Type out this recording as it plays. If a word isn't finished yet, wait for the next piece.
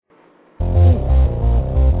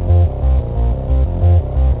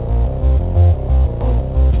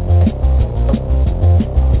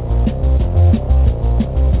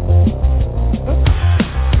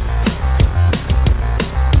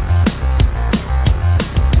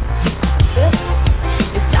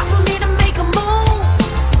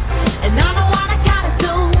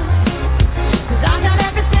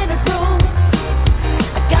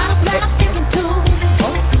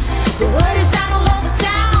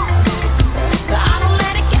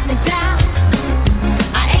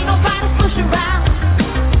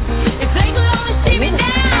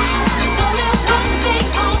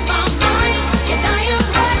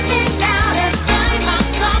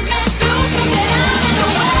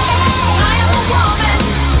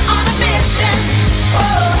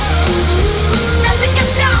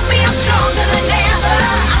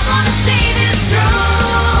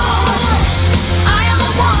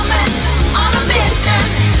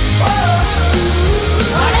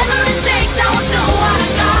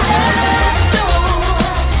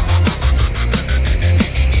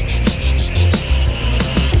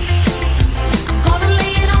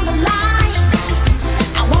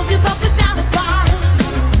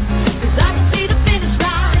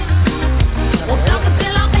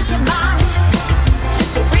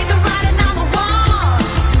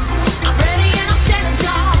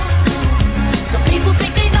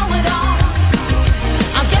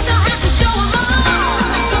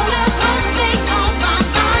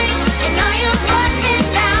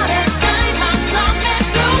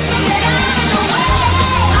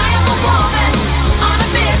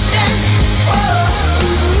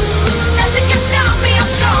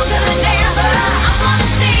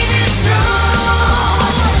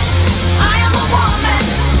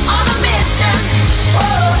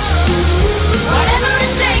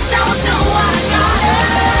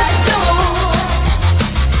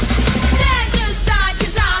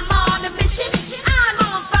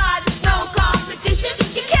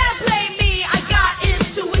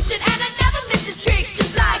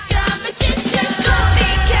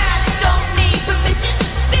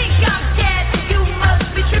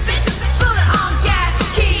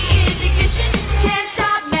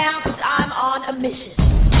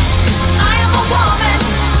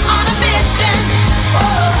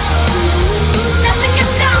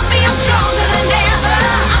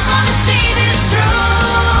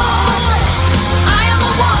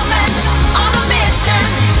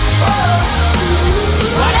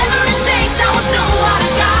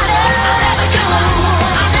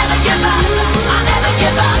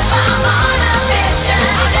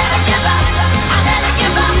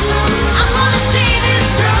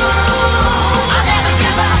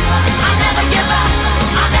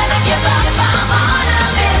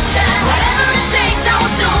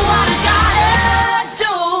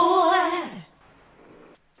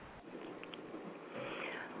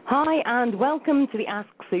Hi and welcome to the Ask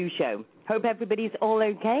Sue Show. Hope everybody's all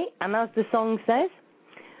okay. And as the song says,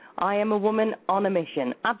 I am a woman on a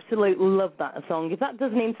mission. Absolutely love that song. If that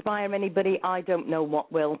doesn't inspire anybody, I don't know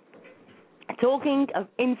what will. Talking of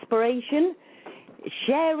inspiration,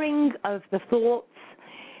 sharing of the thoughts,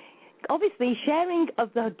 obviously sharing of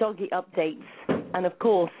the doggy updates, and of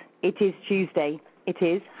course, it is Tuesday. It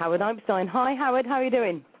is Howard Einstein. Hi, Howard. How are you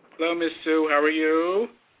doing? Hello, Miss Sue. How are you?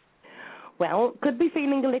 Well, could be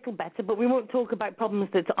feeling a little better, but we won't talk about problems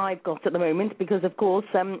that I've got at the moment because, of course,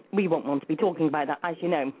 we won't want to be talking about that, as you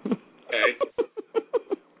know. Okay.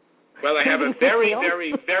 Well, I have a very,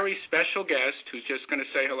 very, very special guest who's just going to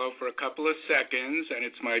say hello for a couple of seconds, and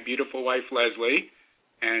it's my beautiful wife, Leslie,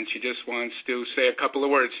 and she just wants to say a couple of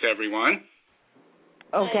words to everyone.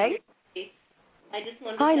 Okay. I just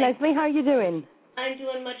want to Hi, Leslie. How are you doing? I'm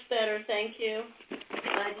doing much better, thank you.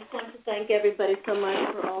 I just want to thank everybody so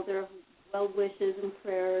much for all their well wishes and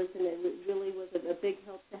prayers, and it really was a big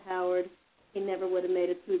help to Howard. He never would have made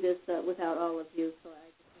it through this without all of you, so I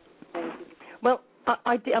just want to thank you. Well,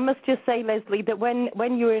 I must just say, Leslie, that when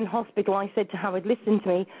you were in hospital, I said to Howard, listen to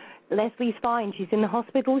me, Leslie's fine. She's in the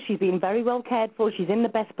hospital. She's being very well cared for. She's in the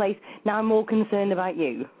best place. Now I'm more concerned about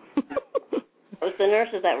you. It was the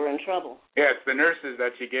nurses that were in trouble. Yes, the nurses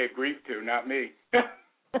that she gave grief to, not me.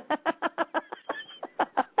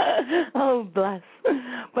 Oh, bless.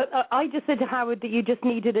 But I just said to Howard that you just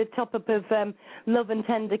needed a top-up of love and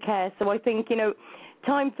tender care. So I think,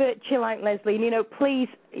 time for chill out, Leslie. And, please,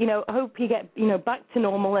 hope you get, back to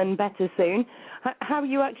normal and better soon. How are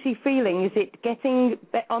you actually feeling? Is it getting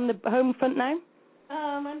on the home front now?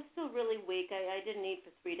 I'm still really weak. I didn't eat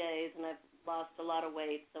for 3 days, and I've lost a lot of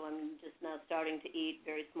weight, so I'm just now starting to eat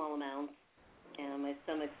very small amounts, and my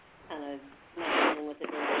stomach's kind of not dealing with it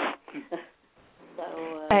very well. So,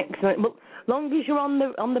 excellent. Well, long as you're on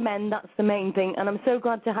the mend, that's the main thing, and I'm so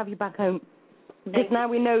glad to have you back home. Because now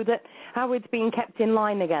we know that Howard's being kept in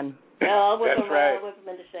line again. I'll whip That's right. I'll whip him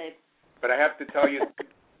into shape. But I have to tell you,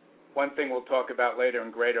 one thing we'll talk about later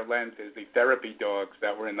in greater length is the therapy dogs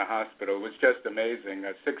that were in the hospital. It was just amazing.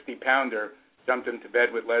 A 60-pounder jumped into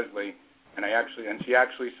bed with Leslie, and she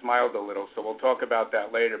actually smiled a little. So we'll talk about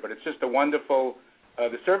that later. But it's just a wonderful.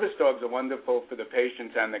 The service dogs are wonderful for the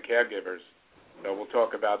patients and the caregivers. So we'll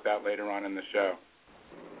talk about that later on in the show.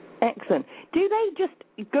 Excellent. Do they just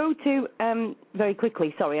go to, very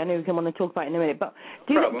quickly, sorry, I know you want to talk about it in a minute, but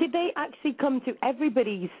did they actually come to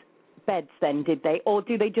everybody's beds then, did they? Or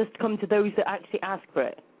do they just come to those that actually ask for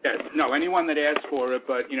it? Yes, no, anyone that asks for it,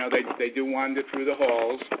 but, they do wander through the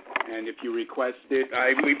halls, and if you request it,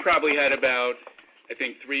 we probably had about, I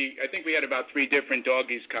think we had about 3 different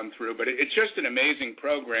doggies come through, but it's just an amazing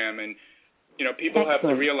program, and people have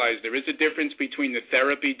to realize there is a difference between the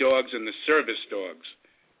therapy dogs and the service dogs,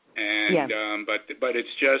 and but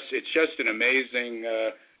it's just an amazing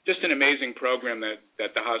program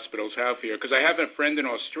that the hospitals have here. Because I have a friend in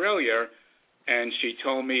Australia, and she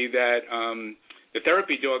told me that the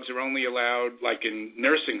therapy dogs are only allowed like in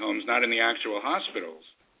nursing homes, not in the actual hospitals.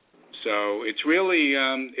 So it's really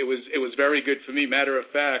it was very good for me. Matter of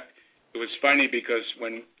fact, it was funny because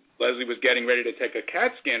when Leslie was getting ready to take a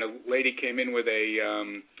CAT scan, a lady came in with I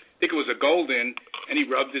think it was a golden, and he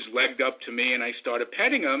rubbed his leg up to me, and I started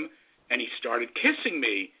petting him, and he started kissing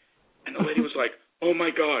me. And the lady was like, oh,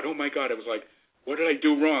 my God. I was like, what did I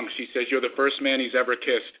do wrong? She says, you're the first man he's ever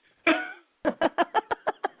kissed.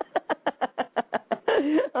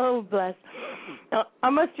 Oh, bless. I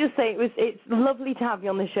must just say it's lovely to have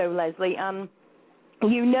you on the show, Leslie.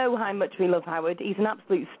 You know how much we love Howard. He's an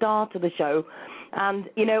absolute star to the show. And,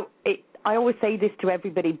 I always say this to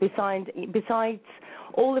everybody, besides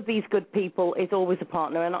all of these good people, is always a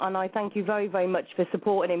partner. And I thank you very, very much for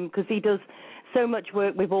supporting him because he does so much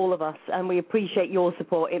work with all of us, and we appreciate your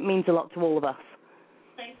support. It means a lot to all of us.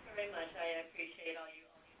 Thanks very much. I appreciate all you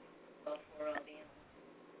for all the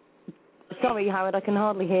animals. Sorry, Howard, I can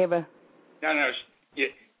hardly hear her. No,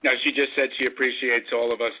 she just said she appreciates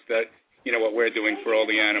all of us that, what we're doing for all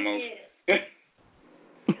the animals.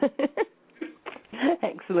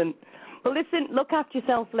 Excellent. Well, listen, look after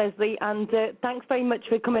yourself, Leslie, and thanks very much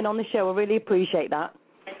for coming on the show. I really appreciate that.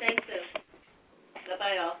 Thanks, Sue.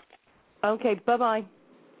 Bye-bye, all. Okay, bye-bye.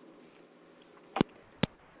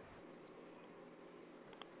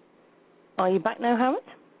 Are you back now, Howard?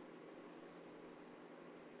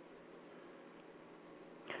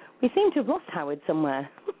 We seem to have lost Howard somewhere.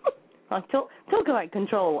 Talk about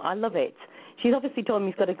control. I love it. She's obviously told me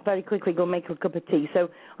he's got to very quickly go make her a cup of tea, so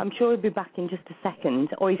I'm sure he'll be back in just a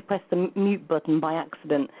second, or he's pressed the mute button by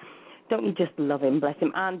accident. Don't you just love him, bless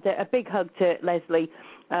him? And a big hug to Leslie.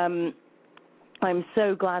 I'm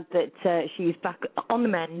so glad that she's back on the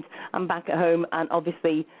mend and back at home, and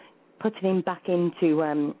obviously putting him back into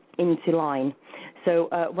line. So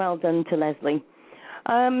well done to Leslie.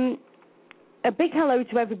 A big hello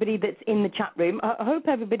to everybody that's in the chat room. I hope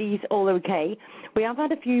everybody's all okay. We have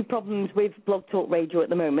had a few problems with Blog Talk Radio at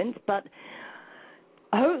the moment, but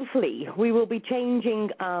hopefully we will be changing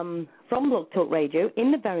from Blog Talk Radio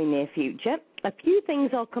in the very near future. A few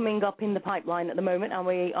things are coming up in the pipeline at the moment, and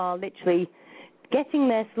we are literally getting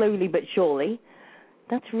there slowly but surely.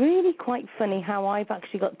 That's really quite funny how I've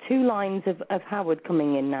actually got two lines of Howard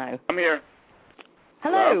coming in now. I'm here.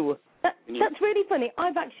 Hello. That's really funny.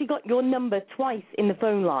 I've actually got your number twice in the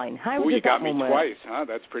phone line. How does you that got me one work? twice, huh?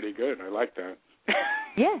 That's pretty good. I like that.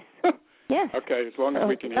 Yes. Yes. Okay, as long as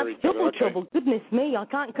we can hear each other. That's double trouble. Goodness me, I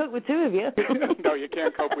can't cope with two of you. No, you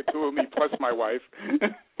can't cope with two of me plus my wife.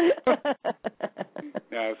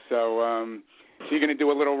 Yeah. So you're going to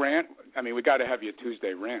do a little rant? I mean, we got to have your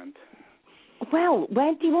Tuesday rant. Well,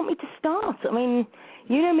 where do you want me to start? I mean,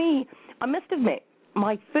 you know me. I must admit,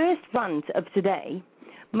 my first rant of today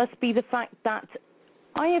must be the fact that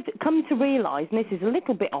I have come to realise, and this is a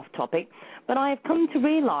little bit off topic, but I have come to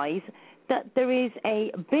realise that there is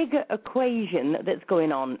a bigger equation that's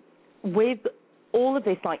going on with all of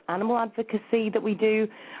this, like animal advocacy that we do,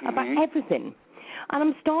 about everything. And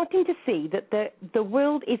I'm starting to see that the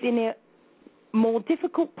world is in a more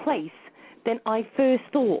difficult place than I first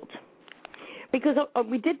thought. Because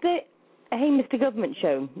we did the Hey Mr. Government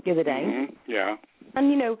show the other day. Mm-hmm. Yeah. And,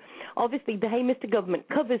 you know, obviously the Hey Mr. Government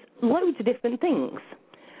covers loads of different things.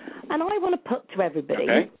 And I want to put to everybody,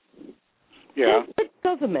 yeah. Does the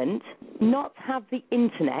government not have the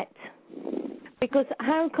internet? Because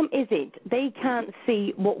how come is it they can't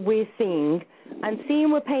see what we're seeing, and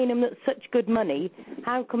seeing we're paying them such good money,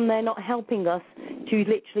 how come they're not helping us to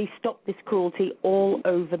literally stop this cruelty all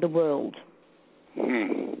over the world?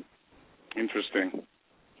 Interesting.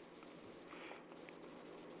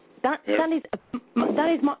 That is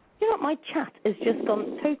my. You know what? My chat has just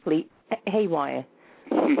gone totally haywire.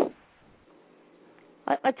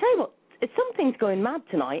 I tell you what, something's going mad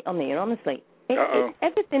tonight on the air. Honestly,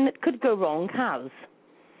 everything that could go wrong has.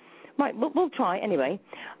 Right, we'll try anyway.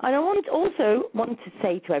 And I also want to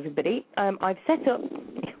say to everybody, I've set up.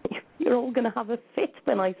 You're all going to have a fit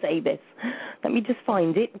when I say this. Let me just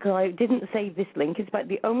find it, because I didn't save this link. It's about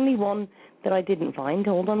the only one that I didn't find.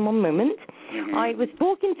 Hold on one moment. I was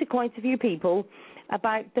talking to quite a few people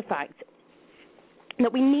about the fact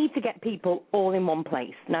that we need to get people all in one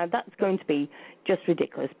place. Now, that's going to be just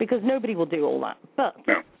ridiculous, because nobody will do all that. But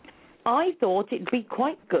I thought it'd be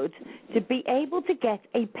quite good to be able to get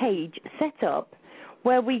a page set up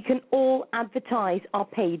where we can all advertise our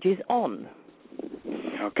pages on.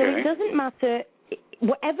 Okay. So it doesn't matter,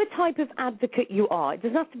 whatever type of advocate you are, it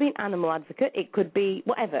doesn't have to be an animal advocate, it could be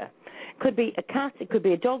whatever. It could be a cat, it could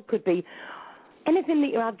be a dog, could be anything that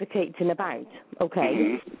you're advocating about,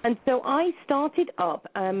 okay? And so I started up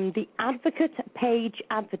the Advocate Page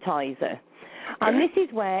Advertiser. And this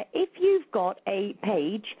is where, if you've got a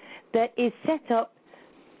page that is set up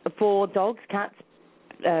for dogs, cats,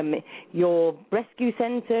 your rescue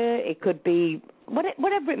centre, it could be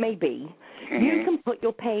whatever it may be, you can put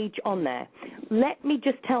your page on there. Let me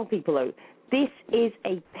just tell people, though, this is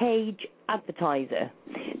a page advertiser.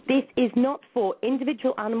 This is not for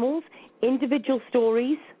individual animals, individual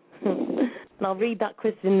stories, and I'll read that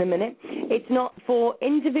question in a minute. It's not for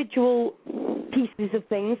individual pieces of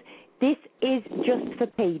things. This is just for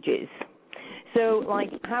pages. So, like,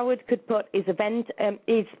 Howard could put his event,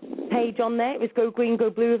 his page on there. It was Go Green, Go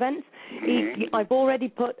Blue events. I've already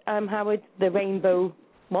put, Howard, the rainbow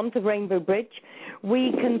one for Rainbow Bridge.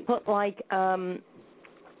 We can put, like,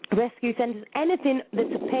 rescue centres. Anything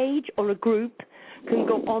that's a page or a group can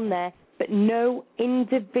go on there, but no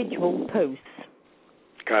individual posts.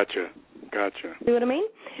 Gotcha. See what I mean?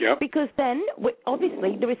 Yep. Because then,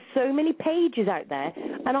 obviously, there is so many pages out there,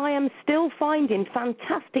 and I am still finding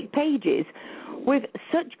fantastic pages with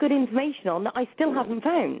such good information on that I still haven't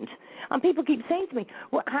found. And people keep saying to me,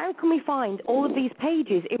 well, how can we find all of these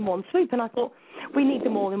pages in one swoop? And I thought, we need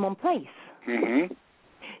them all in one place.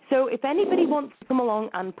 So if anybody wants to come along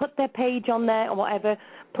and put their page on there or whatever,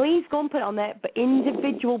 please go and put it on there. But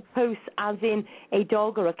individual posts, as in a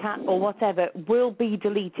dog or a cat or whatever, will be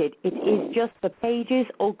deleted. It is just for pages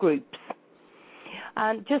or groups.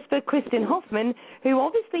 And just for Kristen Hoffman, who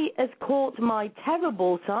obviously has caught my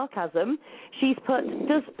terrible sarcasm, she's put,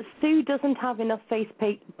 Sue doesn't have enough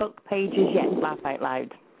Facebook pages yet, laugh out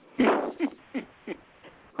loud.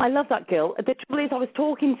 I love that girl. The trouble is, I was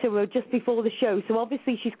talking to her just before the show, so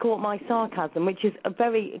obviously she's caught my sarcasm, which is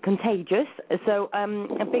very contagious. So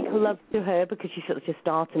a big love to her because she's such a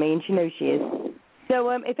star to me, and she knows she is. So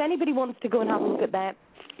if anybody wants to go and have a look at that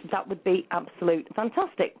would be absolute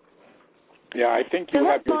fantastic. Yeah, I think you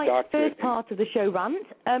have your doctorate. So that's my first part of the show rant.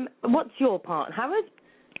 What's your part, Howard?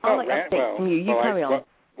 I'll like updates from you. You carry on.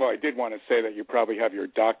 Well, I did want to say that you probably have your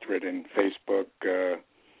doctorate in Facebook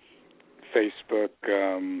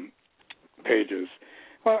pages.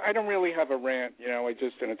 Well, I don't really have a rant,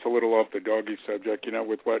 and it's a little off the doggy subject,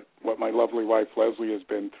 with what my lovely wife Leslie has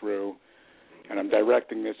been through, and I'm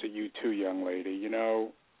directing this at you too, young lady.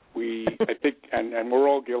 I think, and we're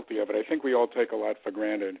all guilty of it. I think we all take a lot for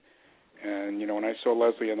granted, and when I saw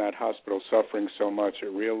Leslie in that hospital suffering so much,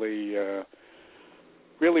 it really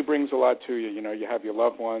brings a lot to you. You have your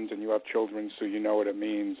loved ones and you have children, so you know what it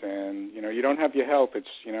means. And, you don't have your health. It's,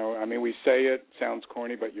 we say it, sounds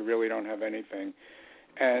corny, but you really don't have anything.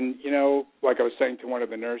 And, like I was saying to one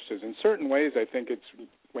of the nurses, in certain ways I think it's,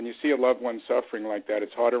 when you see a loved one suffering like that,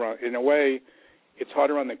 it's harder on, in a way, it's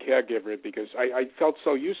harder on the caregiver because I felt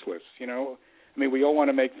so useless, we all want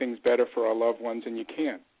to make things better for our loved ones, and you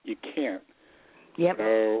can't. You can't. Yep.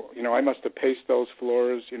 So, I must have paced those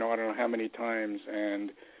floors, I don't know how many times,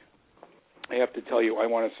 and I have to tell you, I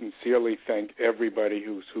want to sincerely thank everybody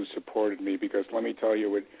who supported me, because let me tell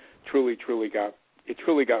you, it truly got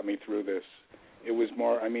me through this. It was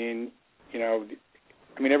more,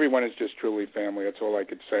 everyone is just truly family. That's all I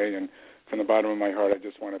could say, and from the bottom of my heart, I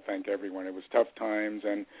just want to thank everyone. It was tough times,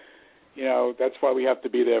 and that's why we have to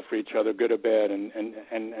be there for each other, good or bad,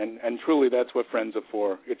 and truly that's what friends are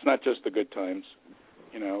for. It's not just the good times.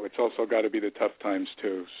 It's also got to be the tough times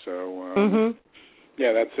too. So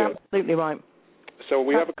yeah, that's it. Absolutely right. So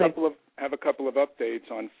we have a couple of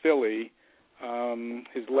updates on Philly.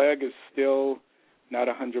 His leg is still not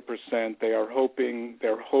 100%. They're hoping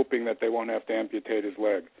that they won't have to amputate his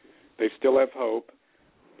leg. They still have hope,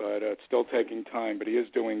 but it's still taking time. But he is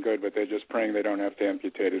doing good, but they're just praying they don't have to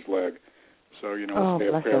amputate his leg. So, we'll say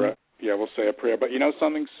a prayer. Yeah, we'll say a prayer. But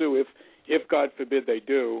something, Sue, if God forbid they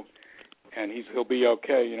do, and he'll be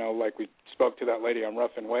okay, like we spoke to that lady on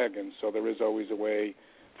Rough and Wagon, so there is always a way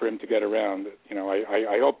for him to get around.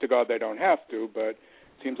 I hope to God they don't have to, but it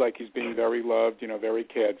seems like he's being very loved, very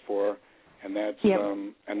cared for, and that's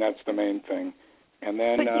the main thing. And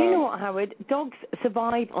then, but you know what, Howard? Dogs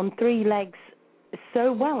survive on 3 legs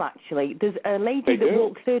so well, actually. There's a lady that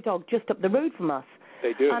walks her dog just up the road from us.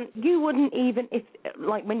 They do. And you wouldn't even,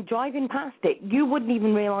 when driving past it, you wouldn't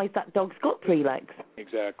even realize that dog's got 3 legs.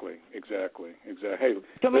 Exactly. Hey, do you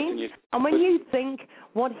know what I mean? And when you think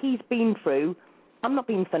what he's been through, I'm not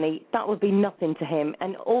being funny, that would be nothing to him.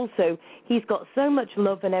 And also, he's got so much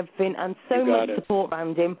love and everything and so much support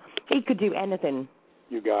around him, he could do anything.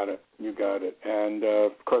 You got it. And,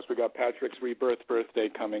 of course, we got Patrick's rebirth birthday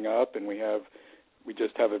coming up, and we had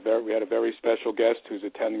a very special guest who's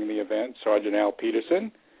attending the event. Sergeant Al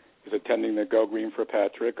Peterson is attending the Go Green for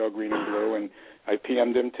Patrick, Go Green and Blue, and I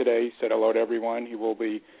PM'd him today. He said hello to everyone.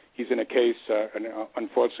 He's in a case,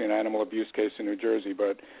 unfortunately an animal abuse case in New Jersey,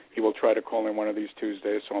 but he will try to call in one of these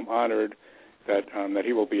Tuesdays, so I'm honored that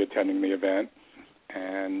he will be attending the event.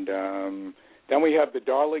 And then we have the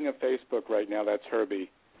darling of Facebook right now, that's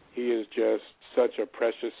Herbie. He is just such a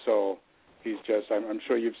precious soul. He's just, I'm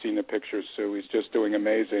sure you've seen the pictures, Sue. He's just doing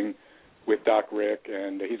amazing with Doc Rick,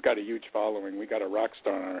 and he's got a huge following. We got a rock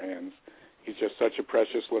star on our hands. He's just such a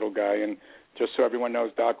precious little guy. And just so everyone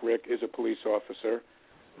knows, Doc Rick is a police officer,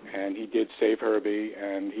 and he did save Herbie,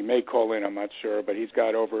 and he may call in, I'm not sure, but he's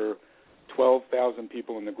got over 12,000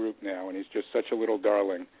 people in the group now, and he's just such a little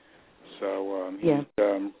darling. So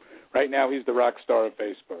right now he's the rock star of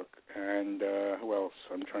Facebook. And who else?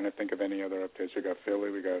 I'm trying to think of any other updates. We got Philly,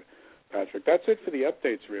 we got Patrick. That's it for the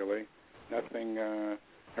updates, really. Nothing,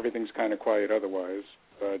 everything's kind of quiet otherwise.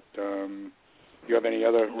 But you have any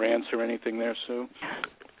other rants or anything there, Sue?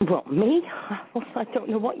 Well, me? I don't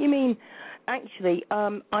know what you mean. Actually,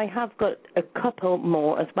 I have got a couple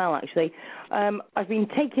more as well, actually. I've been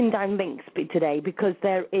taking down links today because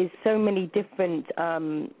there is so many different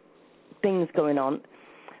things going on.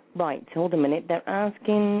 Right, hold a minute. They're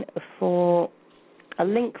asking for a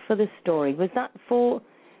link for the story. Was that for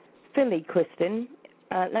Philly, Kristen?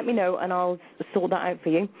 Let me know, and I'll sort that out for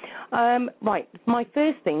you. Right, my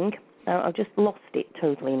first thing, I've just lost it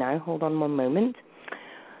totally now. Hold on one moment.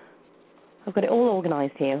 I've got it all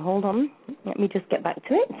organised here. Hold on. Let me just get back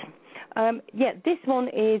to it. This one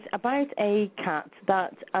is about a cat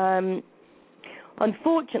that,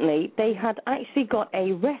 unfortunately, they had actually got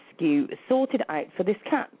a rescue sorted out for this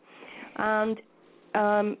cat. And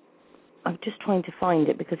I'm just trying to find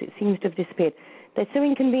it because it seems to have disappeared. They're so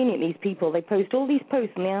inconvenient, these people. They post all these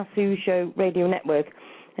posts on the Ask Sue Show radio network,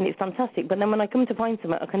 and it's fantastic. But then when I come to find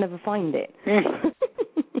something, I can never find it.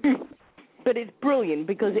 But it's brilliant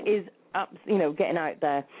because it is, getting out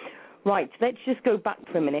there. Right, let's just go back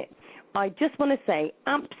for a minute. I just want to say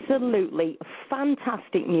absolutely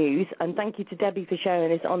fantastic news, and thank you to Debbie for sharing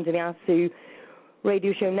this onto the Ask Sue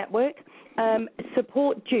radio show network.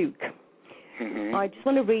 Support Duke. Mm-hmm. I just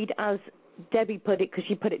want to read as Debbie put it, because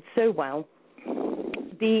she put it so well.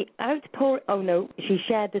 The outpour... Oh, no, she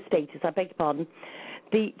shared the status. I beg your pardon.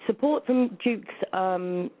 The support from Duke's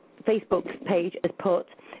Facebook page has put,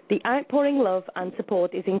 the outpouring love and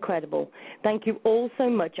support is incredible. Thank you all so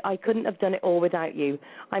much. I couldn't have done it all without you.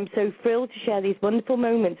 I'm so thrilled to share these wonderful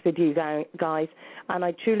moments with you guys, and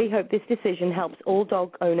I truly hope this decision helps all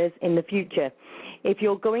dog owners in the future. If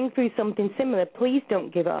you're going through something similar, please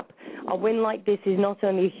don't give up. A win like this is not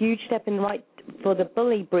only a huge step in the right for the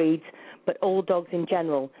bully breeds, but all dogs in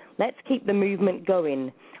general. Let's keep the movement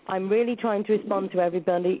going. I'm really trying to respond to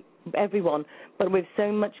everyone, but with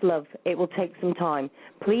so much love, it will take some time.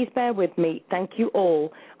 Please bear with me. Thank you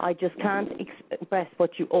all. I just can't express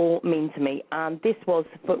what you all mean to me. And this was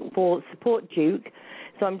for Support Duke.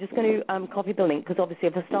 So I'm just going to copy the link, because obviously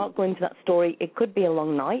if I start going to that story, it could be a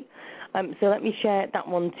long night. So let me share that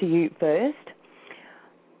one to you first.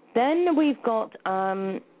 Then we've got,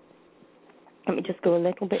 let me just go a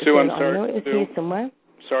little bit. Sue, I'm sorry. I know it was here somewhere.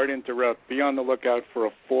 Sorry to interrupt. Be on the lookout for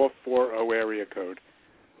a 440 area code.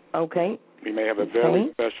 Okay. We may have a very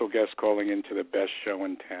special guest calling into the best show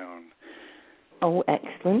in town. Oh,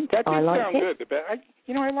 excellent. That did I like sound it. good.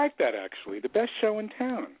 I like that, actually. The best show in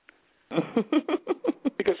town.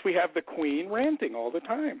 Because we have the Queen ranting all the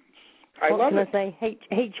time. I love it. What can I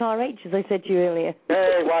say? HRH, as I said to you earlier.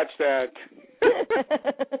 Hey, watch that.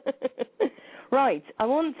 Right. I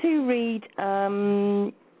want to read,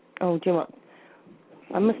 do you know what?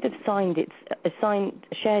 I must have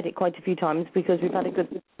shared it quite a few times, because we've had a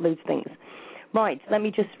good load of things. Right, let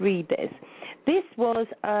me just read this. This was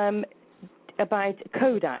about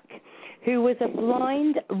Kodak, who was a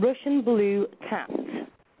blind Russian blue cat.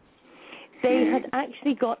 They had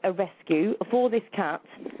actually got a rescue for this cat,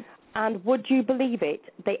 and would you believe it,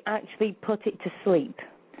 they actually put it to sleep.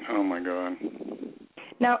 Oh, my God.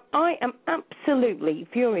 Now, I am absolutely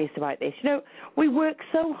furious about this. We work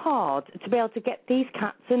so hard to be able to get these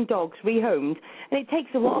cats and dogs rehomed, and it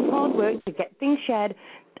takes a lot of hard work to get things shared.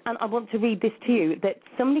 And I want to read this to you, that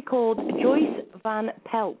somebody called Joyce Van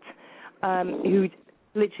Pelt, who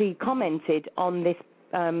literally commented on this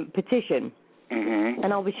petition,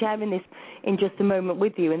 and I'll be sharing this in just a moment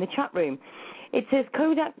with you in the chat room. It says,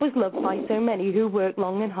 Kodak was loved by so many who worked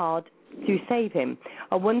long and hard to save him.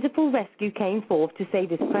 A wonderful rescue came forth to save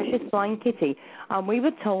this precious blind kitty, and we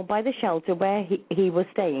were told by the shelter where he was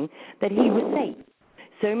staying that he was safe.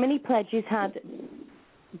 So many pledges had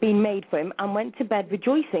been made for him, and went to bed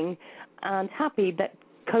rejoicing and happy that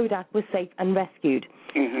Kodak was safe and rescued.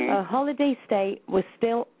 A holiday stay was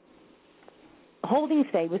still... Holding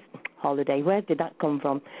stay was... Holiday, where did that come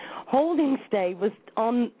from? Holding stay was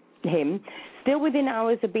on him, still within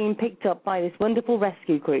hours of being picked up by this wonderful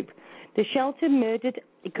rescue group. The shelter murdered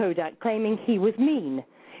Kodak, claiming he was mean.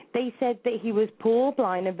 They said that he was poor,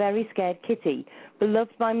 blind, and very scared kitty,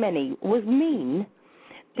 beloved by many. Was mean?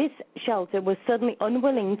 This shelter was suddenly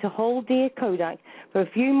unwilling to hold dear Kodak for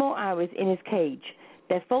a few more hours in his cage.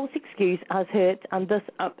 Their false excuse has hurt and thus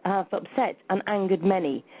have upset and angered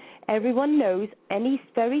many. Everyone knows any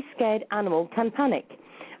very scared animal can panic.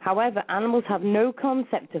 However, animals have no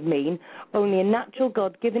concept of mean, only a natural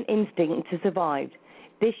God-given instinct to survive.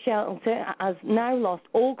 This shelter has now lost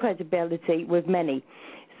all credibility with many.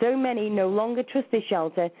 So many no longer trust this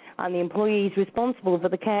shelter and the employees responsible for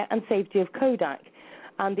the care and safety of Kodak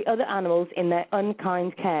and the other animals in their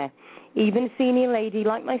unkind care. Even a senior lady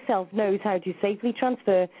like myself knows how to safely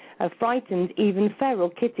transfer a frightened, even feral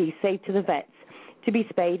kitty safe to the vets, to be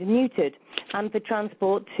spayed and neutered, and for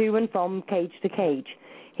transport to and from cage to cage.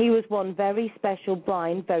 He was one very special,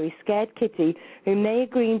 blind, very scared kitty whom they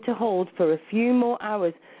agreed to hold for a few more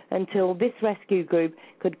hours until this rescue group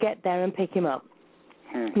could get there and pick him up.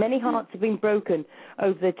 Many hearts have been broken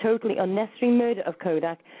over the totally unnecessary murder of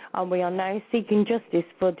Kodak, and we are now seeking justice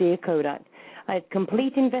for dear Kodak. A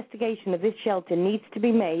complete investigation of this shelter needs to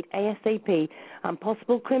be made ASAP, and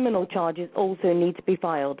possible criminal charges also need to be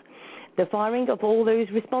filed. The firing of all those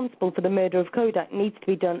responsible for the murder of Kodak needs to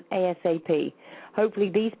be done ASAP.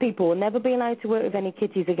 Hopefully these people will never be allowed to work with any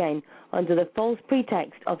kitties again under the false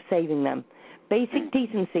pretext of saving them. Basic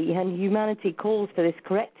decency and humanity calls for this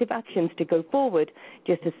corrective actions to go forward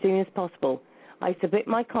just as soon as possible. I submit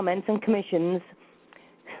my comments and commissions.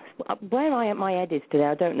 Where I am my head is today,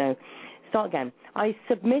 I don't know. Start again. I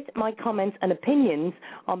submit my comments and opinions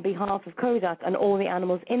on behalf of Kodak and all the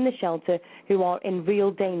animals in the shelter who are in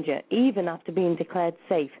real danger, even after being declared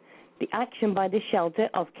safe. The action by this shelter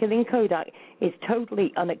of killing Kodak is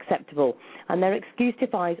totally unacceptable, and their excuse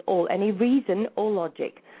defies any reason or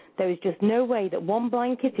logic. There is just no way that one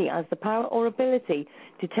blind kitty has the power or ability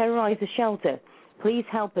to terrorize a shelter. Please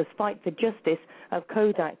help us fight for justice of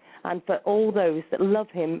Kodak and for all those that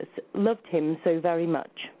loved him so very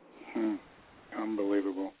much.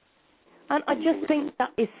 Unbelievable. And I just think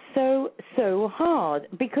that is so hard,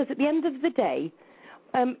 because at the end of the day,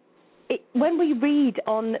 when we read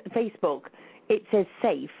on Facebook it says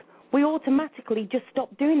safe, we automatically just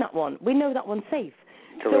stop doing that one. We know that one's safe.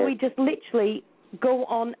 Correct. So we just literally go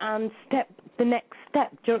on and step the next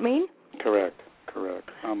step. Do you know what I mean? Correct.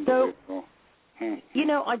 Unbelievable. So,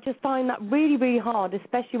 I just find that really, really hard,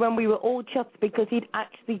 especially when we were all chuffed because he'd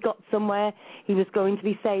actually got somewhere, he was going to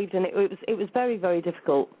be saved, and it was very, very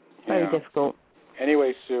difficult. Very difficult.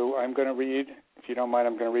 Anyway, Sue, I'm going to read, if you don't mind,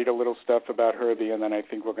 I'm going to read a little stuff about Herbie, and then I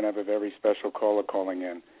think we're going to have a very special caller calling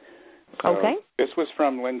in. So okay. This was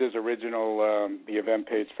from Linda's original, the event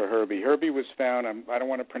page for Herbie. Herbie was found, I don't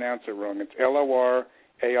want to pronounce it wrong, it's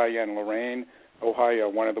Lorain, Lorain, Ohio,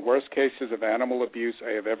 one of the worst cases of animal abuse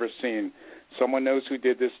I have ever seen. Someone knows who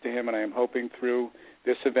did this to him, and I am hoping through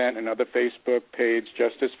this event and other Facebook page,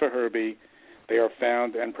 Justice for Herbie, they are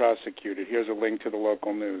found and prosecuted. Here's a link to the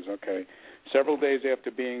local news, okay. Several days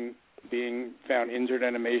after being found injured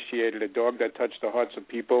and emaciated, a dog that touched the hearts of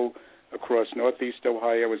people across northeast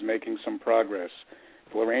Ohio is making some progress.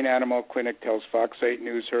 The Lorain Animal Clinic tells Fox 8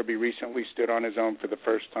 News Herbie recently stood on his own for the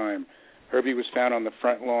first time. Herbie was found on the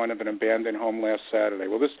front lawn of an abandoned home last Saturday.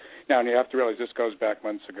 Well, now you have to realize this goes back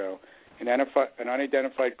months ago. An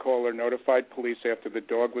unidentified caller notified police after the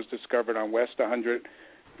dog was discovered on West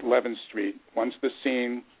 111th Street. Once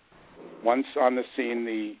on the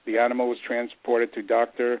scene, the animal was transported to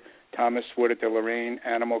Dr. Thomas Wood at the Lorain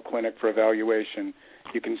Animal Clinic for evaluation.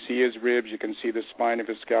 You can see his ribs, you can see the spine of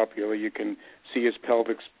his scapula, you can see his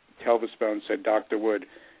pelvis bone, said Dr. Wood.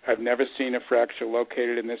 I've never seen a fracture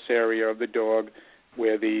located in this area of the dog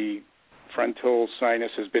where the frontal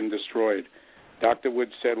sinus has been destroyed. Dr. Wood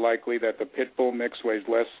said likely that the pit bull mix weighs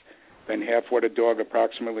less than half what a dog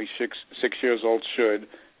approximately 6 years old should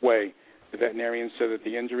weigh. The veterinarian said that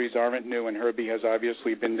the injuries aren't new, and Herbie has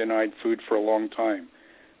obviously been denied food for a long time.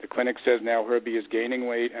 The clinic says now Herbie is gaining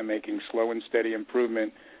weight and making slow and steady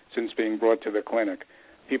improvement since being brought to the clinic.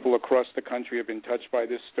 People across the country have been touched by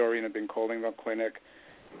this story and have been calling the clinic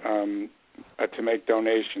to make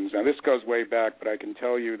donations. Now, this goes way back, but I can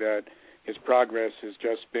tell you that his progress has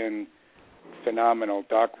just been phenomenal.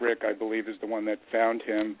 Doc Rick, I believe, is the one that found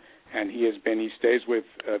him, and he stays with,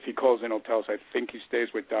 if he calls in, he'll tell us, I think he stays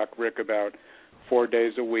with Doc Rick about 4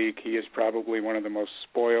 days a week. He is probably one of the most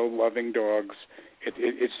spoiled, loving dogs.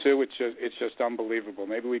 It's just unbelievable.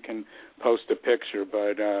 Maybe we can post a picture,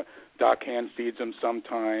 but Doc hand feeds him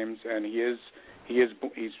sometimes, and he's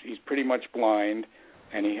pretty much blind,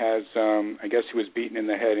 and he has, I guess he was beaten in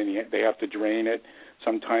the head, and they have to drain it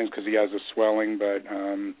sometimes because he has a swelling, but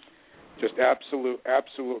just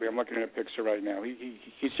absolutely. I'm looking at a picture right now.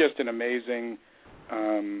 He's just an amazing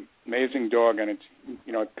dog, and it's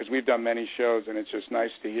because we've done many shows, and it's just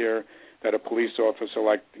nice to hear that a police officer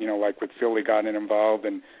like with Philly got involved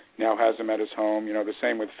and now has him at his home. The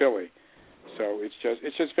same with Philly. So it's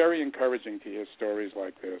just very encouraging to hear stories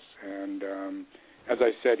like this, and as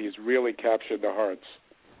I said, he's really captured the hearts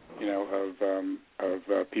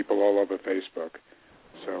of people all over Facebook.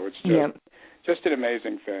 So it's just an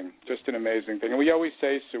amazing thing. And we always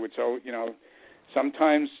say, Sue,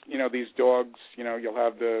 sometimes, these dogs, you'll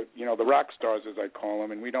have the rock stars, as I call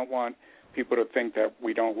them, and we don't want people to think that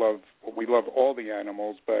we love all the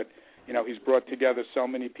animals, but, he's brought together so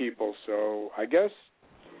many people. So I guess,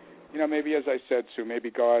 maybe as I said, Sue,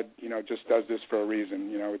 maybe God, just does this for a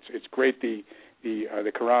reason. It's great the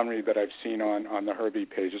camaraderie that I've seen on the Herbie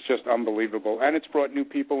page. It's just unbelievable, and it's brought new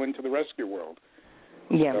people into the rescue world.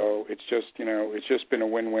 Yeah. So it's just been a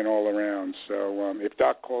win-win all around. So if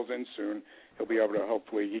Doc calls in soon, he'll be able to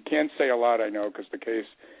he can't say a lot, I know, because the case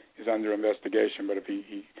is under investigation, but if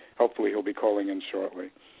hopefully he'll be calling in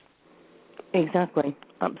shortly. Exactly.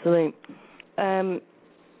 Absolutely.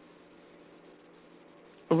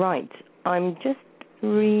 Right. I'm just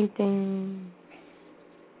reading.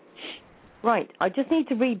 Right. I just need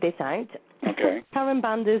to read this out. Okay. Karen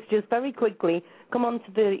Banders just very quickly come on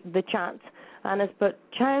to the chat and has put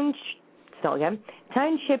start again.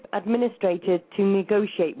 Township administrator to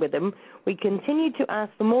negotiate with them. We continue to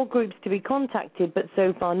ask for more groups to be contacted, but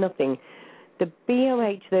so far nothing. The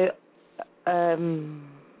BOH, the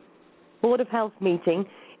Board of Health meeting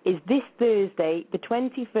is this Thursday, the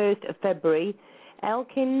 21st of February.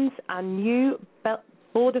 Elkins and new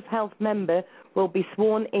Board of Health member will be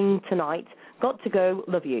sworn in tonight. Got to go.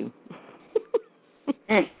 Love you.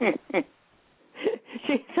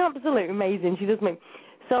 She's absolutely amazing. She does me.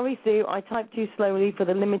 Sorry, Sue, I typed too slowly for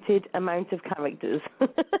the limited amount of characters.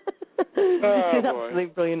 She's absolutely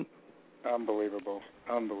brilliant. Unbelievable.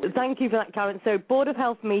 Thank you for that, Karen. So, Board of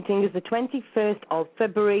Health meeting is the 21st of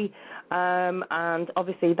February, and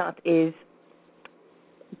obviously that is...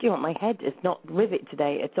 Do you know what? My head is not with it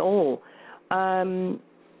today at all. That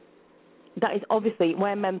is obviously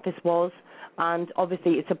where Memphis was, and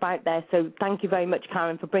obviously it's about there. So thank you very much,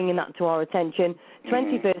 Karen, for bringing that to our attention.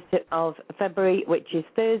 21st of February, which is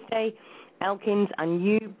Thursday. Elkins and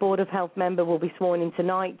new Board of Health member will be sworn in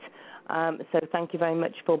tonight. So thank you very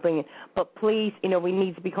much for bringing. But please, we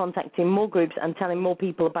need to be contacting more groups and telling more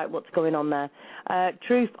people about what's going on there.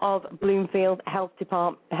 Truth of Bloomfield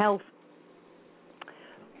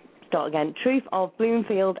Truth of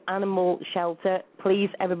Bloomfield Animal Shelter. Please,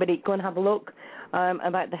 everybody, go and have a look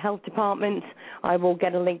about the health department. I will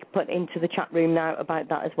get a link put into the chat room now about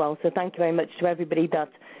that as well. So thank you very much to everybody that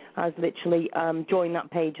has literally joined that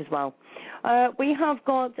page as well. We have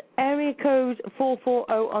got area code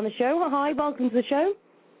 440 on the show. Hi, welcome to the show.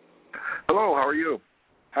 Hello, how are you?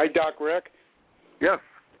 Hi, Doc Rick. Yes.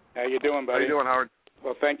 How you doing, buddy? How you doing, Howard?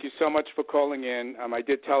 Well, thank you so much for calling in. I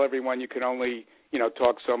did tell everyone you can only,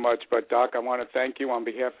 talk so much, but Doc, I want to thank you on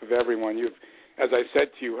behalf of everyone. As I said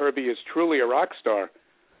to you, Herbie is truly a rock star.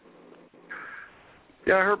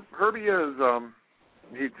 Yeah, Herbie is.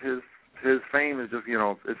 His fame is just,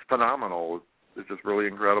 it's phenomenal. It's just really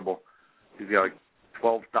incredible. He's got like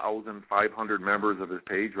 12,500 members of his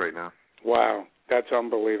page right now. Wow, that's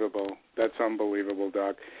unbelievable. That's unbelievable,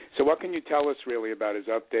 Doc. So what can you tell us really about his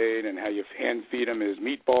update and how you hand feed him his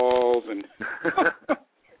meatballs and?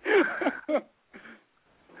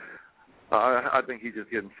 I think he's just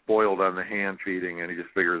getting spoiled on the hand feeding, and he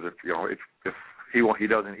just figures if he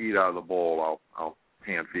doesn't eat out of the bowl, I'll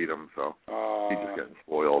hand feed him. So he's just getting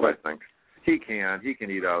spoiled. I think he can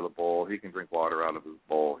eat out of the bowl. He can drink water out of his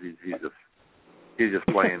bowl. He's just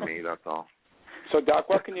playing me. That's all. So Doc,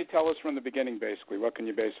 what can you tell us from the beginning? Basically, what can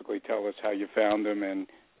you basically tell us how you found him, and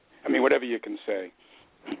whatever you can say.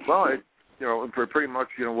 Well, for pretty much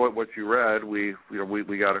what you read, we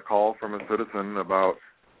got a call from a citizen about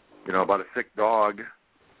a sick dog,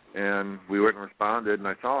 and we went and responded, and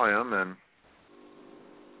I saw him, and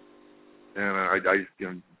I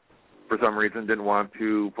for some reason didn't want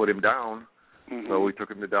to put him down, so we took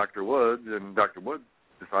him to Dr. Woods, and Dr. Woods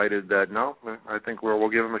decided that no, I think we'll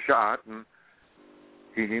give him a shot, and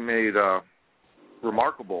he made a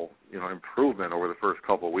remarkable improvement over the first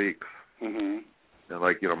couple of weeks, and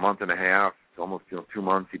a month and a half, almost 2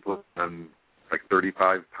 months, he put on like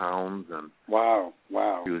 35 pounds, and wow,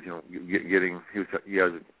 he was he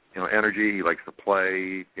has energy. He likes to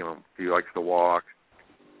play. He likes to walk.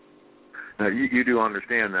 Now you do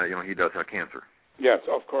understand that he does have cancer. Yes,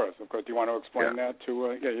 of course. Do you want to explain that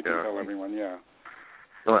to? You can tell everyone. Yeah.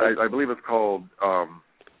 Well, I believe it's called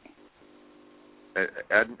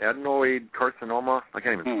adenoid carcinoma. I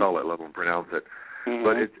can't even spell it, let alone pronounce it.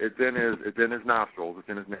 But it's in his nostrils. It's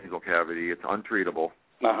in his nasal cavity. It's untreatable.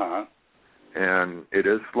 And it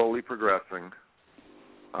is slowly progressing.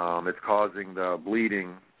 It's causing the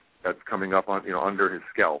bleeding that's coming up on under his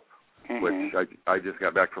scalp, which I just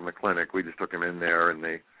got back from the clinic. We just took him in there, and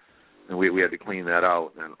we had to clean that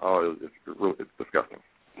out, and it's disgusting,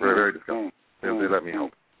 very, very disgusting. They let me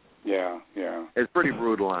help. Yeah. It's pretty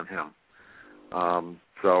brutal on him.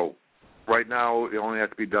 So right now it only has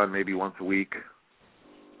to be done maybe once a week,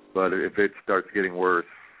 but if it starts getting worse,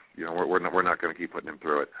 we're not going to keep putting him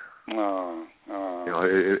through it.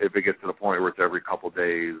 If it gets to the point where it's every couple of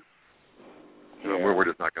days, we're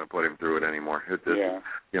just not going to put him through it anymore. It's just,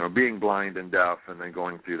 being blind and deaf and then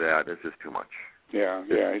going through that is just too much.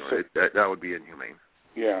 That would be inhumane.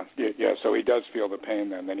 Yeah. So he does feel the pain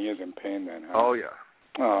then. Then he is in pain then. Huh? Oh yeah.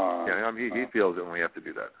 He feels it when we have to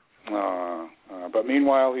do that. But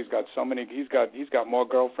meanwhile, he's got so many. He's got more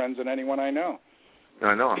girlfriends than anyone I know.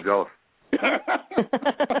 I know. I'm jealous.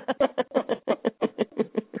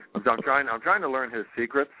 I'm trying to learn his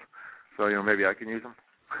secrets, so maybe I can use them.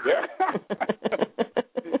 Yeah.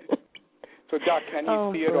 So Doc, can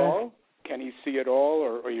he see it all? Can he see it all,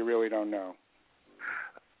 or you really don't know?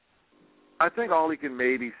 I think all he can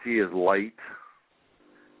maybe see is light.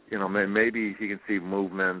 Maybe he can see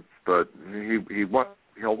movements but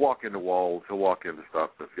he'll walk into walls, he'll walk into stuff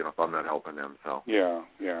if I'm not helping him. So yeah.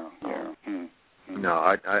 No,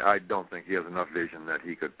 I don't think he has enough vision that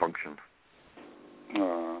he could function.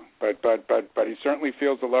 But he certainly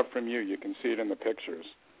feels the love from you. You can see it in the pictures.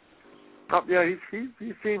 Oh yeah, he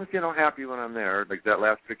seems happy when I'm there. Like that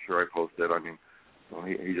last picture I posted. I mean,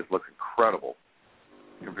 he just looks incredible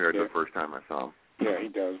compared to the first time I saw him. Yeah, he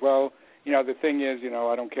does. Well, the thing is,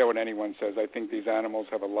 I don't care what anyone says. I think these animals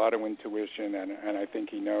have a lot of intuition, and I think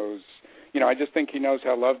he knows. I just think he knows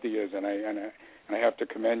how loved he is, and I have to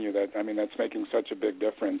commend you. That's making such a big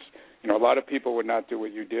difference. A lot of people would not do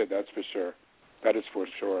what you did. That's for sure. That is for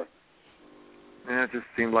sure. Yeah, it just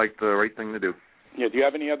seemed like the right thing to do. Yeah. Do you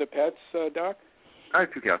have any other pets, Doc? I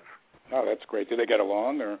have 2 cats. Oh, that's great. Do they get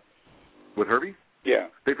along, or? With Herbie? Yeah.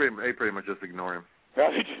 They pretty much just ignore him. Oh,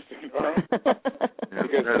 they just ignore him. Yeah.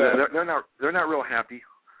 Because, they're not real happy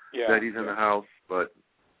that he's in the house, but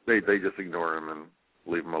they just ignore him and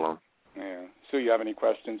leave him alone. Yeah. Sue, you have any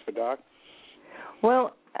questions for Doc?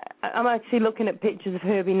 Well, I'm actually looking at pictures of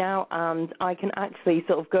Herbie now, and I can actually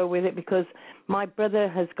sort of go with it because my brother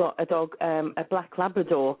has got a dog, a black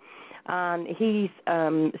Labrador, and he's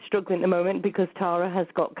struggling at the moment because Tara has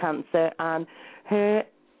got cancer, and her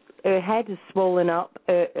head is swollen up,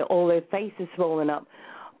 all her face is swollen up.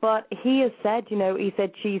 But he has said, he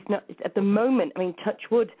said she's not, at the moment, I mean, touch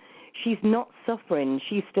wood, she's not suffering.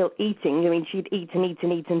 She's still eating. I mean, she'd eat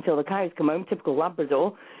until the cows come home, typical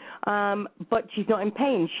Labrador. But she's not in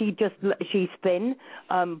pain. She's thin,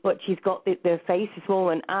 but she's got the face is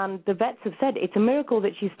swollen. And the vets have said it's a miracle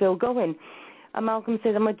that she's still going. And Malcolm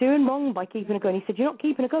said, am I doing wrong by keeping her going? He said, you're not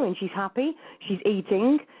keeping her going. She's happy, she's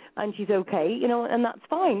eating, and she's okay, and that's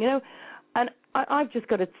fine, And I've just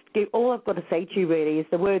got to all I've got to say to you really is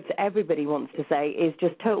the words that everybody wants to say is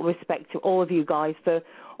just total respect to all of you guys for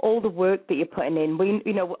all the work that you're putting in.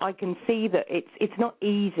 I can see that it's not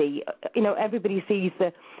easy. Everybody sees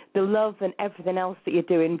the love and everything else that you're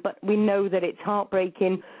doing, but we know that it's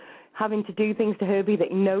heartbreaking having to do things to Herbie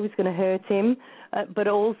that you know is going to hurt him, but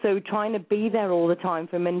also trying to be there all the time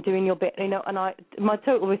for him and doing your bit, and my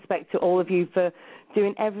total respect to all of you for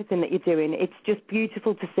doing everything that you're doing. It's just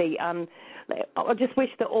beautiful to see, and I just wish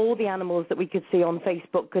that all the animals that we could see on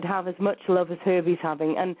Facebook could have as much love as Herbie's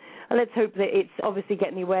having, and let's hope that it's obviously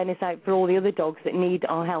getting the awareness out for all the other dogs that need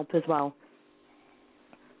our help as well.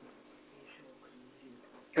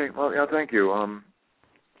 Okay, well, yeah, thank you.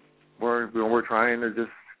 We're trying to just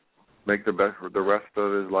make the rest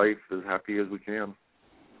of his life as happy as we can.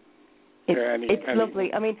 It's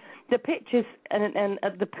lovely. I mean, the pictures and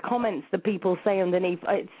the comments that people say underneath,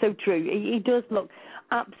 it's so true. He does look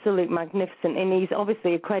absolutely magnificent, and he's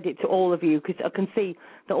obviously a credit to all of you because I can see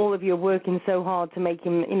that all of you are working so hard to make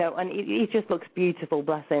him, and he just looks beautiful,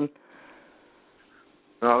 bless him.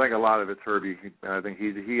 Well, I think a lot of it's Herbie. I think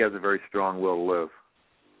he has a very strong will to live.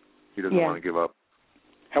 He doesn't want to give up.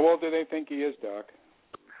 How old do they think he is, Doc?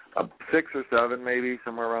 6 or 7, maybe,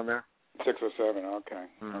 somewhere around there. 6 or 7, okay.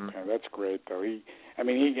 Mm-hmm. Okay, that's great, though.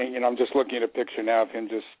 I'm just looking at a picture now of him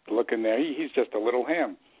just looking there. He's just a little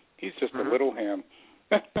ham. He's just a little ham.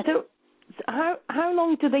 So how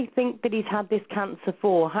long do they think that he's had this cancer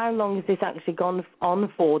for? How long has this actually gone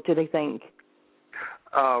on for, do they think?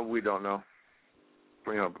 We don't know.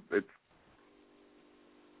 It's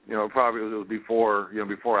probably it was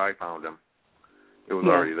before I found him. It was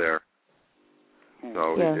already there.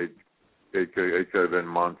 So it could have been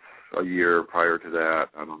months, a year prior to that.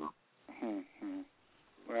 I don't know. Mm-hmm.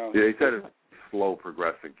 Well, he said it's slow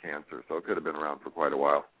progressing cancer, so it could have been around for quite a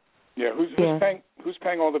while. Yeah, who's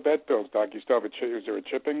paying all the vet bills, Doc? You still have is there a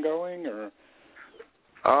chipping going, or?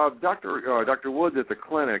 Dr. Woods at the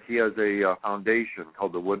clinic, he has a foundation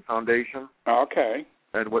called the Wood Foundation. Oh, okay.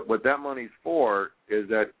 And what that money's for is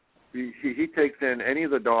that he takes in any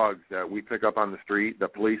of the dogs that we pick up on the street, the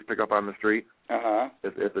police pick up on the street. Uh-huh.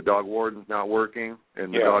 If the dog warden's not working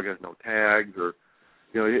and the dog has no tags, or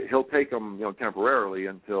he'll take them temporarily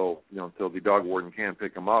until the dog warden can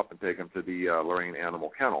pick them up and take them to the Lorraine Animal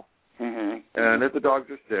Kennel. Mm-hmm. And if the dogs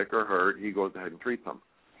are sick or hurt, he goes ahead and treats them.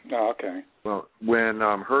 Oh, okay. Well, when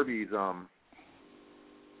Herbie's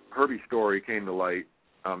story came to light,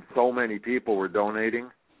 so many people were donating.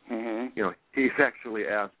 Mm-hmm. He's actually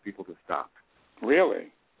asked people to stop.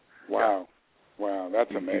 Really? Wow. Yeah. Wow, that's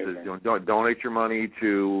amazing. He says, donate your money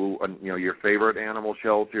to your favorite animal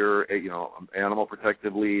shelter, Animal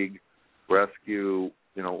Protective League, rescue,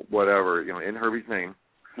 whatever, in Herbie's name.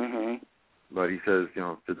 Mm-hmm. But he says,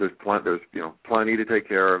 there's plenty to take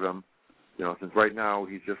care of him. Since right now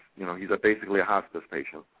he's just, he's basically a hospice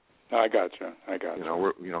patient. I gotcha.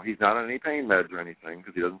 He's not on any pain meds or anything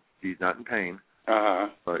because he's not in pain.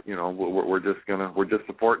 But we're just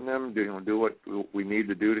supporting him, do what we need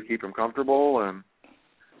to do to keep him comfortable, and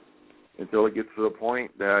until it gets to the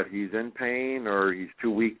point that he's in pain or he's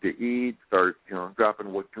too weak to eat, starts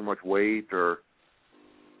dropping with too much weight, or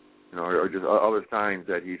just other signs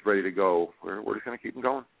that he's ready to go, we're just going to keep him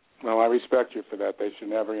going. Well, I respect you for that. They should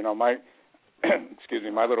never, my excuse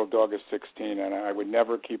me, my little dog is 16, and I would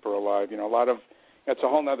never keep her alive. It's a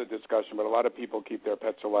whole other discussion, but a lot of people keep their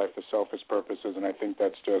pets alive for selfish purposes, and I think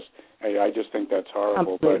that's I just think that's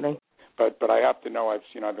horrible. Absolutely. But I have to know,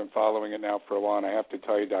 I've been following it now for a while, and I have to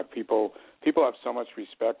tell you, Doc, people have so much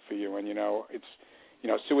respect for you, and it's,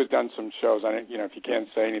 Sue has done some shows on it, if you can't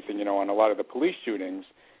say anything, on a lot of the police shootings,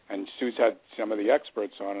 and Sue's had some of the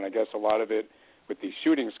experts on, and I guess a lot of it with these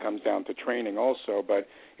shootings comes down to training also, but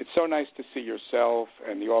it's so nice to see yourself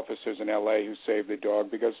and the officers in L.A. who saved the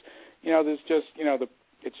dog, because, there's just,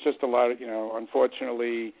 it's just a lot of,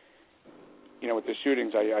 unfortunately, with the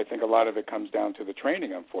shootings, I think a lot of it comes down to the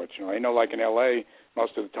training, unfortunately. I know, like in L.A.,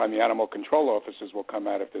 most of the time the animal control officers will come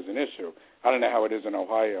out if there's an issue. I don't know how it is in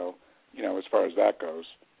Ohio, as far as that goes.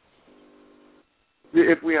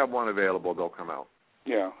 If we have one available, they'll come out.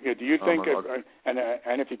 Yeah. Do you think,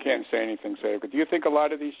 and if you can't say anything, say it, but do you think a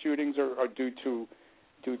lot of these shootings are due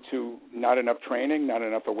to not enough training, not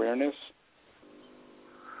enough awareness?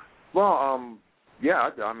 Well, yeah,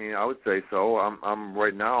 I would say so. I'm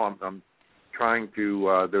right now, I'm trying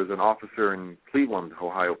to, there's an officer in Cleveland,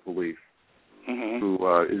 Ohio Police, who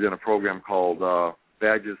is in a program called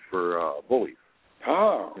Badges for Bullies.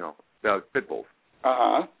 Oh. Pit bulls.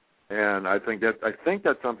 And I think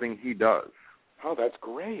that's something he does. Oh, that's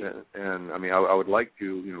great. And I would like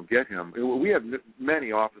to, get him. We have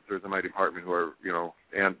many officers in my department who are,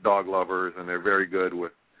 and dog lovers, and they're very good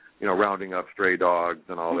with, rounding up stray dogs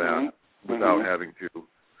and all that without having to,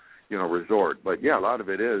 resort. But yeah, a lot of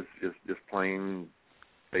it is just plain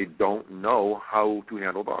they don't know how to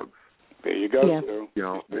handle dogs. There you go. Yeah.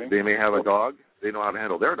 Sue. They may have a dog, they know how to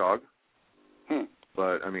handle their dog.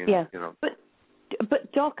 But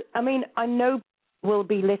But Doc, I know will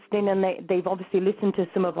be listening, and they've obviously listened to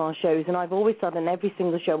some of our shows, and I've always said on every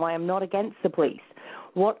single show I am not against the police.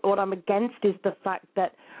 What I'm against is the fact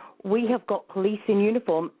that we have got police in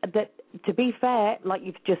uniform that, to be fair, like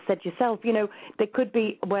you've just said yourself, there could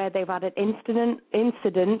be where they've had an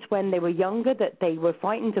incident when they were younger that they were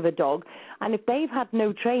frightened of a dog, and if they've had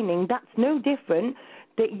no training, that's no different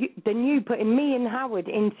than you putting me and Howard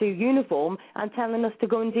into uniform and telling us to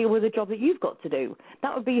go and deal with a job that you've got to do.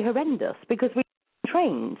 That would be horrendous because we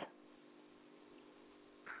trained.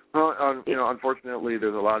 Well, unfortunately,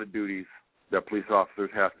 there's a lot of duties that police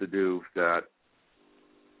officers have to do that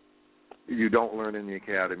you don't learn in the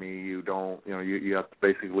academy. You don't, you have to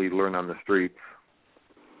basically learn on the streets.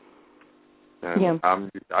 And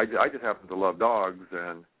I just happen to love dogs,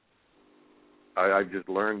 and I've just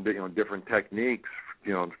learned, different techniques,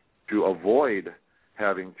 to avoid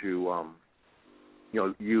having to,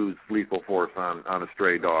 use lethal force on a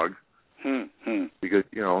stray dog. Because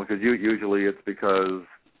usually it's because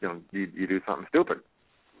you do something stupid,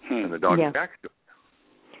 and the dog attacks you.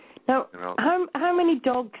 Now, how many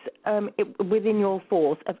dogs within your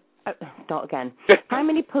force? Start again. How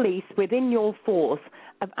many police within your force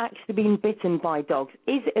have actually been bitten by dogs?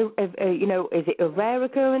 Is it is it a rare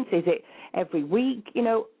occurrence? Is it every week?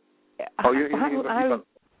 You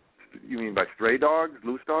mean by stray dogs,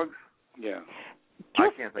 loose dogs? Yeah. I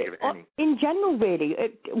can't think of any. In general, really,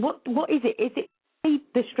 what is it? Is it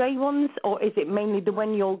the stray ones, or is it mainly the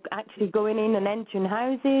when you're actually going in and entering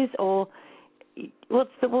houses, or what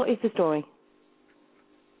is the story?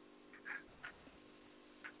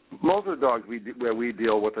 Most of the dogs where we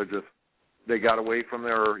deal with are just they got away from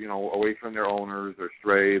their owners, they're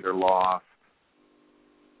stray, they're lost,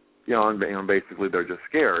 and basically they're just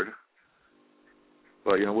scared.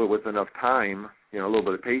 But with enough time, a little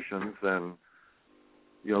bit of patience and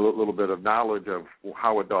a little bit of knowledge of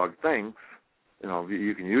how a dog thinks,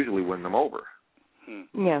 you can usually win them over.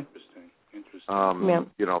 Yeah. Interesting.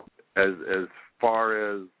 As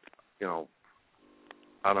far as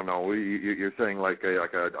I don't know. You're saying like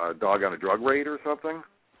a dog on a drug raid or something?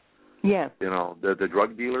 Yeah. The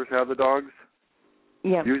drug dealers have the dogs.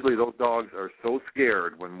 Yeah. Usually those dogs are so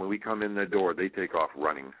scared when we come in the door, they take off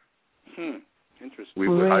running. Interesting.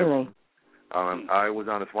 Really? I was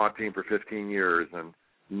on a SWAT team for 15 years, and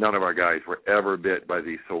none of our guys were ever bit by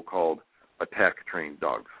these so-called attack-trained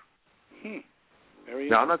dogs.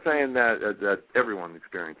 Now, I'm not saying that everyone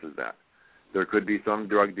experiences that. There could be some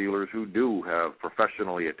drug dealers who do have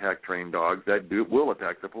professionally attack-trained dogs that will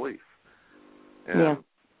attack the police. And,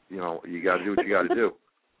 you got to do what you got to do.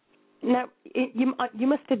 Now, you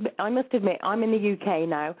must admit, I must admit, I'm in the UK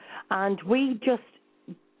now, and we just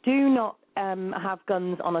do not have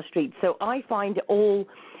guns on our streets. So I find it all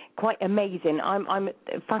quite amazing. I'm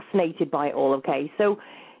fascinated by it all. Okay, so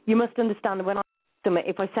you must understand when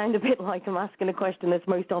if I sound a bit like I'm asking a question that's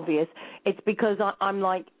most obvious, it's because I'm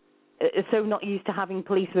like so not used to having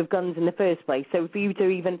police with guns in the first place. So for you to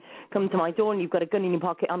even come to my door and you've got a gun in your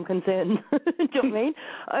pocket, I'm concerned. Do you know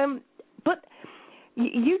what I mean? But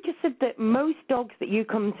you just said that most dogs that you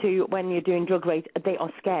come to when you're doing drug raids, they are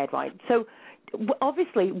scared, right? So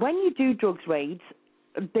obviously, when you do drugs raids,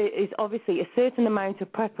 there is obviously a certain amount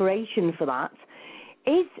of preparation for that.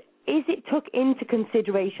 Is it took into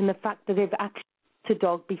consideration the fact that they've actually got a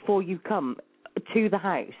dog before you come to the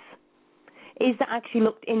house? Is that actually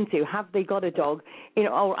looked into? Have they got a dog,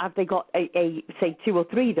 or have they got a say 2 or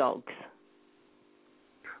 3 dogs?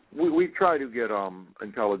 We try to get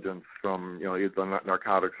intelligence from either the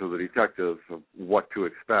narcotics or the detectives of what to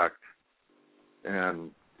expect,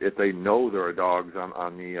 and if they know there are dogs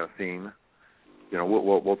on the scene,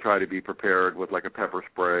 we'll try to be prepared with like a pepper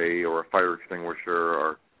spray or a fire extinguisher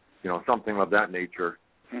or something of that nature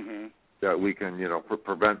that we can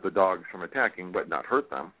prevent the dogs from attacking but not hurt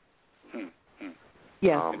them.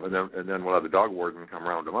 Yeah. And then we'll have the dog warden come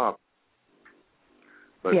round them up.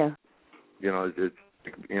 But it's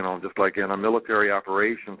just like in a military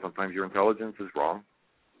operation, sometimes your intelligence is wrong.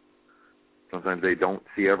 Sometimes they don't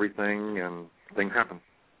see everything, and things happen.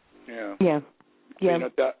 Yeah.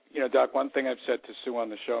 Doc, one thing I've said to Sue on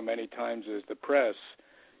the show many times is the press.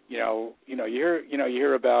 You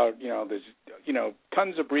hear about there's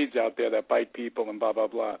tons of breeds out there that bite people and blah blah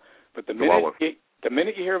blah. But the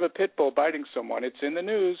minute you hear of a pit bull biting someone, it's in the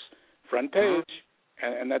news, front page,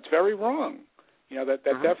 and that's very wrong. That's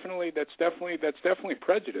definitely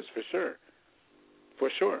prejudice for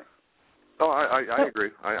sure. Oh, I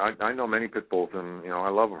agree. I know many pit bulls, and I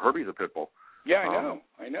love Herbie's a pit bull. Yeah,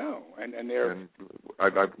 I know, and they're. And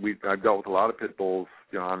I've dealt with a lot of pit bulls,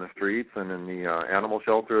 on the streets and in the animal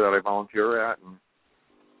shelter that I volunteer at, and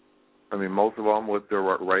I mean most of them with their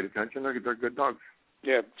right attention, they're good dogs.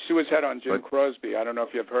 Yeah, Sue has had on Jim Crosby. I don't know if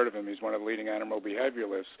you've heard of him. He's one of the leading animal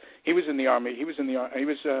behavioralists. He was in the Army. He was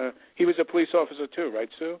a police officer too, right,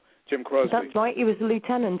 Sue? Jim Crosby. That's right. He was a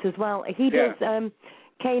lieutenant as well. He does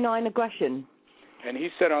canine aggression. And he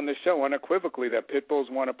said on the show unequivocally that pit bulls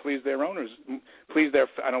want to please their owners,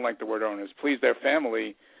 I don't like the word owners, please their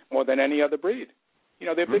family more than any other breed.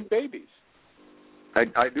 They're big babies.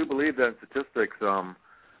 I do believe that in statistics,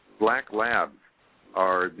 black labs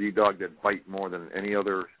are the dog that bite more than any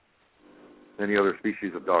other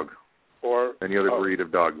species of dog or any other breed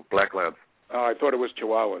of dog. Black labs. Oh, I thought it was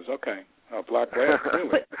Chihuahuas. Okay. Oh, black labs,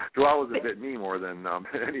 really? Chihuahuas have bit me more than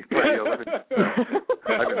anybody else.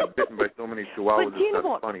 I've been bitten by so many Chihuahuas. But you know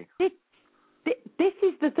what? Funny. This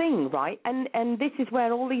is the thing, right? And this is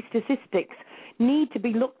where all these statistics need to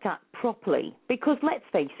be looked at properly. Because let's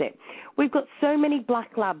face it, we've got so many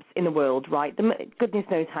black labs in the world, right? Goodness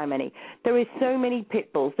knows how many. There is so many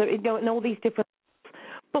pit bulls, and all these different.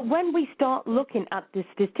 But when we start looking at the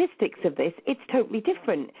statistics of this, it's totally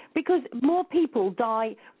different. Because more people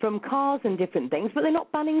die from cars and different things, but they're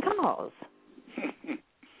not banning cars. Do you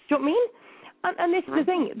know what I mean? And this is the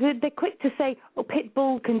thing. They're quick to say, pit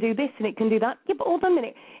bull can do this and it can do that. Yeah, but hold on a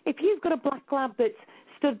minute. If you've got a black lab that's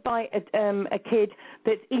stood by a kid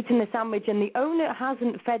that's eaten the sandwich and the owner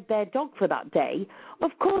hasn't fed their dog for that day,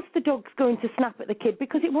 of course the dog's going to snap at the kid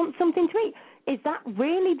because it wants something to eat. Is that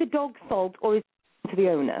really the dog's fault or is it to the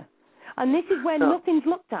owner? And this is where nothing's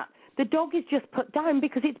looked at. The dog is just put down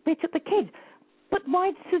because it's bit at the kid. But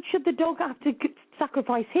why should the dog have to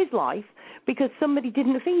sacrifice his life because somebody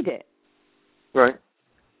didn't feed it? Right.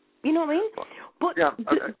 You know what I mean? But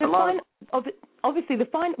obviously,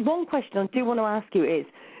 one question I do want to ask you is,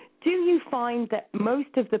 do you find that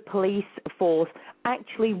most of the police force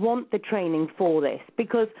actually want the training for this?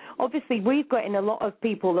 Because obviously we've got in a lot of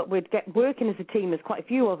people that would get working as a team. There's quite a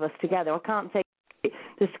few of us together. I can't say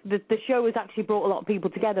the show has actually brought a lot of people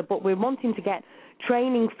together, but we're wanting to get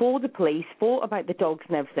training for the police about the dogs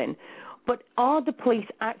and everything. But are the police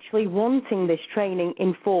actually wanting this training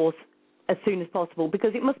in force as soon as possible?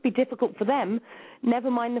 Because it must be difficult for them,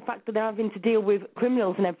 never mind the fact that they're having to deal with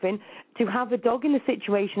criminals and everything, to have a dog in the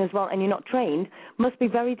situation as well and you're not trained must be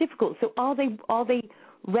very difficult. So are they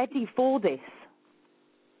ready for this?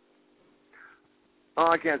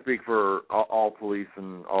 I can't speak for all police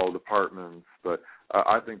and all departments, but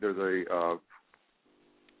I think there's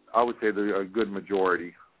I would say a good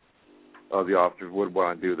majority of the officers would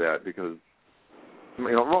want to do that because,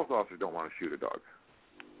 most officers don't want to shoot a dog.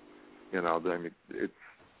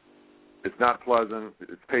 It's not pleasant.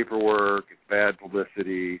 It's paperwork. It's bad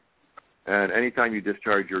publicity. And anytime you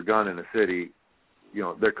discharge your gun in a city,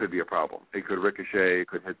 there could be a problem. It could ricochet. It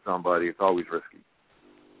could hit somebody. It's always risky.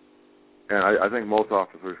 And I think most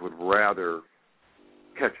officers would rather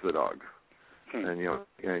catch the dog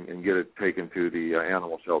and get it taken to the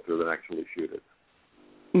animal shelter than actually shoot it.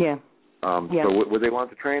 Yeah. So would they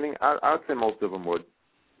want the training? I'd say most of them would.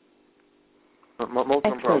 Most of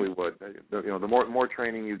them probably would. The more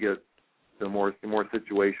training you get, the more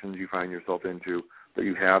situations you find yourself into that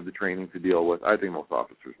you have the training to deal with. I think most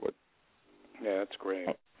officers would. Yeah, that's great.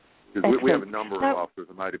 We have a number of officers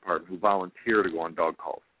in my department who volunteer to go on dog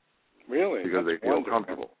calls. Really? Because they feel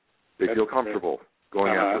comfortable. They that's feel comfortable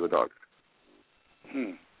going after the dogs.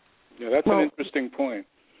 Yeah, that's an interesting point.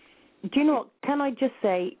 Do you know what? Can I just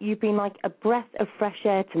say you've been like a breath of fresh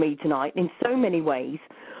air to me tonight in so many ways,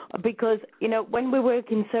 because when we're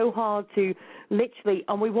working so hard to literally,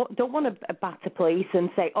 and we don't want to batter police and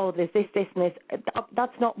say, oh, there's this, and this.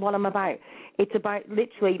 That's not what I'm about. It's about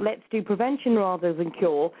literally let's do prevention rather than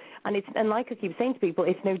cure. And like I keep saying to people,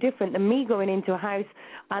 it's no different than me going into a house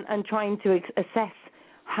and trying to assess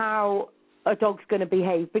how a dog's going to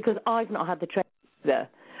behave, because I've not had the training either.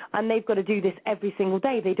 And they've got to do this every single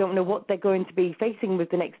day. They don't know what they're going to be facing with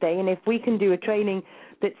the next day. And if we can do a training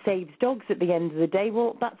that saves dogs at the end of the day,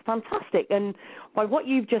 well, that's fantastic. And by what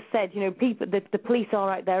you've just said, people, the police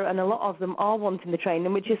are out there, and a lot of them are wanting the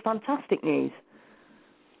training, which is fantastic news.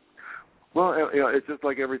 Well, it's just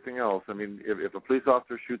like everything else. I mean, if a police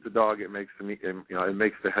officer shoots a dog, it makes it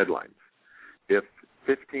makes the headlines. If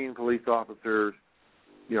 15 police officers,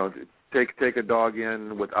 take a dog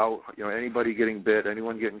in without anybody getting bit,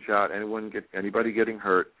 anyone getting shot, anybody getting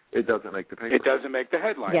hurt, it doesn't make the paper. It doesn't make the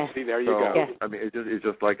headlines. Yes. See, there you go. Yes. I mean, it's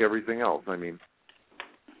just like everything else. I mean,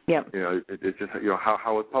 it's just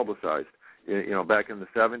how it's publicized. Back in the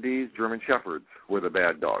 70s, German Shepherds were the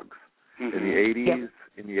bad dogs. Mm-hmm.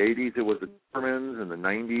 In the 80s, it was the Germans. In the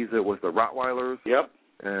 90s, it was the Rottweilers. Yep.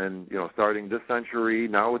 And starting this century,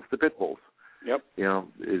 now it's the pit bulls. Yep.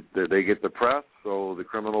 They get the press, so the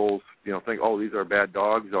criminals, think, oh, these are bad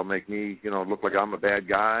dogs. They'll make me, look like I'm a bad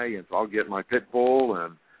guy, and so I'll get my pit bull.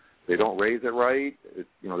 And they don't raise it right.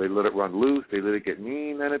 They let it run loose. They let it get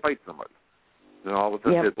mean, and it bites somebody. And all of a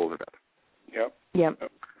sudden, pit bulls are bad. Yep.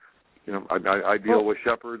 I deal with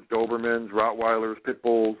shepherds, Dobermans, Rottweilers, pit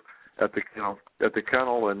bulls at the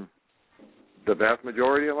kennel, and the vast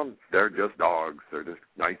majority of them, they're just dogs. They're just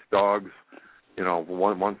nice dogs.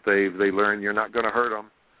 Once they learn you're not going to hurt them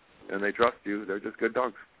and they trust you, they're just good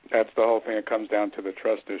dogs. That's the whole thing. It comes down to the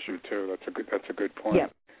trust issue too. That's a good point. Yeah.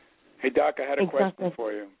 Hey, Doc, I had a question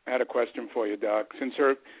for you. Doc. Since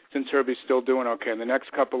Herbie's still doing okay, in the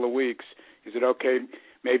next couple of weeks, is it okay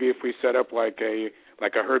maybe if we set up like a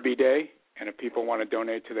Herbie Day, and if people want to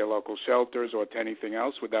donate to their local shelters or to anything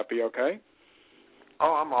else, would that be okay?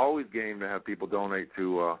 Oh, I'm always game to have people donate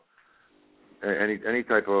to any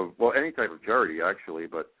type of charity actually,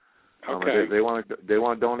 but they want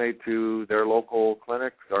to donate to their local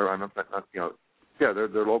clinics or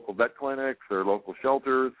their local vet clinics, their local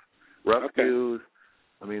shelters, rescues.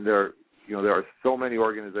 Okay. I mean, there are so many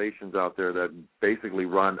organizations out there that basically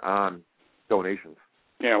run on donations.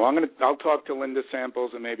 Yeah, well, I'll talk to Linda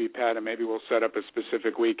Samples and maybe Pat, and maybe we'll set up a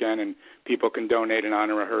specific weekend and people can donate in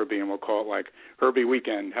honor of Herbie, and we'll call it like Herbie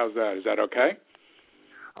Weekend. How's that? Is that okay?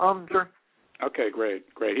 Sure. Okay, great.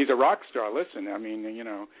 He's a rock star. Listen, I mean,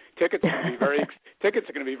 tickets are going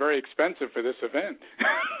to be very expensive for this event.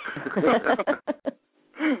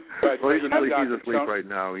 But, he's asleep right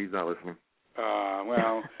now. He's not listening.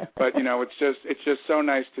 But it's just so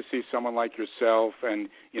nice to see someone like yourself and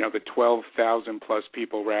the 12,000 plus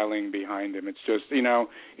people rallying behind him. It's just when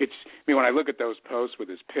I look at those posts with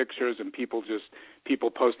his pictures and people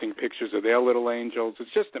posting pictures of their little angels,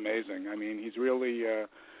 it's just amazing. I mean, he's really.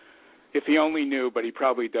 If he only knew, but he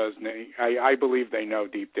probably does. I believe they know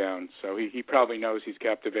deep down. So he probably knows he's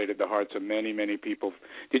captivated the hearts of many, many people.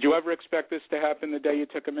 Did you ever expect this to happen the day you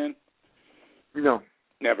took him in? No.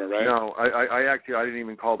 Never, right? No, I didn't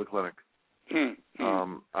even call the clinic.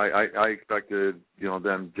 I expected,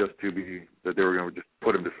 them just to be, that they were going to just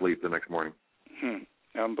put him to sleep the next morning.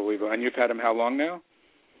 Unbelievable. And you've had him how long now?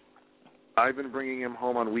 I've been bringing him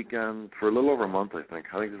home on weekends for a little over a month, I think.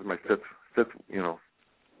 I think this is my fifth,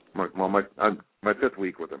 my fifth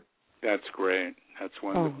week with him. That's great. That's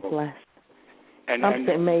wonderful. Oh, bless.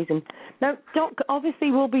 Absolutely amazing. Now, Doc,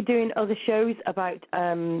 obviously we'll be doing other shows about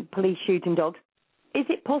police shooting dogs. Is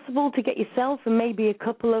it possible to get yourself and maybe a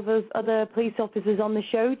couple of other police officers on the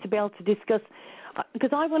show to be able to discuss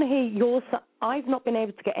because I want to hear your side. I've not been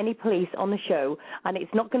able to get any police on the show, and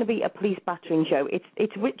it's not going to be a police battering show.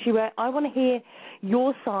 It's Richie where I want to hear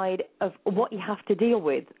your side of what you have to deal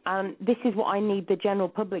with, and this is what I need the general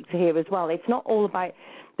public to hear as well. It's not all about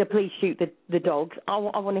the police shoot the dogs. I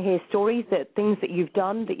want to hear stories, things that you've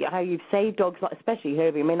done, how you've saved dogs, like especially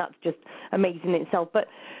Herbie. I mean, that's just amazing in itself. But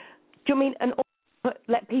do you mean and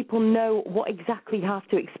let people know what exactly you have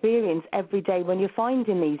to experience every day when you're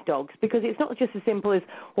finding these dogs? Because it's not just as simple as,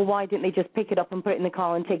 well, why didn't they just pick it up and put it in the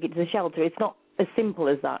car and take it to the shelter? It's not as simple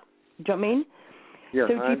as that. Do you know what I mean? Yeah,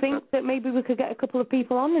 so do you think that maybe we could get a couple of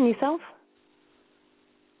people on and yourself?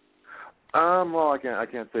 Well, I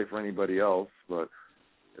can't say for anybody else, but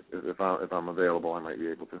if I'm available, I might be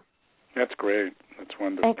able to. That's great. That's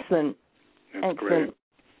wonderful. Excellent. That's Excellent.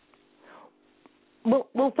 Great.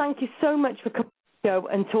 Well, thank you so much for coming show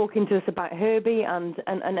and talking to us about Herbie and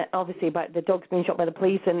obviously about the dogs being shot by the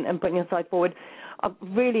police and putting your side forward. I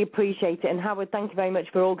really appreciate it. And Howard, thank you very much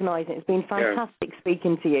for organising. It's been fantastic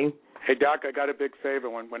speaking to you. Hey, Doc, I got a big favor.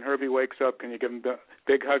 When Herbie wakes up, can you give him a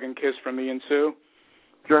big hug and kiss from me and Sue?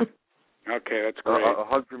 Sure. Okay, that's great. A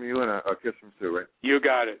hug from you and a kiss from Sue, right? You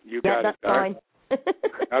got it. You got it. That's fine.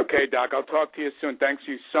 Okay, Doc, I'll talk to you soon. Thanks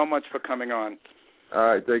you so much for coming on. All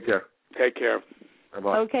right, take care. Take care.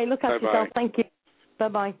 Bye-bye. Okay, look after yourself. Thank you.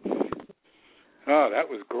 Bye-bye. Oh, that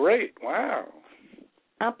was great. Wow.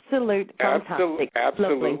 Absolute fantastic.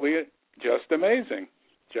 Absolutely. Lovely. Just amazing.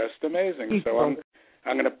 Just amazing. Beautiful. So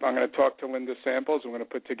I'm gonna talk to Linda Samples. I'm gonna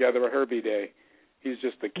put together a Herbie Day. He's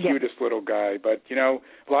just the cutest little guy. But a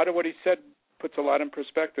lot of what he said puts a lot in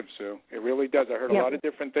perspective, Sue. It really does. I heard a lot of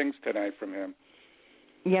different things tonight from him.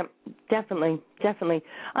 Yeah, definitely.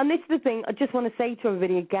 And this is the thing, I just want to say to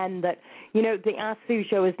everybody again that, the Ask Sue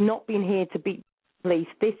show has not been here to beat police.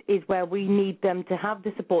 This is where we need them to have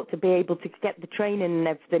the support to be able to get the training and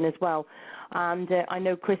everything as well. And I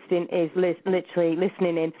know Kristen is literally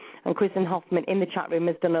listening in, and Kristen Hoffman in the chat room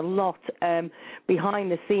has done a lot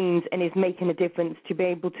behind the scenes and is making a difference to be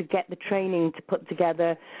able to get the training to put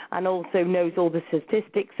together, and also knows all the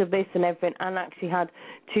statistics of this and everything, and actually had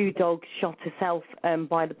 2 dogs shot herself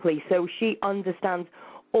by the police. So she understands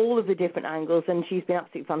all of the different angles, and she's been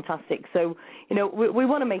absolutely fantastic. So, we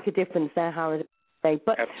want to make a difference there, Howard.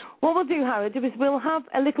 But what we'll do, Howard, is we'll have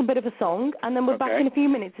a little bit of a song, and then we're back in a few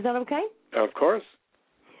minutes. Is that okay? Of course.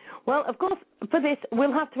 Well, of course, for this,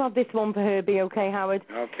 we'll have to have this one for Herbie, okay, Howard?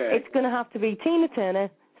 Okay. It's going to have to be Tina Turner,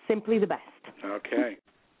 Simply the Best. Okay.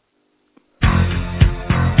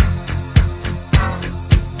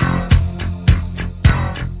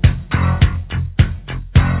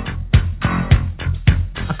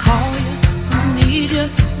 I call you, I need you,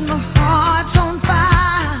 my heart's on fire.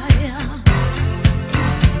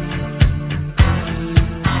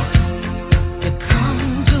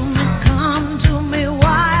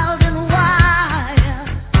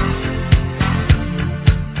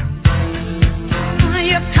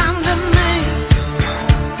 Come to me.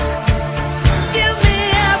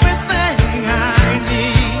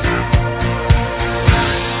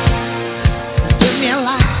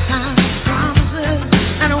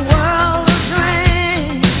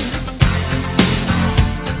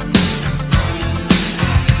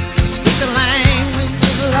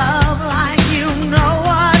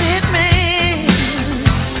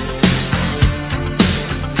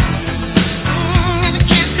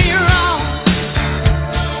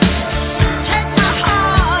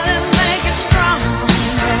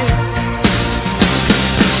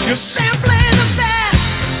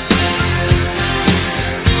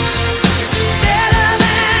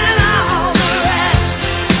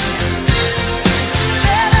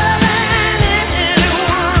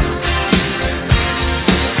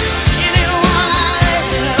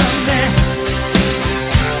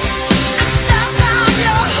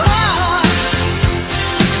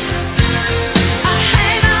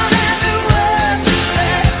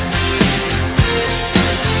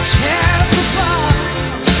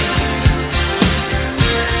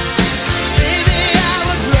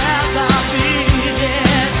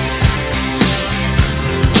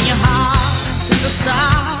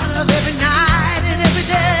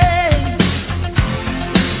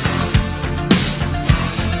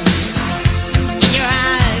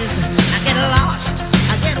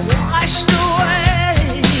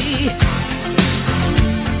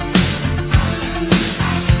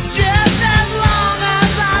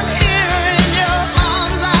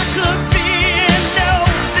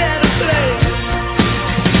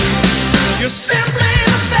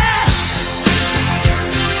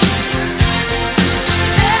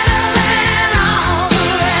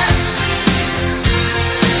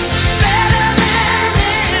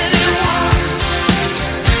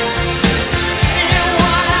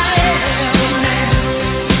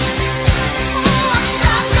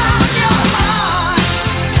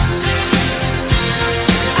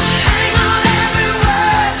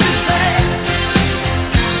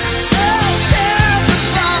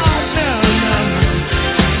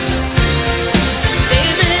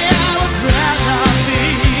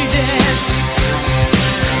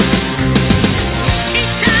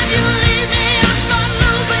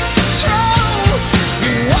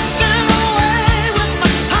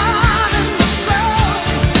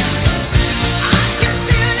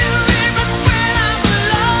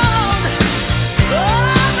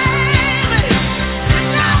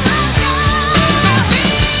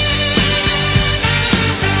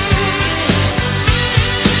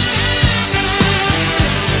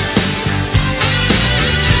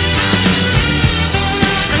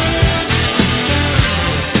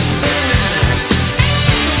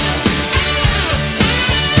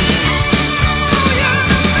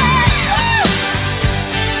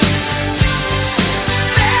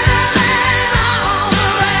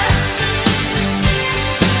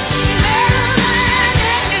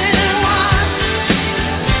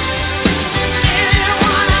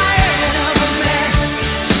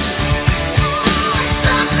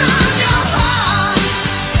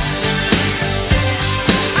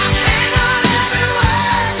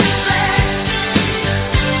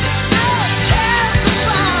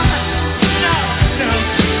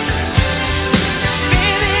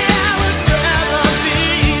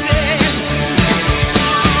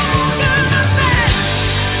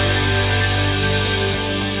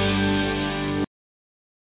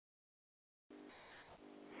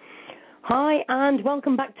 Hi, and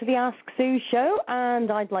welcome back to the Ask Sue show.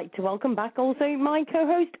 And I'd like to welcome back also my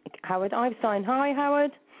co-host, Howard Ivestein. Hi,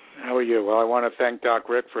 Howard. How are you? Well, I want to thank Doc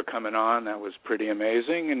Rick for coming on. That was pretty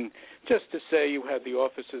amazing. And just to say, you had the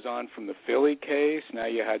officers on from the Philly case. Now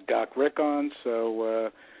you had Doc Rick on,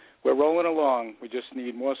 so we're rolling along. We just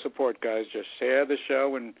need more support, guys. Just share the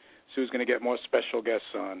show, and Sue's going to get more special guests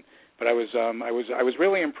on. But I was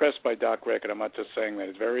really impressed by Doc Rick, and I'm not just saying that.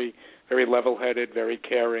 He's very, very level-headed, very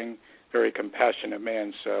caring, very compassionate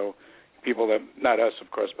man. So people that, not us,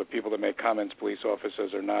 of course, but people that make comments, police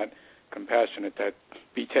officers, are not compassionate, that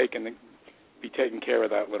be taken care of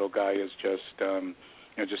that little guy is just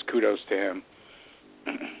just kudos to him.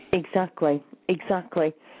 Exactly.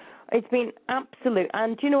 It's been absolute,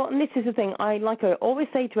 and you know what, and this is the thing, I always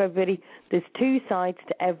say to everybody, there's two sides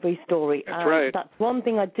to every story. That's right. That's one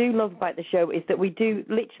thing I do love about the show, is that we do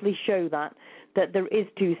literally show that there is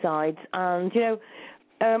two sides. And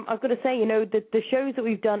I've got to say, the shows that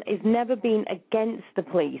we've done has never been against the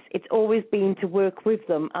police. It's always been to work with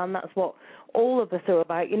them, and that's what all of us are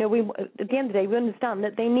about. We, at the end of the day, we understand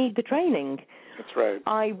that they need the training. That's right.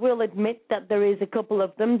 I will admit that there is a couple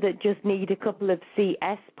of them that just need a couple of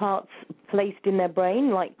CS parts placed in their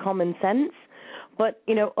brain, like common sense. But,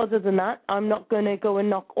 other than that, I'm not going to go and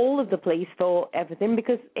knock all of the police for everything,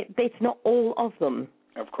 because it's not all of them.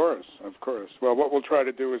 Of course. Well, what we'll try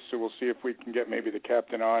to do is we'll see if we can get maybe the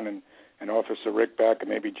captain on and Officer Rick back, and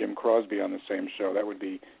maybe Jim Crosby on the same show. That would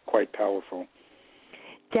be quite powerful.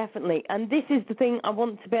 Definitely. And this is the thing I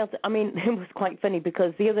want to be able to, it was quite funny,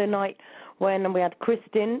 because the other night when we had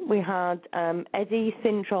Kristen, we had Eddie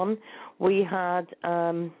Cintron, we had,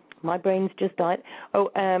 my brain's just died,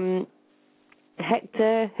 Hector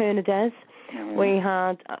Hernandez, we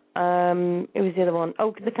had, who was the other one?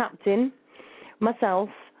 The captain, myself,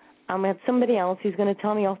 and we had somebody else who's going to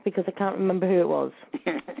tell me off because I can't remember who it was.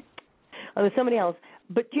 There was somebody else.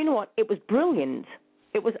 But do you know what? It was brilliant.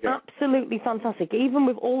 It was absolutely fantastic. Even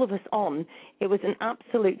with all of us on, it was an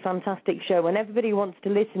absolute fantastic show. And everybody who wants to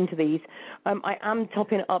listen to these, I am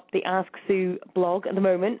topping up the Ask Sue blog at the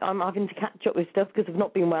moment. I'm having to catch up with stuff because I've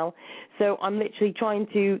not been well. So I'm literally trying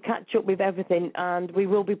to catch up with everything. And we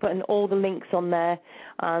will be putting all the links on there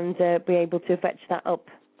and be able to fetch that up.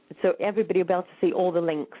 So everybody will be able to see all the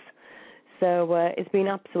links. So it's been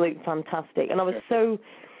absolutely fantastic. And I was so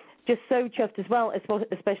chuffed as well,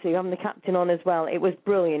 especially having the captain on as well. It was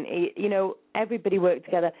brilliant. Everybody worked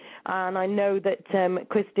together. And I know that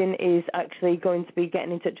Kristen is actually going to be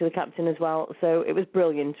getting in touch with the captain as well. So it was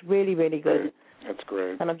brilliant. Really, really good. That's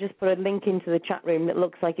great. And I've just put a link into the chat room that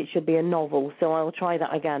looks like it should be a novel. So I'll try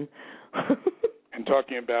that again. And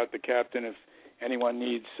talking about the captain, if anyone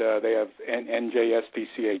needs, they have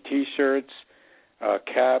NJSPCA T-shirts,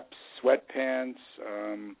 caps, sweatpants.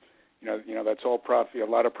 That's all profit. A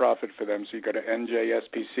lot of profit for them. So you go to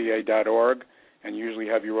njspca.org, and usually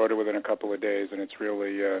have your order within a couple of days. And it's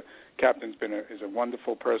really Captain's is a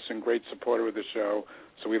wonderful person, great supporter of the show.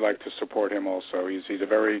 So we like to support him also. He's a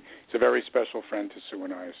very special friend to Sue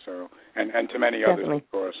and I. So and to many others,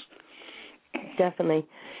 of course. Definitely.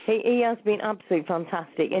 He has been absolutely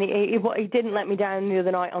fantastic. And he didn't let me down the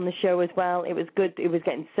other night on the show as well. It was good. It was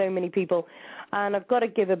getting so many people. And I've got to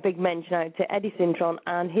give a big mention out to Eddie Cintron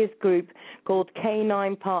and his group called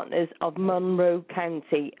K9 Partners of Monroe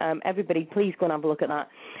County. Everybody, please go and have a look at that.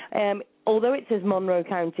 Although it says Monroe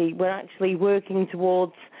County, we're actually working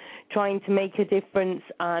towards trying to make a difference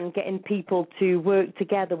and getting people to work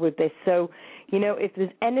together with this. So, if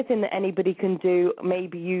there's anything that anybody can do,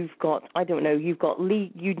 maybe you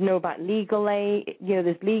know about legal aid,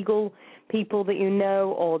 there's legal people that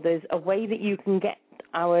or there's a way that you can get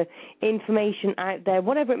our information out there,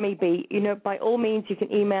 whatever it may be, by all means you can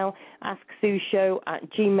email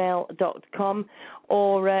asksueshow@gmail.com,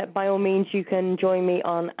 or by all means you can join me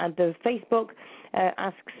on the Facebook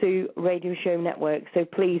Ask Sue Radio Show Network. So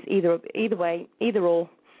please, either way, either or.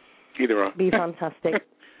 Be fantastic.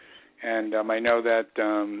 And I know that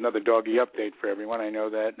another doggy update for everyone. I know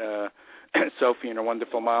that Sophie and her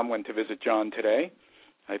wonderful mom went to visit John today.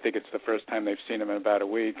 I think it's the first time they've seen him in about a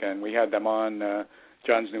week, and we had them on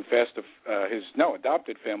John's new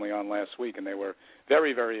adopted family on last week, and they were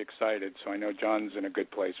very, very excited. So I know John's in a good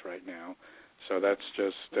place right now. So that's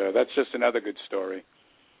just another good story.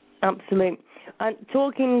 Absolutely. And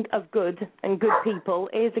talking of good and good people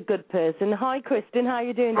is a good person. Hi, Kristen. How are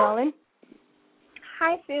you doing, darling?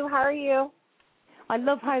 Hi, Sue. How are you? I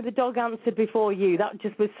love how the dog answered before you. That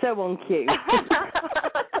just was so on cue.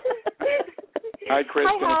 Hi,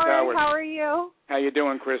 Kristen. Hi, Howard. It's Howard. How are you? How you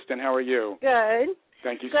doing, Kristen? How are you? Good.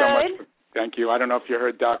 Thank you so much. Thank you. I don't know if you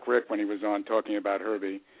heard Doc Rick when he was on talking about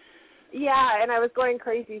Herbie. Yeah, and I was going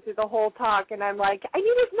crazy through the whole talk, and I'm like, I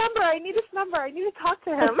need his number, I need to talk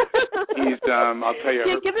to him. He's, I'll tell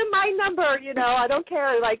you. Give him my number, I don't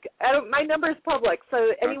care. My number is public,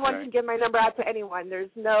 so anyone can give my number out to anyone.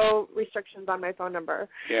 There's no restrictions on my phone number.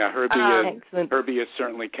 Yeah, Herbie has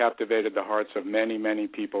certainly captivated the hearts of many, many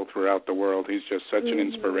people throughout the world. He's just such an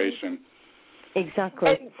inspiration. Exactly.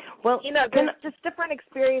 And, well, just different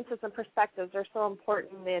experiences and perspectives are so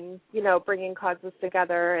important in, bringing causes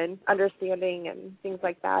together and understanding and things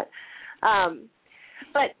like that.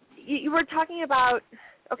 But you were talking about,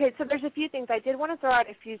 so there's a few things. I did want to throw out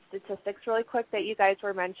a few statistics really quick that you guys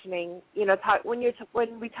were mentioning. When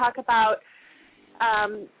we talk about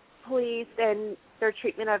police and their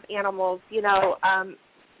treatment of animals,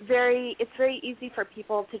 it's very easy for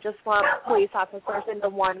people to just lump police officers into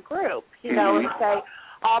one group, and say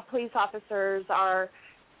all police officers are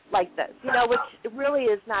like this, which really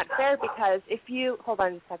is not fair, because if you hold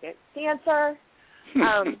on a second, Dancer,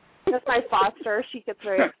 that's my foster. She gets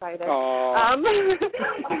very excited.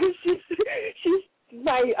 She's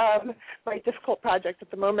my difficult project at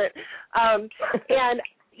the moment, and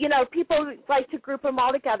people like to group them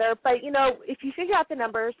all together, but if you figure out the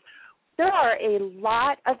numbers, there are a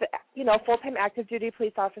lot of, full-time active duty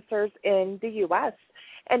police officers in the U.S.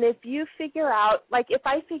 And if you figure out, if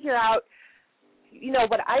I figure out,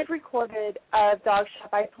 what I've recorded of dogs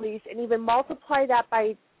shot by police and even multiply that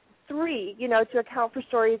by 3, to account for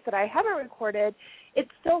stories that I haven't recorded,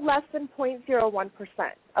 it's still less than 0.01%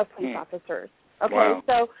 of police officers. Okay, wow.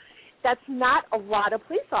 So that's not a lot of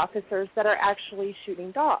police officers that are actually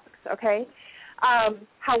shooting dogs, okay?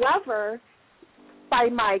 However, by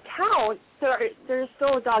my count, there's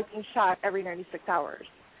still a dog being shot every 96 hours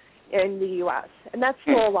in the U.S., and that's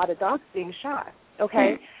still a lot of dogs being shot,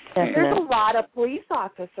 okay? There's a lot of police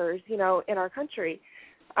officers, in our country.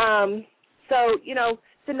 So,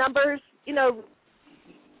 the numbers, you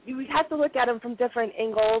have to look at them from different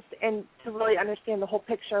angles and to really understand the whole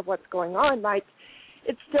picture of what's going on.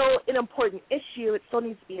 It's still an important issue. It still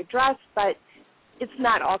needs to be addressed, but it's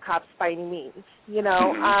not all cops by any means,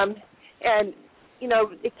 and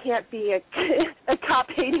it can't be a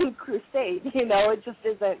cop-hating crusade, it just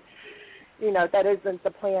isn't, that isn't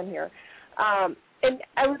the plan here. And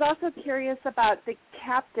I was also curious about the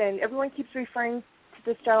captain. Everyone keeps referring to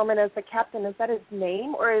this gentleman as the captain. Is that his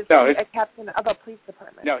name, or is he a captain of a police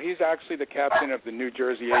department? No, he's actually the captain of the New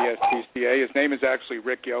Jersey ASPCA. His name is actually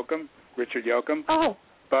Richard Yoakum. Oh.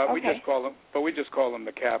 But we just call him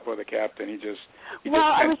the cap or the captain.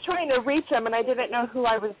 I was trying to reach him, and I didn't know who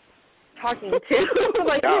I was talking to. Who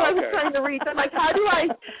I was trying to reach. I'm like, how do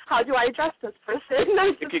I address this person?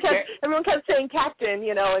 Everyone kept saying captain,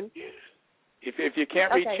 and if you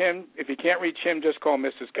can't reach him, just call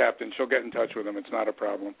Mrs. Captain. She'll get in touch with him. It's not a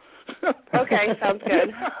problem. Okay, sounds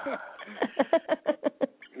good.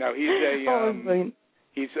 No,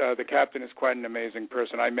 the captain is quite an amazing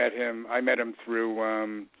person. I met him through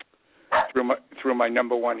my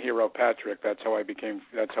number one hero, Patrick. That's how I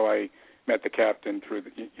met the captain.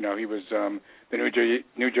 He was the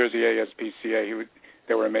New Jersey ASPCA.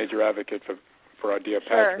 They were a major advocate for our dear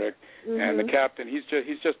Patrick. And the captain, he's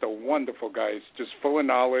just a wonderful guy. He's just full of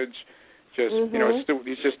knowledge.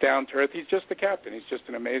 He's just down to earth. He's just the captain. He's just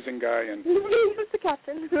an amazing guy. And he's just the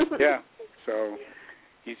captain. Yeah. So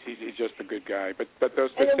he's just a good guy. But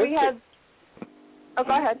those statistics. Go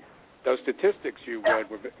ahead. Those statistics you read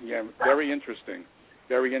were very interesting.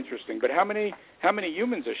 Very interesting. But how many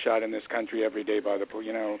humans are shot in this country every day by the police?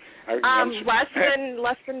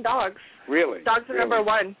 Less than dogs. Really? Dogs are number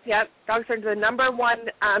one. Yep. Dogs are the number one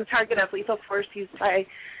target of lethal force used by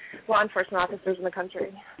law enforcement officers in the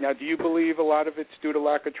country. Now, do you believe a lot of it's due to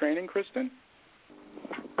lack of training, Kristen?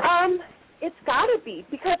 It's got to be,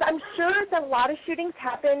 because I'm sure that a lot of shootings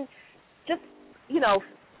happen just,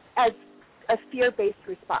 as a fear-based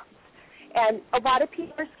response. And a lot of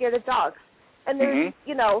people are scared of dogs. And there's,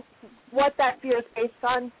 what that fear is based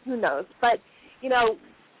on, who knows. But,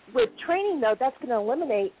 with training, though, that's going to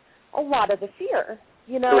eliminate a lot of the fear,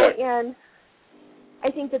 Correct. And I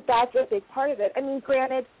think that that's a big part of it. I mean,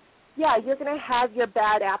 granted, yeah, you're going to have your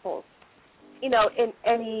bad apples, in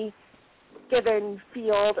any given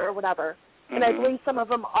field or whatever. And I believe some of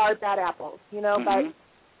them are bad apples, but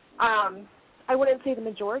I wouldn't say the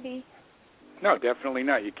majority. No, definitely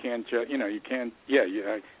not. You can't, you can't,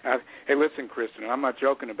 hey, listen, Kristen, I'm not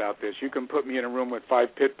joking about this. You can put me in a room with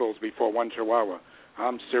 5 pit bulls before 1 chihuahua.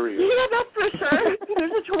 I'm serious. Yeah, that's for sure.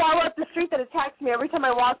 There's a chihuahua up the street that attacks me every time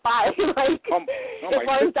I walk by. It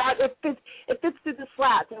runs out, it fits through the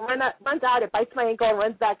slats, and runs out, it bites my ankle and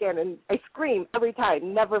runs back in, and I scream every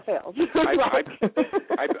time, never fails.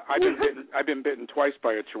 I've been bitten twice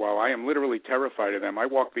by a Chihuahua. I am literally terrified of them. I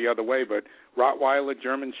walk the other way, but Rottweiler,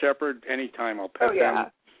 German Shepherd, anytime I'll pet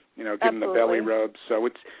them. You know, give them the belly rub. So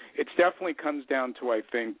it's definitely comes down to, I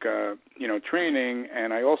think, training,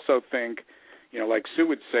 and I also think, like Sue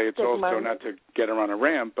would say, it's also not to get her on a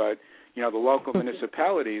rant, but the local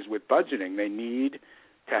municipalities with budgeting, they need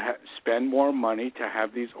to spend more money to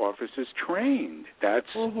have these officers trained. That's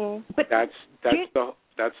the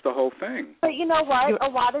whole thing. But you know what? A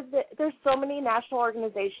lot of there's so many national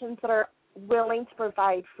organizations that are willing to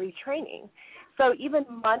provide free training. So even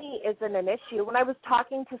money isn't an issue. When I was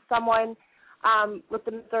talking to someone with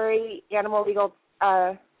the Missouri Animal Legal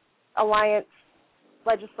Alliance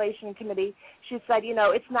Legislation Committee, she said,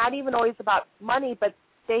 it's not even always about money, but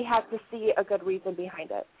they have to see a good reason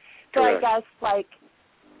behind it. So I guess,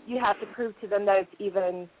 you have to prove to them that it's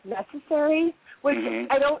even necessary, which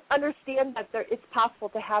I don't understand that it's possible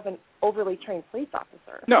to have an overly trained police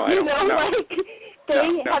officer. No, I don't.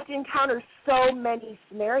 They have to encounter so many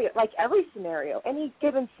scenarios, like every scenario, any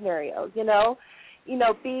given scenario,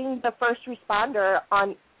 being the first responder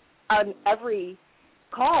on every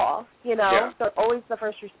call, they're always the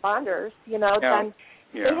first responders, then they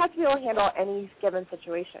have to be able to handle any given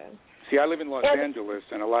situation. See, I live in Los Angeles,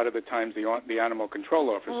 and a lot of the times the animal control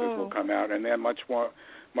officers will come out, and they're much more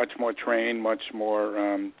trained, much more,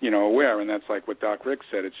 aware, and that's like what Doc Rick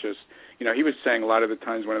said. It's just, he was saying a lot of the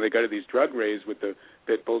times when they go to these drug raids with the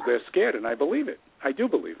pit bulls, they're scared, and I believe it. I do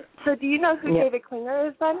believe it. So do you know who David Klinger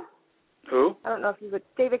is then? Who? I don't know if you would.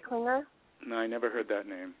 David Klinger? No, I never heard that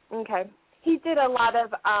name. Okay. He did a lot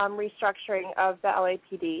of restructuring of the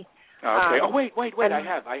LAPD. Okay. Wait. I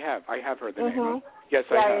have heard the name. Yes,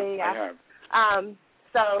 I have.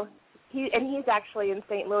 So he's actually in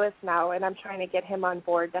St. Louis now, and I'm trying to get him on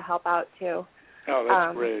board to help out too. Oh,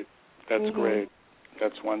 that's great. That's great.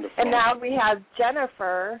 That's wonderful. And now we have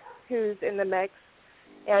Jennifer, who's in the mix,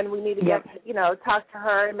 and we need to get talk to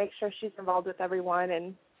her and make sure she's involved with everyone.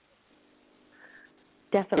 And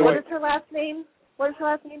definitely. What is her last name?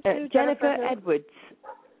 Too? Jennifer Edwards.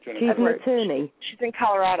 She's an attorney. She's in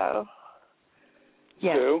Colorado.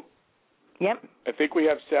 Yeah. Sue? Yep. I think we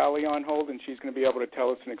have Sally on hold, and she's going to be able to tell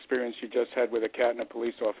us an experience she just had with a cat and a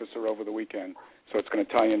police officer over the weekend. So it's going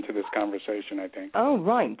to tie into this conversation, I think. Oh,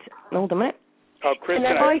 right. Hold a minute. Oh, Kristen.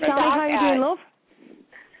 Hi, Sally. How are you doing, love?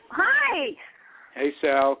 Hi. Hey,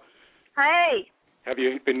 Sal. Hey. Have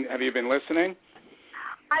you been listening?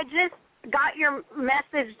 I just got your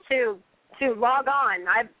message to log on.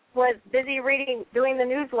 I was busy doing the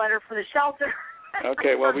newsletter for the shelter.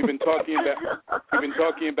 Okay, well, we've been talking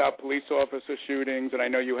about police officer shootings, and I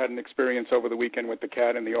know you had an experience over the weekend with the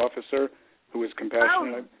cat and the officer who was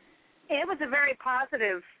compassionate. It was a very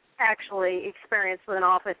positive, actually, experience with an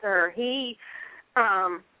officer. He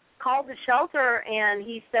called the shelter, and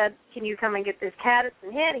he said, can you come and get this cat? It's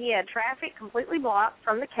been hit. He had traffic completely blocked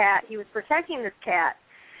from the cat. He was protecting this cat.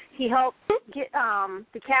 He helped get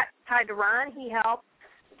the cat tried to run. He helped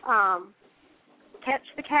catch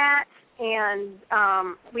the cat, and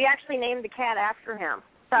we actually named the cat after him.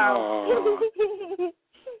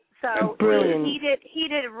 So brilliant. He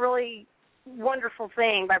did a really wonderful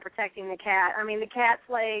thing by protecting the cat. I mean, the cat's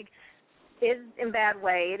leg is in bad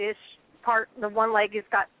way. It is the one leg has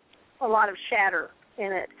got a lot of shatter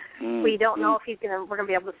in it. We don't know if we're going to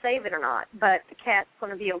be able to save it or not, but the cat's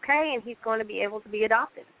going to be okay, and he's going to be able to be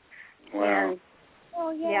adopted. Wow. And,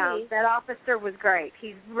 that officer was great.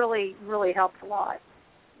 He's really, really helped a lot.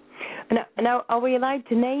 Now, are we allowed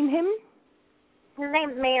to name him? His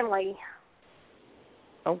name's Manley.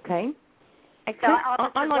 Okay. I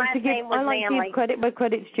like to give credit where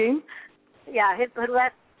credit's due. Yeah, the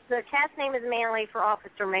cat's name is Manley for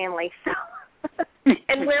Officer Manley. So.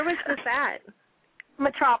 And where was this at?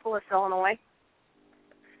 Metropolis, Illinois.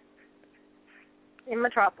 In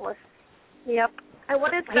Metropolis. Yep. I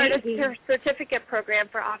want to start a certificate program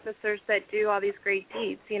for officers that do all these great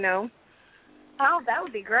deeds, Oh, that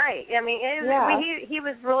would be great. I mean, he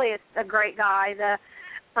was really a great guy. The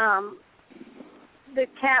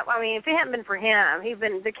cat, I mean, if it hadn't been for him,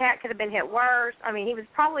 the cat could have been hit worse. I mean, he was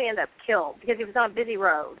probably ended up killed because he was on a busy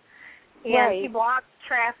road. And he blocked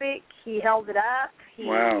traffic. He held it up. He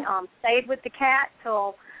stayed with the cat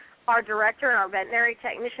till our director and our veterinary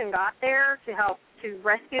technician got there to help to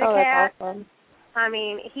rescue the cat. That's awesome. I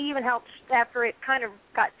mean, he even helped after it kind of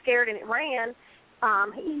got scared and it ran.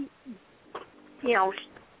 He,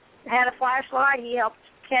 had a flashlight. He helped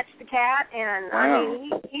catch the cat, and I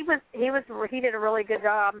mean, he did a really good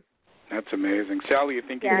job. That's amazing, Sally. You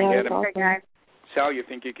think you can get him? Sally, you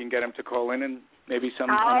think you can get him to call in and Maybe some.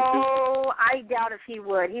 Oh, I doubt if he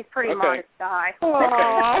would. He's a pretty modest guy.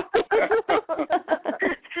 Okay.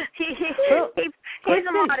 He's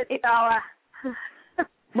a modest fella.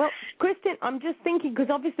 Well, Kristen, I'm just thinking, because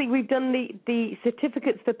obviously we've done the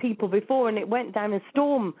certificates for people before, and it went down a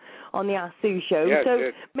storm on the Ask Sue show. Yeah, so it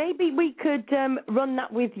did. maybe we could run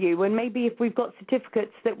that with you, and maybe if we've got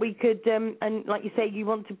certificates that we could, and like you say, you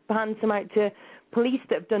want to hand some out to police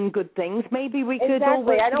that have done good things, maybe we could all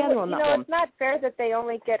work together on that one. It's not fair that they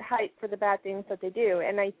only get hyped for the bad things that they do,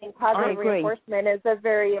 and I think positive reinforcement is a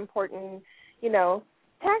very important,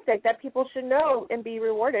 tactic that people should know and be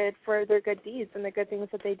rewarded for their good deeds and the good things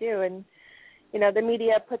that they do. And, the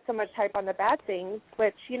media puts so much hype on the bad things,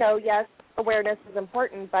 which, yes, awareness is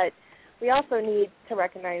important, but we also need to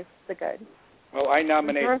recognize the good. Well, I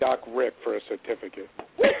nominate Doc Rick for a certificate.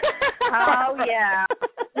 Oh, yeah.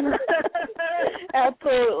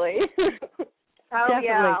 Absolutely. Oh, definitely.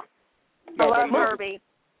 yeah. I love Herbie.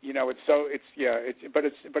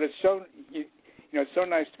 It's so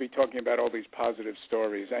nice to be talking about all these positive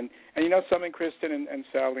stories, and something, Kristen and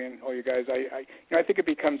Sally and all you guys, I think it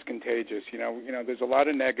becomes contagious. There's a lot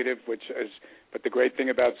of negative, but the great thing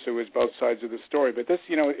about Sue is both sides of the story. But this,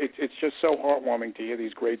 it's just so heartwarming to hear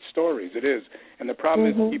these great stories. It is, and the problem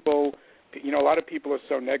is people, a lot of people are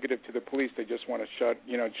so negative to the police they just want to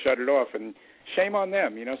shut it off, and shame on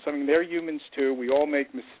them. Something they're humans too. We all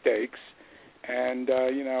make mistakes, and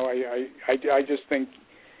I just think.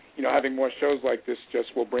 Having more shows like this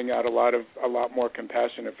just will bring out a lot more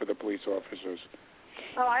compassion for the police officers.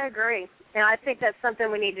 Oh, I agree. And I think that's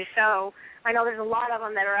something we need to show. I know there's a lot of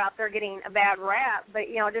them that are out there getting a bad rap, but,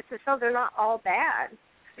 just to show they're not all bad.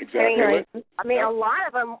 Exactly. I mean, a lot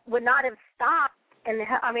of them would not have stopped, and,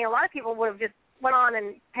 a lot of people would have just went on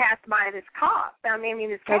and passed by this cop. This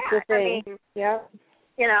cat. That's the thing. Yeah.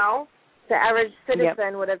 The average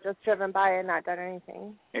citizen would have just driven by and not done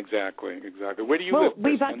anything. Exactly. Where do you live,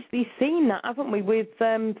 Well, we've Kristen? actually seen that, haven't we, with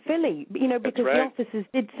Philly? Because the officers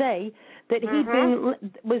did say that he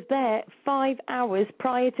was there 5 hours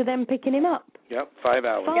prior to them picking him up. Yep, 5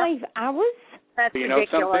 hours. 5 hours? That's ridiculous.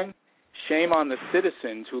 Know something? Shame on the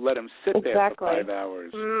citizens who let him sit there for 5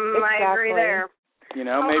 hours. I agree there. Maybe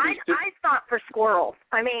I stop for squirrels.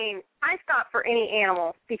 I stop for any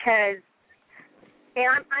animal because...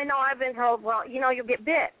 And I know I've been told, well, you'll get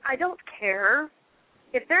bit. I don't care.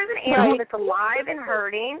 If there's an animal that's alive and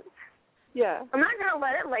hurting, I'm not going to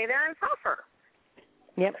let it lay there and suffer.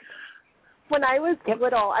 Yep. When I was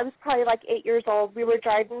little, I was probably like 8 years old. We were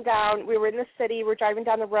driving down. We were in the city. We were driving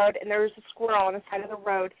down the road, and there was a squirrel on the side of the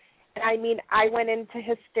road. And I went into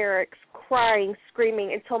hysterics, crying,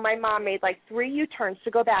 screaming, until my mom made like 3 U-turns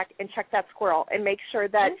to go back and check that squirrel and make sure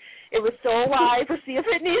that it was still alive or see if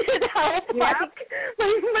it needed help. Yep.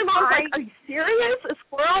 My mom's like, "Are you serious? A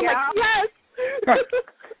squirrel?" I'm like, "Yes."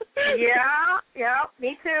 Yeah,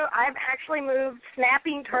 me too. I've actually moved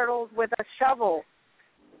snapping turtles with a shovel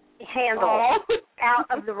handle out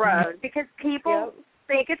of the road because people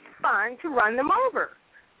think it's fun to run them over.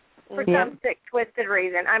 For some sick, twisted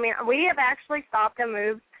reason. We have actually stopped and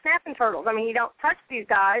moved snapping turtles. You don't touch these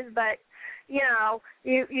guys, but,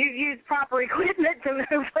 you use proper equipment to move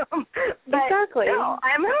them. But exactly. No,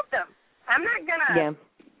 I moved them. I'm not going to... Yeah.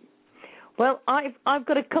 Well, I've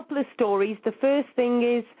got a couple of stories. The first thing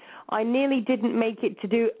is I nearly didn't make it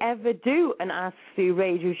to ever do an Ask Sue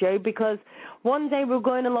radio show because one day we were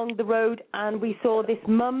going along the road and we saw this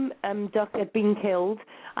mum duck had been killed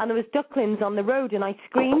and there was ducklings on the road and I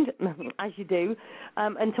screamed, as you do,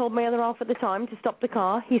 and told my other half at the time to stop the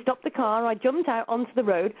car. He stopped the car, I jumped out onto the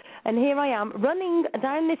road and here I am running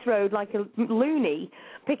down this road like a loony,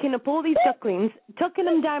 picking up all these ducklings, tucking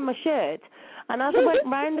them down my shirt, and as I went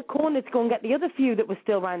round the corner to go and get the other few that were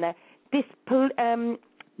still around there, this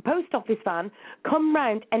post office van come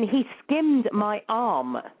round and he skimmed my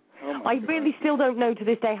arm. I really still don't know to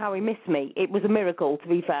this day how he missed me. It was a miracle, to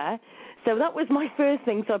be fair. So that was my first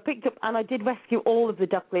thing. So I picked up, and I did rescue all of the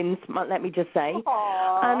ducklings, let me just say.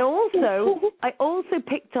 Aww. And also, I also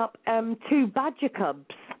picked up 2 badger cubs.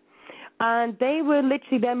 And they were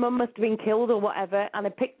literally, their mum must have been killed or whatever, and I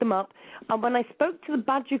picked them up. And when I spoke to the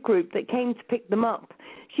badger group that came to pick them up,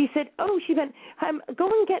 she said, she went, go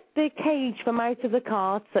and get the cage from out of the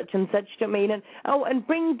car, such and such, do you know what I mean? And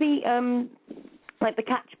bring the, the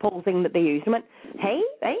catch pole thing that they use. I went, hey,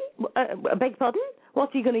 beg pardon?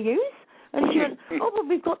 What are you going to use? And she went, well,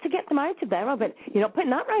 we've got to get them out of there. I went, you're not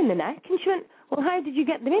putting that round the neck? And she went, well, how did you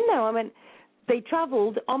get them in there? I went, they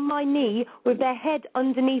travelled on my knee with their head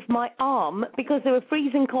underneath my arm because they were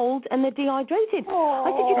freezing cold and they're dehydrated. Aww.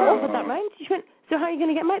 I said, you can't put that round. She went, so how are you going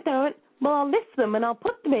to get them out there? I went, well, I'll lift them and I'll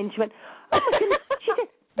put them in. She went, oh, my goodness. She said,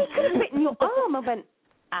 It could have bitten your arm. I went,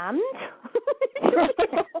 and?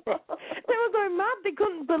 They were going mad. They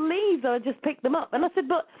couldn't believe that I just picked them up. And I said,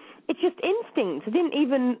 but it's just instinct. I didn't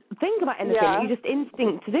even think about anything. Yeah. You just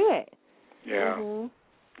instinct to do it. Yeah. Mm-hmm.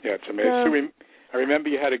 Yeah, it's amazing. I remember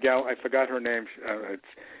you had a gal, I forgot her name,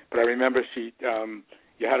 but I remember you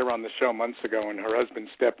had her on the show months ago, and her husband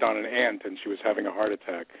stepped on an ant, and she was having a heart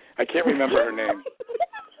attack. I can't remember her name.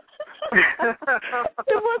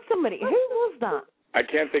 There was somebody. Who was that? I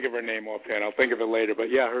can't think of her name offhand. I'll think of it later. But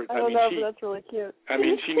yeah, I don't know, but that's really cute. I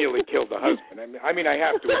mean, she nearly killed the husband. I mean, I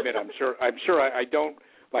have to admit, I'm sure I don't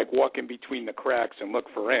like walk in between the cracks and look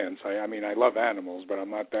for ants. I mean, I love animals, but I'm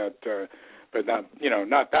not that, but not,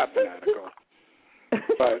 not that fanatical.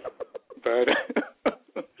 But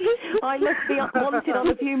I must be wanted on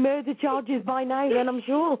a few murder charges by now, then I'm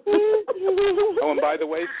sure. Oh, and by the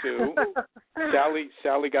way, Sue, Sally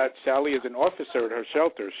is an officer at her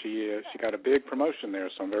shelter. She got a big promotion there,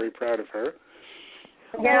 so I'm very proud of her.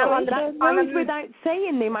 Yeah, that goes without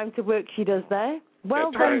saying the amount of work she does there.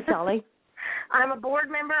 Well done, right. Sally. I'm a board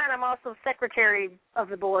member, and I'm also secretary of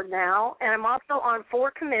the board now, and I'm also on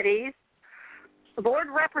 4 committees. The board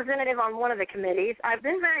representative on one of the committees. I've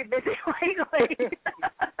been very busy lately.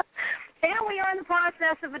 And we are in the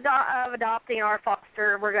process of adopting our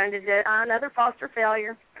foster. We're going to do another foster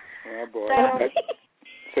failure. Oh, boy.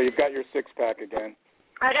 So you've got your 6-pack again.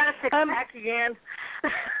 I got a 6-pack again.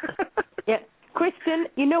 Yeah. Kristen,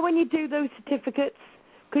 when you do those certificates,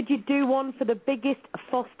 could you do one for the biggest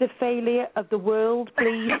foster failure of the world,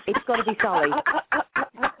 please? It's got to be Sally.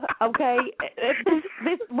 Okay?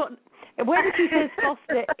 When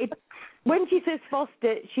she says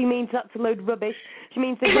foster, she means that's a load of rubbish. She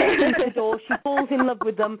means they break into the door, she falls in love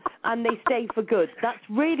with them, and they stay for good. That's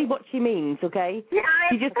really what she means, okay? Yeah,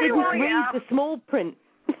 she just didn't read the small print.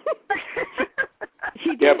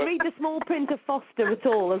 She didn't read the small print of foster at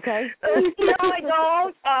all, okay? No, I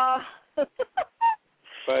don't.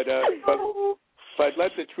 But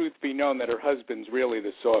let the truth be known that her husband's really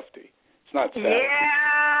the softie. It's not sad.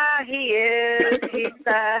 Yeah, he is.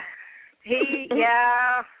 He's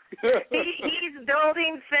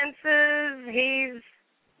building fences.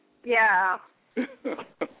 Yeah.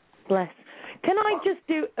 Bless. Can I just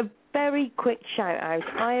do a very quick shout out?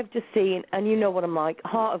 I have just seen, and you know what I'm like,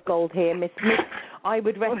 heart of gold here, Miss Smith. I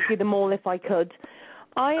would rescue them all if I could.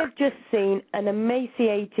 I have just seen an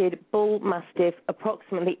emaciated bull mastiff,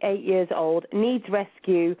 approximately 8 years old, needs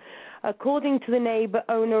rescue. According to the neighbour,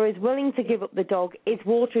 owner is willing to give up the dog. Its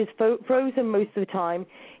water is frozen most of the time.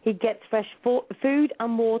 He gets fresh food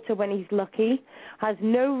and water when he's lucky. Has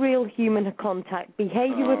no real human contact.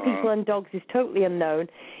 Behaviour with people and dogs is totally unknown.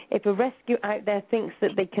 If a rescue out there thinks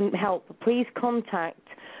that they can help, please contact,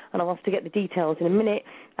 and I'll have to get the details in a minute,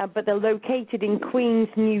 but they're located in Queens,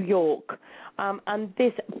 New York. And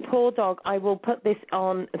this poor dog, I will put this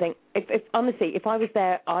on, I think, honestly, if I was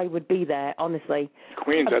there, I would be there, honestly.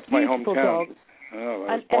 Queens, that's my hometown. Dog. Oh,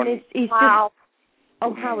 and he's wow.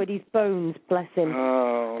 Just, Howard, his bones, bless him.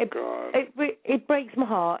 Oh, God. It breaks my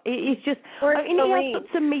heart. He's just, he has put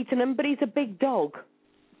some meat in him, but he's a big dog.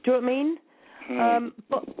 Do you know what I mean?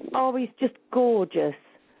 But, he's just gorgeous.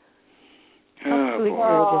 Absolutely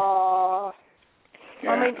gorgeous. Yeah.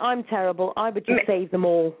 I mean, I'm terrible. I would just save them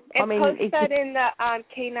all. It's posted in the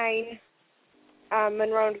K9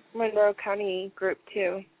 Monroe County group,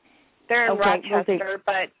 too. They're in Rochester,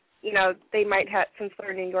 but, they might have, since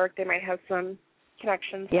they're in New York, they might have some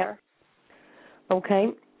connections there.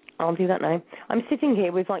 Okay. I'll do that now. I'm sitting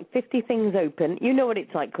here with like 50 things open. You know what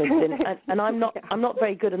it's like, Kristen, and I'm not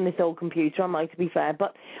very good on this old computer, am I, to be fair,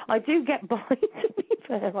 but I do get by, to be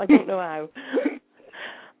fair. I don't know how.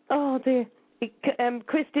 Oh, dear.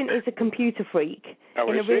 Kristen is a computer freak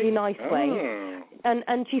in a really nice way.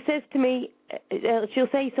 And she says to me, she'll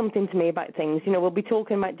say something to me about things. We'll be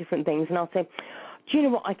talking about different things, and I'll say, do you know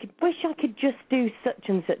what, wish I could just do such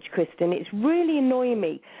and such, Kristen. It's really annoying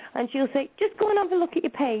me. And she'll say, just go and have a look at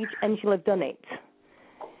your page, and she'll have done it.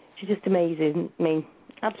 She just amazes me.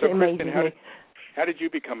 Absolutely Kristen, amazes me. How did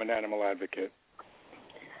you become an animal advocate?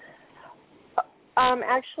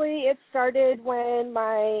 Actually, it started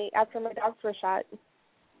after my dogs were shot.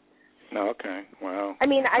 Oh, okay. Wow. I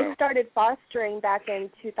mean, I started fostering back in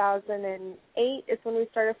 2008 is when we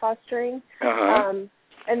started fostering.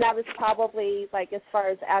 And that was probably, as far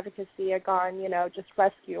as advocacy had gone, just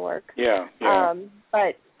rescue work. Yeah.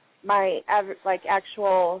 But my,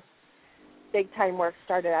 actual big-time work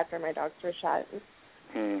started after my dogs were shot.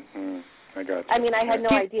 Mm-hmm. I got you. I mean, I had no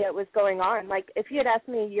idea it was going on. If you had asked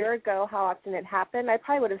me a year ago how often it happened, I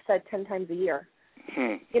probably would have said 10 times a year.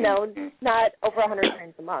 Not over 100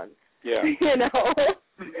 times a month. Yeah.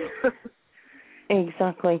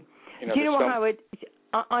 Exactly. You know, do you know what, Howard?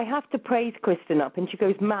 I have to praise Kristen up, and she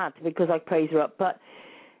goes mad because I praise her up. But,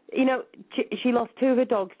 you know, she lost 2 of her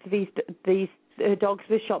dogs to these her dogs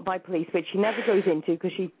were shot by police, which she never goes into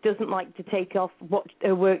because she doesn't like to take off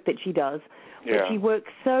her work that she does. Yeah. But she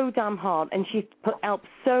works so damn hard, and she's helped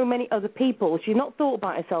so many other people. She's not thought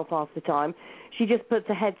about herself half the time. She just puts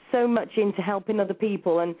her head so much into helping other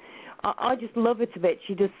people, and I just love her to bits.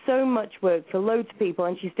 She does so much work for loads of people,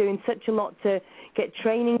 and she's doing such a lot to get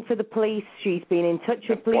training for the police. She's been in touch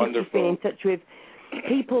with police. Wonderful. She's been in touch with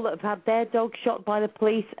people that have had their dogs shot by the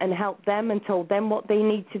police and helped them and told them what they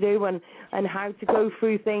need to do and how to go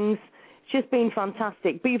through things. It's just been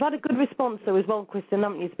fantastic. But you've had a good response, though, as well, Kristen,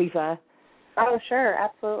 haven't you, to be fair? Oh, sure,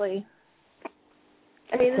 absolutely.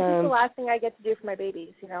 I mean, this is the last thing I get to do for my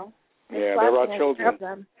babies, you know? Yeah, they're our children.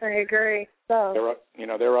 Them. I agree. So.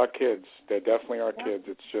 They're our kids. They're definitely our kids.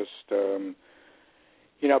 It's just...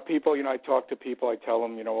 people, I talk to people, I tell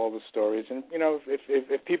them, all the stories. And,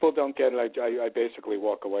 if people don't get it, I basically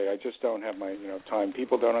walk away. I just don't have my, time.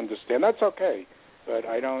 People don't understand. That's okay. But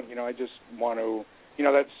I don't, I just want to,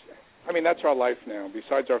 that's our life now.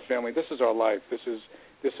 Besides our family, this is our life. This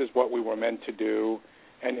is what we were meant to do.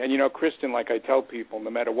 And Kristen, like I tell people,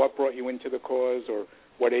 no matter what brought you into the cause or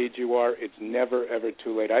what age you are, it's never, ever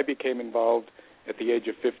too late. I became involved at the age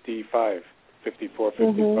of 54,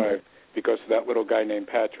 55. Because of that little guy named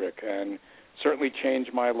Patrick, and certainly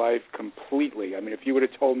changed my life completely. I mean, if you would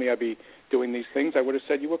have told me I'd be doing these things, I would have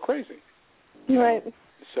said you were crazy. Right.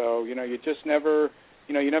 So, you just never,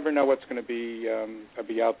 you never know what's going to be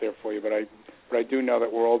out there for you. But I do know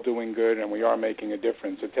that we're all doing good and we are making a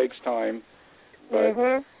difference. It takes time, but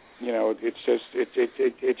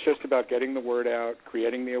it's just about getting the word out,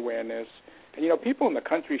 creating the awareness, and people in the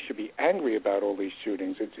country should be angry about all these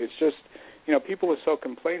shootings. It's just. People are so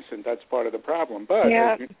complacent. That's part of the problem. But,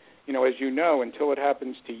 as you know, until it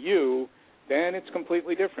happens to you, then it's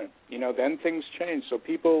completely different. Then things change. So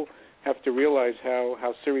people have to realize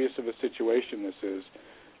how serious of a situation this is.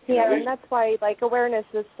 And that's why, awareness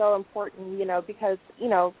is so important, because,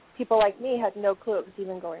 people like me had no clue it was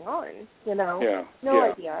even going on,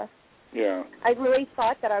 No idea. Yeah. I really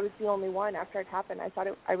thought that I was the only one after it happened. I thought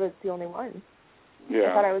I was the only one. Yeah.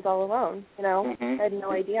 I thought I was all alone, I had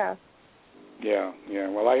no idea. Yeah.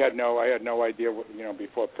 Well, I had no idea what,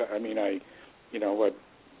 before. I mean,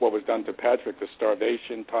 what was done to Patrick, the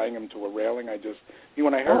starvation, tying him to a railing.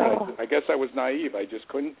 When I heard it, I guess I was naive. I just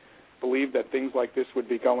couldn't believe that things like this would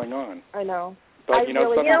be going on. I know. But, I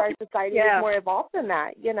really thought our society was more evolved than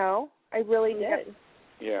that. I really did.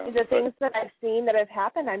 Yeah. The things that I've seen that have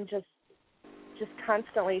happened, I'm just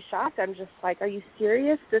constantly shocked. I'm just like, are you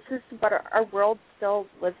serious? This is what our world still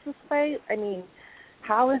lives this way? I mean,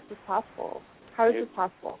 how is this possible? How is this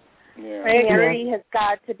possible? Yeah. Humanity has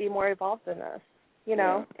got to be more evolved than this.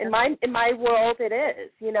 In my world, it is.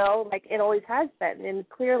 It always has been. And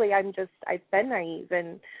clearly, I've been naive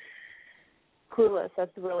and clueless as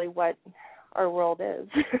to really what our world is.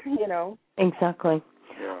 Exactly.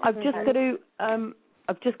 Yeah. I've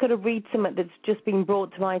just got to read something that's just been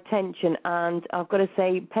brought to my attention, and I've got to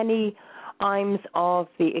say, Penny Imes of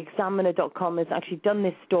theexaminer.com has actually done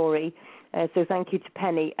this story. So thank you to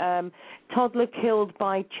Penny. Toddler killed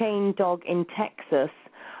by chain dog in Texas.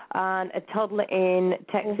 And a toddler in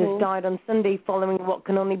Texas died on Sunday following what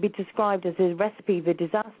can only be described as a recipe for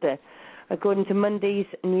disaster. According to Monday's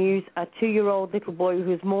news, a 2-year-old little boy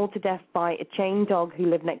who was mauled to death by a chain dog who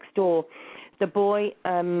lived next door. The boy,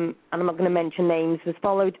 and I'm not going to mention names, was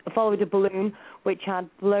followed a balloon which had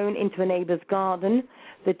blown into a neighbor's garden.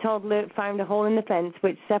 The toddler found a hole in the fence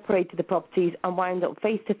which separated the properties and wound up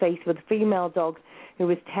face-to-face with a female dog who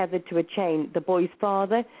was tethered to a chain. The boy's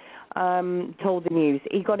father told the news.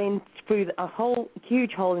 He got in through a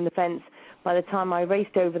huge hole in the fence. By the time I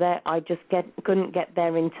raced over there, I just couldn't get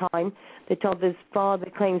there in time. The toddler's father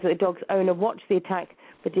claims that the dog's owner watched the attack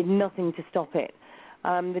but did nothing to stop it.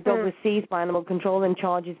 The dog was seized by animal control and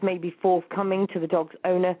charges may be forthcoming to the dog's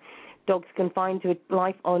owner. Dogs confined to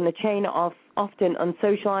life on a chain are often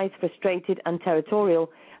unsocialized, frustrated, and territorial,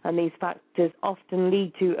 and these factors often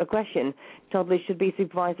lead to aggression. Toddlers should be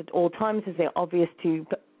supervised at all times as they are oblivious to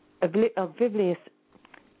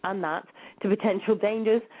potential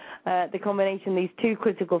dangers. The combination of these two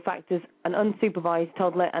critical factors, an unsupervised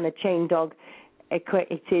toddler and a chained dog,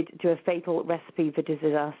 equated to a fatal recipe for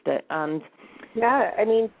disaster. And I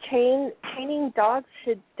mean, chaining dogs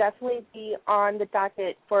should definitely be on the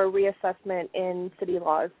docket for a reassessment in city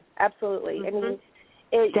laws. Absolutely. I mean,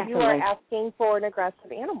 you are asking for an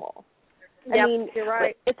aggressive animal. I mean, you're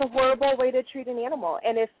right. It's a horrible way to treat an animal.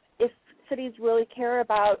 And if cities really care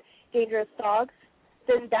about dangerous dogs,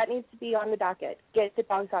 then that needs to be on the docket. Get the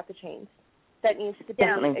dogs off the chains. That needs to be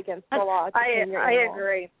against the law. I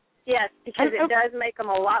agree. Yes, because it does make them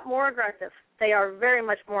a lot more aggressive. They are very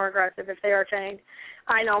much more aggressive if they are chained.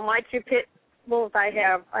 I know my 2 pit bulls I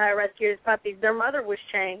rescued as puppies, their mother was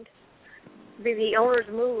chained. The owners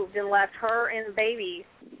moved and left her and the babies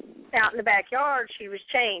out in the backyard. She was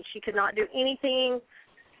chained. She could not do anything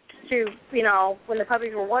to, when the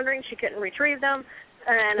puppies were wandering, she couldn't retrieve them.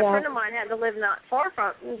 And a friend of mine had to live not far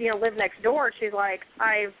from, live next door. She's like,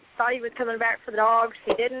 I thought he was coming back for the dogs.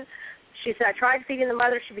 He didn't. She said, I tried feeding the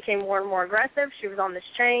mother. She became more and more aggressive. She was on this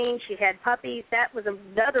chain. She had puppies. That was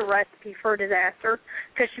another recipe for disaster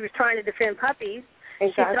because she was trying to defend puppies.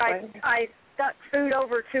 Exactly. She said, I stuck food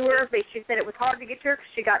over to her, but she said it was hard to get to her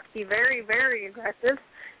because she got to be very, very aggressive.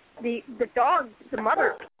 The dog, the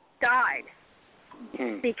mother, died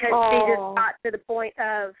because she just got to the point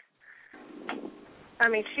of,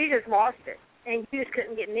 she just lost it. And you just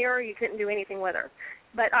couldn't get near her. You couldn't do anything with her.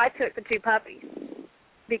 But I took the 2 puppies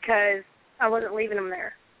because I wasn't leaving them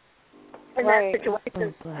there in that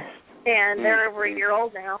situation. And they're over a year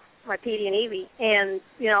old now, my Petey and Evie. And,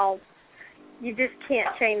 you just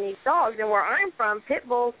can't chain these dogs. And where I'm from, pit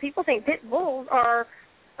bulls, people think pit bulls are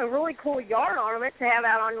a really cool yard ornament to have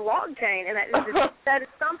out on the log chain. And that is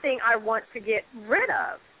something I want to get rid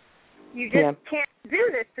of. You just can't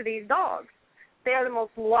do this to these dogs. They are the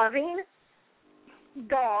most loving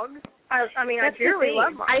dogs. I dearly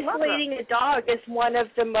love them. Isolating a dog is one of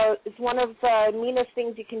the meanest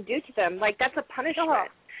things you can do to them. Like, that's a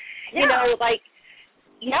punishment.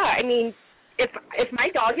 If my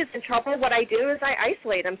dog is in trouble, what I do is I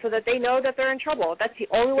isolate them so that they know that they're in trouble. That's the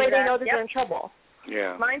only way they know that they're in trouble.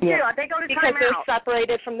 Yeah. Mine too. They go to because timeout. They're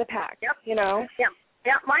separated from the pack. Yeah. Mine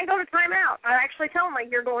go to timeout. I actually tell them,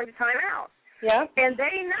 you're going to timeout. Yeah. And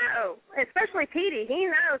they know, especially Petey. He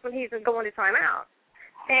knows when he's going to timeout.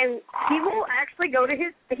 And he will actually go to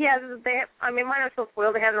mine are so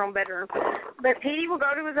spoiled, they have their own bedroom. But Petey will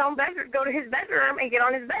go to his own bedroom, go to his bedroom and get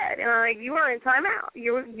on his bed. And I'm like, you are in timeout.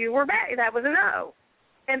 You were bad. That was a no.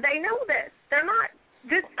 And they know this. They're not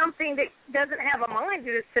just something that doesn't have a mind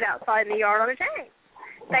to just sit outside in the yard on a chain.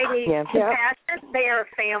 They need compassion. They are a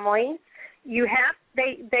family.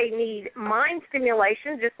 They need mind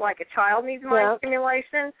stimulation, just like a child needs mind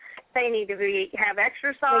stimulation. They need to have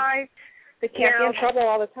exercise. They can't be in trouble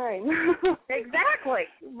all the time. Exactly.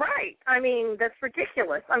 Right. That's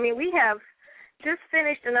ridiculous. We have just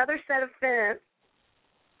finished another set of fence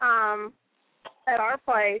at our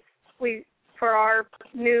place. For our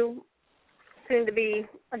new soon-to-be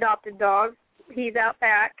adopted dog. He's out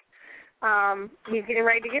back. He's getting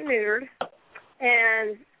ready to get neutered.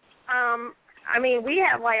 And, we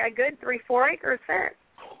have like a good 3-4 acre fence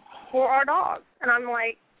for our dogs. And I'm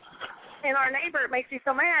like, and our neighbor, it makes me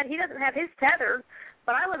so mad. He doesn't have his tethered,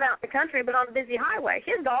 but I live out in the country, but on a busy highway.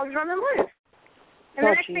 His dog's running loose. And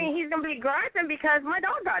the next thing he's going to be griping because my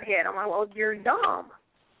dog got hit. I'm like, well, you're dumb.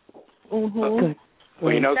 Mm-hmm.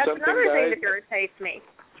 Well, that's something, another thing guys, that irritates me.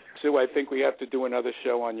 Sue, I think we have to do another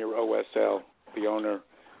show on your OSL, the owner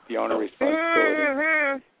responsibility.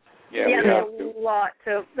 Mm-hmm. Yeah,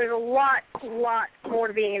 there's a lot more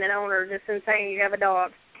to being an owner just than saying you have a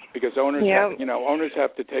dog. Because owners, owners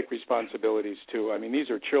have to take responsibilities too. These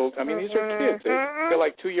are children. These are kids. They're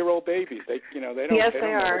like 2-year-old babies. They don't. Yes, they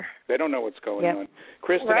are. They don't know what's going on.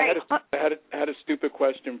 Kristen, right. I had a stupid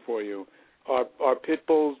question for you. Are pit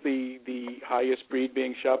bulls the highest breed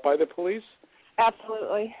being shot by the police?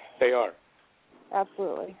 Absolutely. They are.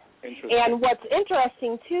 Absolutely. Interesting. And what's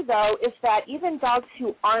interesting too, though, is that even dogs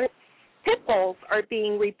who aren't pit bulls are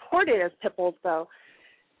being reported as pit bulls, though.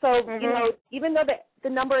 So even though the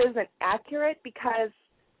number isn't accurate because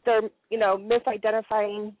they're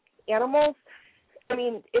misidentifying animals,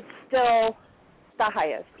 it's still the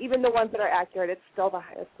highest. Even the ones that are accurate, it's still the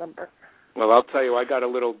highest number. Well, I'll tell you, I have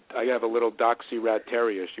a little Doxy Rat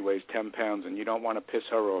Terrier. She weighs 10 pounds, and you don't want to piss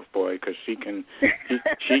her off, boy, because she can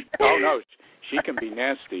be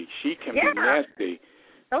nasty. She can be nasty.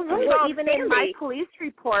 Well, even in my police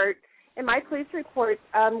report,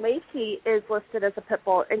 Lacey is listed as a pit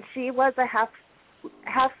bull, and she was a half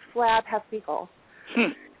slab, half beagle.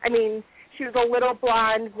 She was a little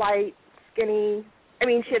blonde, white, skinny.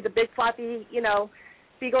 She had the big floppy,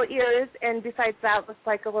 beagle ears, and besides that, was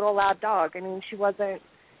like a little loud dog. She wasn't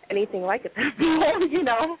anything like a pit bull, She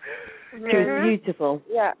was beautiful.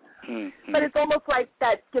 Yeah. Mm-hmm. But it's almost like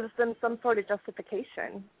that gives them some sort of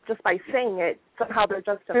justification. Just by saying it, somehow they're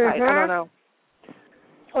justified. I don't know.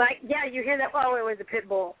 You hear that, oh, it was a pit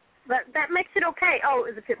bull. That makes it okay. Oh,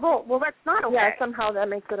 it was a pit bull. Well, that's not okay. Yeah, somehow that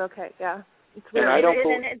makes it okay, yeah. It's weird.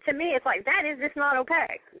 And to me, it's like, that is just not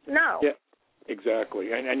okay. No. Yeah.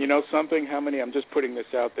 Exactly. And you know something? How many, I'm just putting this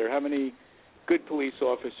out there, how many good police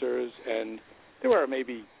officers, and there are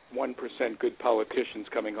maybe 1% good politicians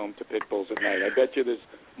coming home to pit bulls at night. I bet you there's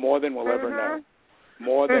more than we'll ever know.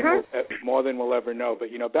 More than we'll ever know. But,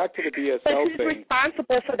 you know, back to the BSL but who's thing.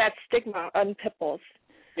 responsible for that stigma on pit bulls?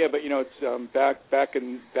 Yeah, but, you know, it's back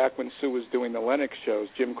when Sue was doing the Lennox shows,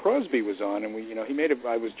 Jim Crosby was on, and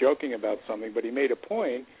I was joking about something, but he made a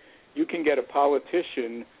point. You can get a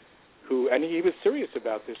politician who, and he was serious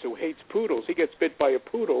about this, who hates poodles. He gets bit by a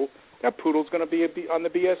poodle. That poodle's going to be on the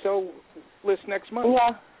BSL list next month.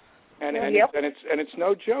 Yeah. And it's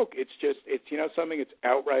no joke. It's you know something. It's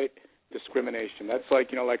outright discrimination. That's like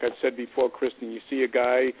I've said before, Kristen. You see a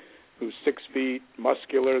guy who's 6 feet,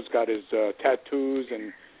 muscular, has got his tattoos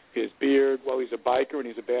and his beard. Well, he's a biker and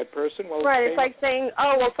he's a bad person. Well, right. It's like saying,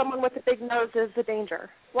 someone with a big nose is a danger.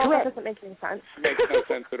 Well, correct. That doesn't make any sense. It makes no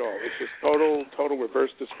sense at all. It's just total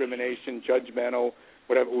reverse discrimination, judgmental,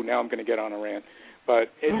 whatever. Ooh, now I'm going to get on a rant.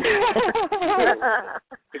 But I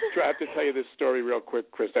have to tell you this story real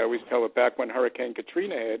quick, Chris. I always tell it. Back when Hurricane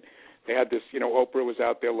Katrina hit, they had this, Oprah was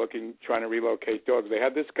out there trying to relocate dogs. They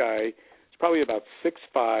had this guy, he's probably about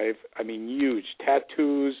 6'5", I mean, huge,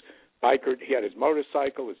 tattoos, biker. He had his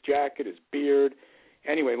motorcycle, his jacket, his beard.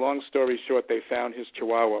 Anyway, long story short, they found his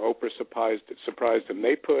Chihuahua. Oprah surprised him.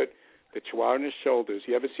 They put the Chihuahua on his shoulders.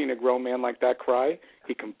 You ever seen a grown man like that cry?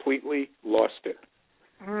 He completely lost it.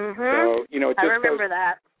 So, I remember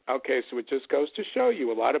that. Okay, so it just goes to show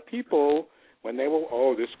you a lot of people, when they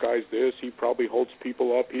will, this guy's this, he probably holds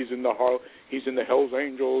people up, he's in the Hells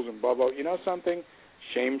Angels and blah, blah. You know something?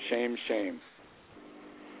 Shame, shame, shame.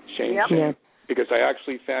 Shame, yep. shame. Yeah. Because I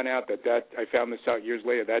actually found out I found this out years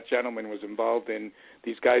later, that gentleman was involved in,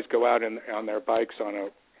 these guys go out on their bikes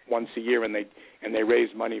once a year and they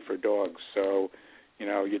raise money for dogs. So, you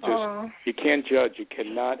can't judge. You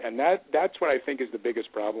cannot, and that's what I think is the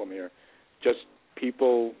biggest problem here. Just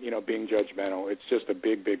people, being judgmental. It's just a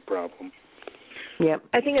big, big problem. Yeah.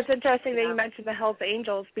 I think it's interesting that you mentioned the Hells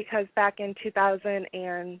Angels because back in 2000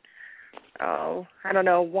 and,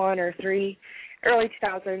 1 or 3, early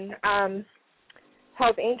 2000,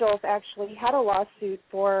 Hells Angels actually had a lawsuit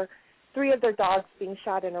for 3 of their dogs being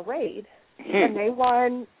shot in a raid, and they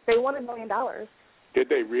won $1 million. Did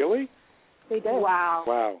they really? They did.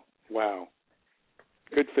 Wow.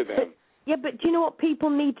 Good for them. Yeah, but do you know what people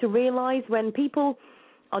need to realize? When people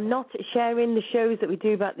are not sharing the shows that we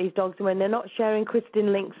do about these dogs, and when they're not sharing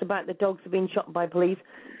Kristen links about the dogs being shot by police,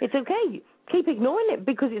 it's okay. Keep ignoring it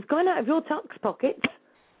because it's going out of your tax pockets.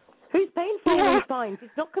 Who's paying for all these fines?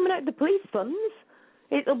 It's not coming out of the police funds.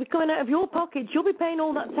 It'll be coming out of your pockets. You'll be paying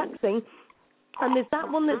all that taxing. And there's that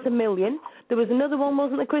one that's $1 million. There was another one,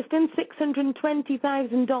 wasn't there, Kristen?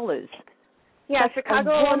 $620,000. Yeah,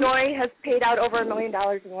 Chicago, Illinois has paid out over $1 million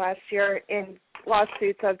in the last year in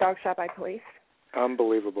lawsuits of dogs shot by police.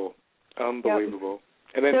 Unbelievable. Yep.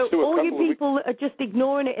 And then so all you people are just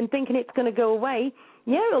ignoring it and thinking it's going to go away.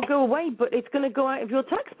 Yeah, it'll go away, but it's going to go out of your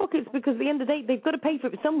tax pockets because at the end of the day, they've got to pay for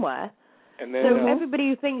it somewhere. And then, so everybody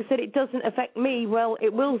who thinks that it doesn't affect me, well,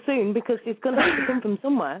 it will soon because it's going to have to come from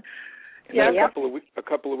somewhere. Yeah, a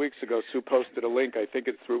couple of weeks ago, Sue posted a link. I think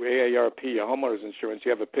it's through AARP, a homeowner's insurance.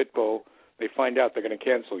 You have a pit bull. They find out they're going to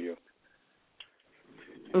cancel you.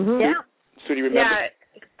 Mm-hmm. Yeah. So do you remember? Yeah.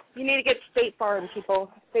 You need to get State Farm, people.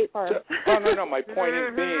 State Farm. No. My point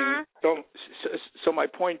is being. So my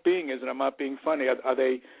point being is, and I'm not being funny. Are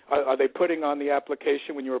they putting on the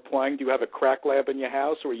application when you're applying? Do you have a crack lab in your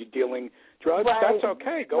house, or are you dealing drugs? Right. That's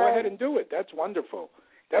okay. Go ahead and do it. That's wonderful.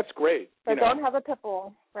 That's great. But don't have a pit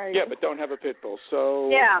bull, right? Yeah, but don't have a pit bull. So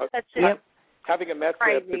that's it. Having a meth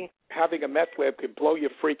lab could blow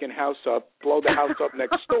your freaking house up, blow the house up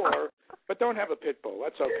next door, but don't have a pit bull.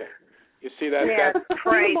 That's okay. You see that? Yeah, that's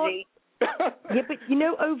crazy. Yeah, but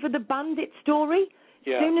over the bandit story,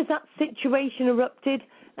 as soon as that situation erupted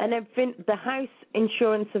and everything, the house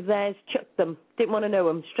insurance of theirs chucked them. Didn't want to know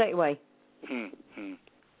them straight away.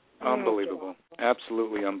 Unbelievable.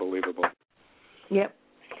 Absolutely unbelievable. Yep.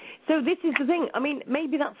 So this is the thing. I mean,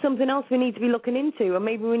 maybe that's something else we need to be looking into, or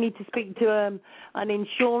maybe we need to speak to an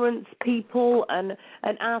insurance people and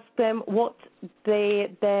ask them what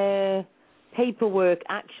their paperwork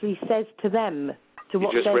actually says to them, to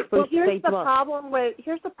what they're supposed to say to us.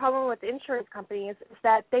 Here's the problem with the insurance companies is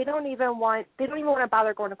that they don't even want to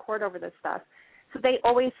bother going to court over this stuff. So they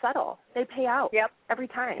always settle. They pay out. Yep. Every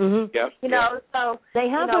time. Mm-hmm. Yep. So they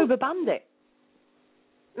have overbanned it.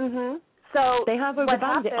 Mhm. So they have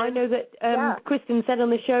overbanned it. I know that Kristen said on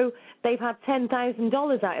the show they've had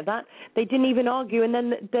 $10,000 out of that. They didn't even argue, and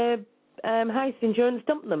then the house insurance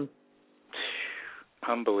dumped them.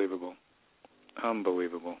 Unbelievable.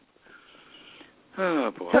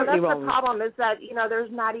 Oh, boy. So Totally that's wrong. the problem is that,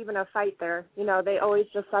 there's not even a fight there. They always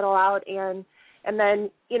just settle out and then,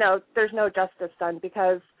 there's no justice done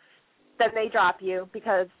because then they drop you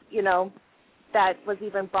because, that was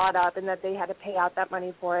even brought up and that they had to pay out that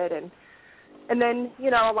money for it. And then,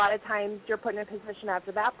 a lot of times you're put in a position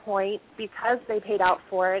after that point because they paid out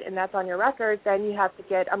for it and that's on your record, then you have to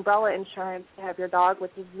get umbrella insurance to have your dog,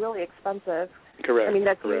 which is really expensive. Correct. I mean,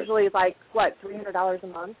 that's correct. usually like, what, $300 a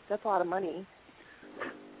month? That's a lot of money.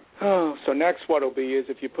 Oh, so next what will be is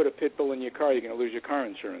if you put a pit bull in your car, you're going to lose your car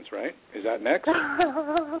insurance, right? Is that next? Well,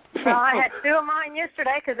 I had two of mine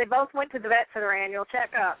yesterday because they both went to the vet for their annual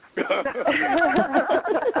checkup.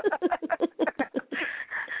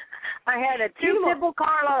 I had a two pit bull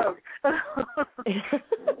carload.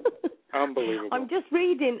 Unbelievable. I'm just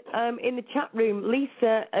reading in the chat room,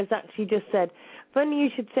 Lisa has actually just said, funny you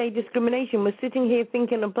should say discrimination. We're sitting here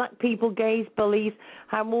thinking of black people, gays, bullies,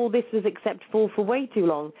 how all this was acceptable for way too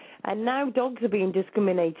long. And now dogs are being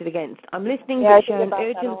discriminated against. I'm listening but showing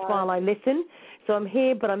urgence while I listen. So I'm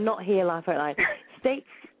here, but I'm not here, laugh out loud.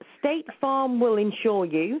 State Farm will insure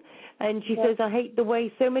you. And she says, I hate the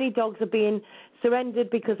way so many dogs are being surrendered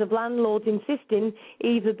because of landlords insisting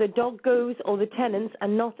either the dog goes or the tenants,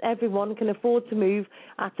 and not everyone can afford to move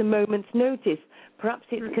at a moment's notice. Perhaps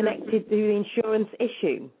it's connected to the insurance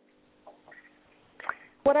issue.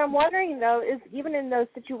 What I'm wondering, though, is even in those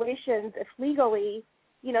situations, if legally,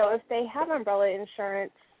 if they have umbrella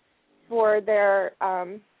insurance for their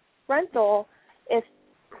rental, if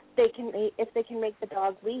they can make the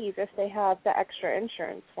dog leave if they have the extra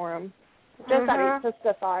insurance for them. Just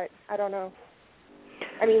a thought. I don't know.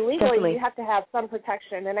 I mean, legally, Definitely. you have to have some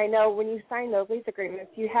protection, and I know when you sign those lease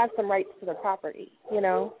agreements, you have some rights to the property,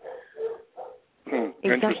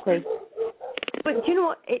 Exactly. But you know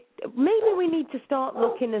what? Maybe we need to start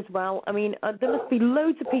looking as well. I mean, there must be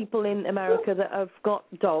loads of people in America that have got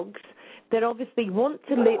dogs that obviously want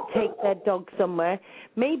to take their dog somewhere.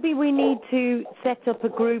 Maybe we need to set up a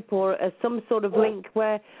group or some sort of link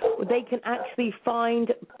where they can actually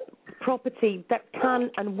find property that can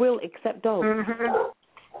and will accept dogs.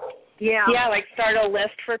 Yeah. Yeah, like start a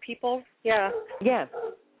list for people. Yeah. Yeah.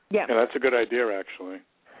 Yeah, that's a good idea, actually.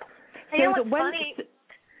 You know what's funny?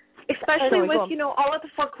 Especially with, all of the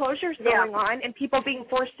foreclosures going on and people being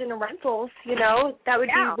forced into rentals, that would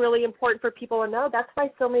be really important for people to know. That's why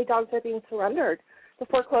so many dogs are being surrendered. The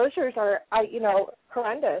foreclosures are,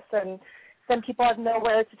 horrendous, and then people have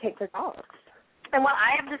nowhere to take their dogs. And what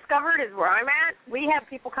I have discovered is where I'm at, we have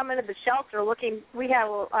people come into the shelter looking, we have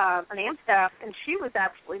an AMP staff, and she was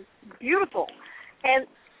absolutely beautiful. And,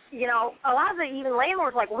 a lot of the even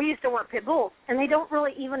landlords, like, we used to want pit bulls, and they don't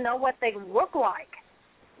really even know what they look like.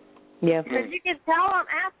 Yeah. Because you can tell them,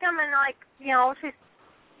 ask them, and she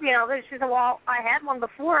said, well, I had one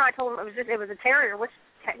before, and I told them it was a terrier, which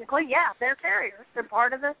technically, they're terriers. They're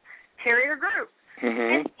part of the terrier group.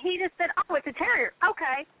 And he just said, oh, it's a terrier.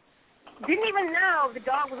 Okay. Didn't even know the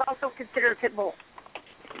dog was also considered a pit bull.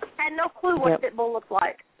 Had no clue what a pit bull looked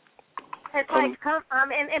like. It's like,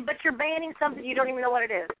 but you're banning something you don't even know what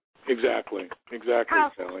it is. Exactly,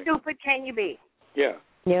 How Sally. stupid can you be? Yeah.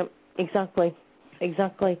 Yep, exactly.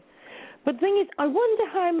 But the thing is, I wonder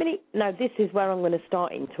how many... Now, this is where I'm going to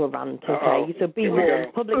start into a rant, okay? So be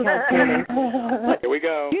warned. Public health warning. Here we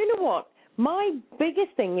go. Do you know what? My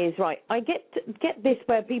biggest thing is, right, I get this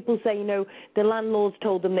where people say, the landlords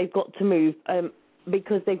told them they've got to move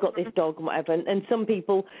because they've got this dog and whatever, and some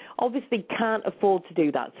people obviously can't afford to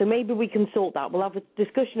do that. So maybe we can sort that. We'll have a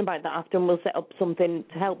discussion about that after, and we'll set up something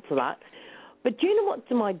to help for that. But do you know what's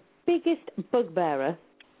my biggest bugbearer?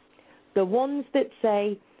 The ones that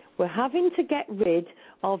say, we're having to get rid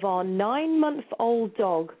of our 9-month-old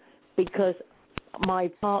dog because my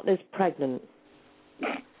partner's pregnant.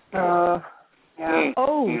 Yeah.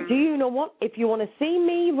 Oh, do you know what? If you want to see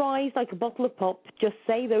me rise like a bottle of pop, just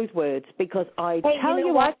say those words, because I tell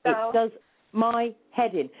you what, it does my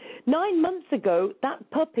head in. 9 months ago, that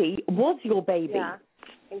puppy was your baby. Yeah,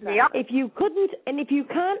 exactly. If you couldn't, and if you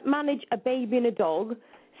can't manage a baby and a dog,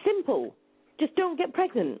 simple, just don't get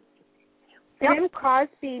pregnant. Jim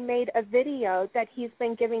Crosby made a video that he's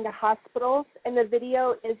been giving to hospitals, and the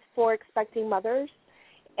video is for expecting mothers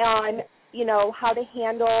on, how to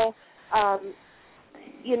handle, how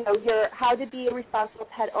to be a responsible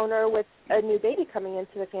pet owner with a new baby coming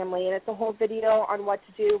into the family. And it's a whole video on what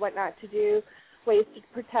to do, what not to do, ways to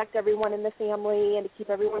protect everyone in the family and to keep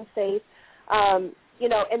everyone safe. And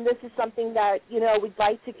this is something that, we'd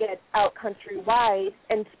like to get out countrywide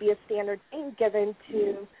and to be a standard thing given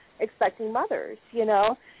to expecting mothers,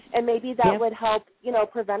 and maybe that would help,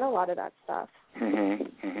 prevent a lot of that stuff.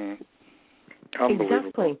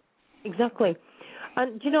 Unbelievable. Exactly.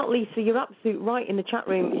 And do you know what, Lisa, you're absolutely right in the chat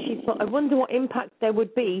room. She thought, I wonder what impact there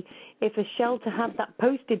would be if a shelter had that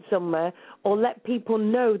posted somewhere or let people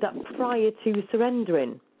know that prior to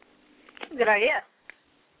surrendering. Good idea.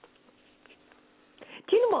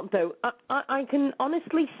 Do you know what, though? I can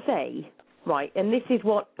honestly say, right, and this is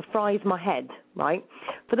what fries my head, right?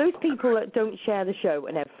 For those people that don't share the show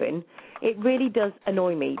and everything, it really does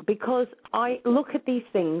annoy me because I look at these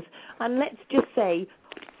things and let's just say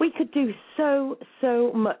we could do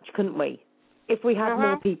so much, couldn't we, if we had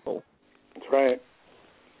more people? That's right.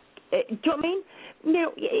 Do you know what I mean? You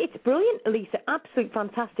know, it's brilliant, Elisa, absolutely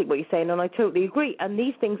fantastic what you're saying, and I totally agree. And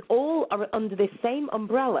these things all are under this same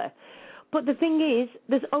umbrella. But the thing is,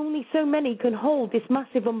 there's only so many can hold this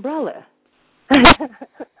massive umbrella.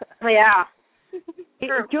 Yeah. Do you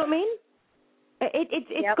know what I mean?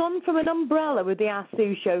 It's gone from an umbrella with the Ask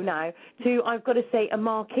Sue show now to, I've got to say, a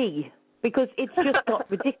marquee because it's just got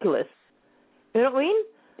ridiculous. You know what I mean?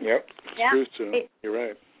 Yep. It's true, Sue. You're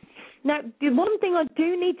right. Now, the one thing I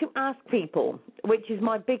do need to ask people, which is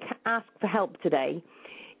my big ask for help today,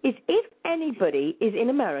 is if anybody is in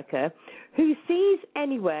America who sees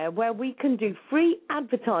anywhere where we can do free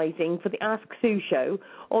advertising for the Ask Sue show,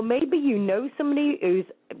 or maybe you know somebody who's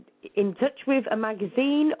in touch with a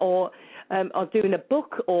magazine or doing a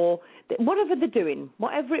book or whatever they're doing,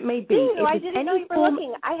 whatever it may be. I didn't know you were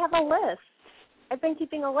looking. I have a list. I've been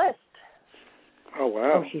keeping a list. Oh,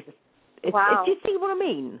 wow. Oh, Jesus. Wow. Do you see what I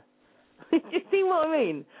mean? Do you see what I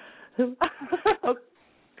mean?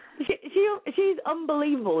 She's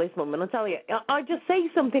unbelievable, this woman, I tell you. I just say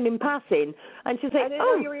something in passing, and she'll say,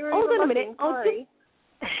 hold on a minute,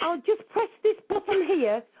 I'll just press this button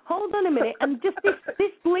here, hold on a minute, and just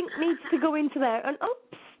this link needs to go into there, and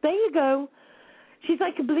oops, there you go. She's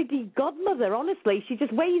like a bloody godmother, honestly. She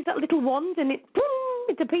just waves that little wand, and it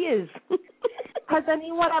appears. Has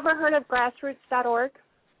anyone ever heard of grassroots.org?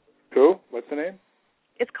 Who? What's the name?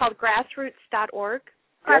 It's called grassroots.org.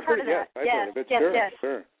 I've heard of that. I've heard of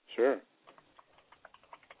it. Sure.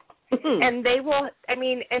 And they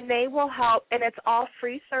will help, and it's all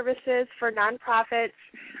free services for nonprofits.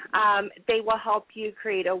 They will help you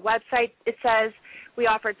create a website. It says we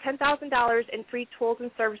offer $10,000 in free tools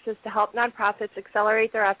and services to help nonprofits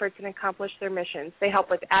accelerate their efforts and accomplish their missions. They help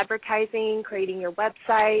with advertising, creating your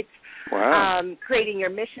websites, creating your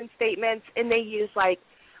mission statements, and they use like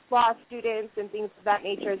law students and things of that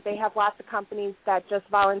nature. They have lots of companies that just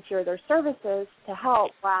volunteer their services to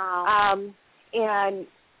help. Wow. And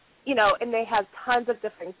they have tons of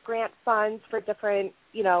different grant funds for different,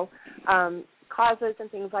 causes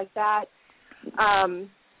and things like that. And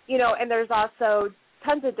there's also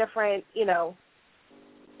tons of different,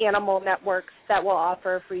 animal networks that will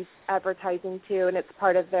offer free advertising too, and it's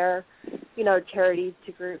part of their, charities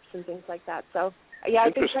to groups and things like that. So, yeah,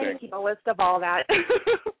 I've been trying to keep a list of all that.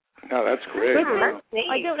 No, that's great.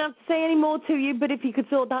 I don't have to say any more to you, but if you could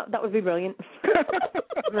sort that would be brilliant.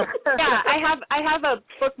 Yeah, I have a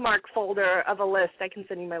bookmark folder of a list. I can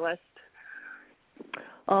send you my list.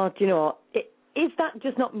 Oh, do you know what? Is that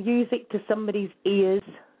just not music to somebody's ears?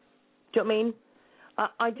 Do you know what I mean?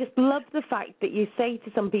 I just love the fact that you say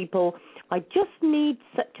to some people, I just need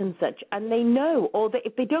such and such, and they know, or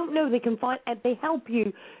if they don't know, they can find, and they help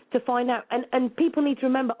you to find out. And people need to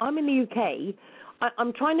remember, I'm in the UK.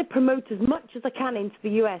 I'm trying to promote as much as I can into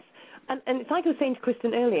the US. And it's like I was saying to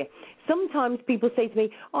Kristen earlier, sometimes people say to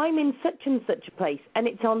me, I'm in such and such a place, and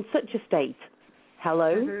it's on such a state.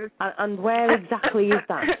 Hello? Mm-hmm. And where exactly is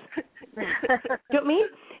that? Do you know what I mean?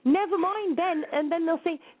 Never mind then. And then they'll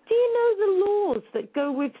say, do you know the laws that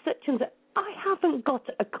go with such and such? I haven't got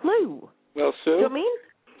a clue. Well, Sue, do you know what I mean?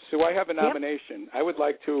 Sue, I have a nomination. Yep. I would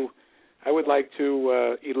like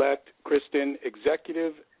to elect Kristen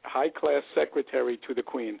executive high-class secretary to the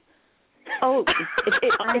Queen. Oh,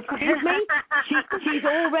 excuse me? She's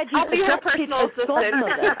already adopted as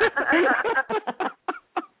godmother.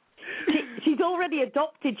 She's already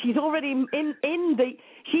adopted. She's already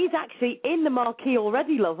she's actually in the marquee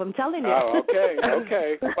already, love, I'm telling you. Oh,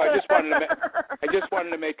 okay. Well, I just wanted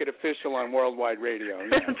to make it official on worldwide radio.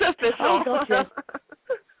 Yeah. It's official. Oh, gotcha.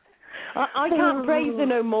 I can't praise her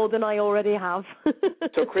no more than I already have.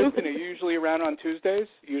 So, Kristen, are you usually around on Tuesdays?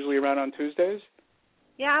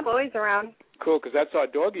 Yeah, I'm always around. Cool, because that's our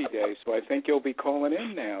Doggy Day, so I think you'll be calling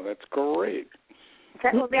in now. That's great.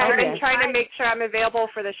 I've been trying to make sure I'm available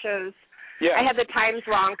for the shows. Yeah. I had the times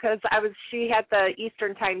wrong because she had the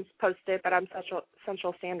Eastern times posted, but I'm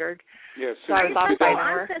Central Standard. Yes. So I was off by an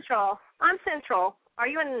hour. I'm Central. Are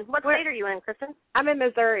you in, what state are you in, Kristen? I'm in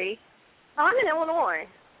Missouri. Oh, I'm in Illinois.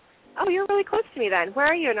 Oh, you're really close to me then. Where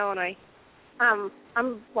are you in Illinois? I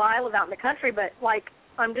live out in the country, but like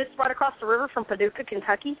I'm just right across the river from Paducah,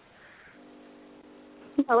 Kentucky.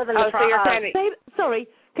 I live in sorry,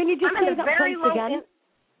 can you just say that place again?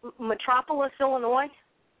 Metropolis, Illinois.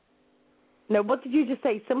 No, what did you just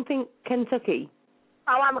say? Something Kentucky.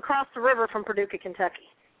 Oh, I'm across the river from Paducah, Kentucky.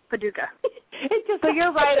 Paducah. So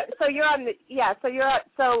you're right. So you're on the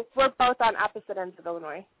So we're both on opposite ends of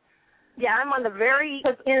Illinois. Yeah, I'm on the very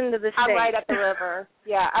end of the state. I'm right at the river.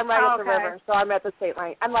 Yeah, I'm right at the river. So I'm at the state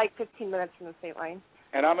line. I'm like 15 minutes from the state line.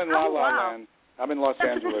 And I'm in La La Land. I'm in Los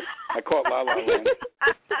Angeles. I call it La La Land.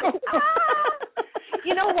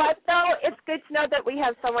 You know what, though? It's good to know that we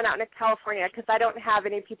have someone out in California because I don't have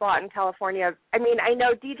any people out in California. I mean, I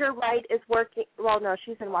know Deidre Wright is working. Well, no,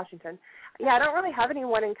 she's in Washington. Yeah, I don't really have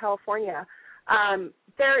anyone in California.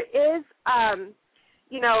 There is,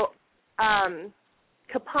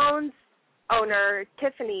 Capone's owner,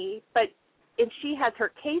 Tiffany, and she has her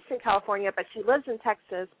case in California, but she lives in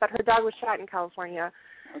Texas, but her dog was shot in California.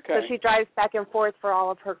 Okay. So she drives back and forth for all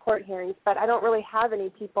of her court hearings, but I don't really have any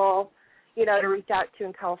people, to reach out to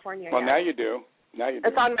in California Well, yet. now you do.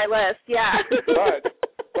 It's on my list, yeah.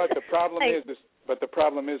 But the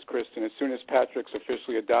problem is, Kristen, as soon as Patrick's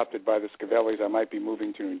officially adopted by the Scavellis, I might be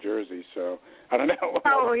moving to New Jersey, so I don't know.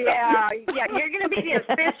 Oh, yeah. Yeah, you're going to be the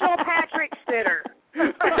official Patrick sitter.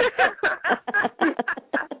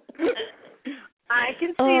 I can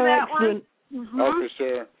see that excellent. one. Mm-hmm. Oh,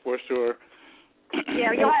 for sure.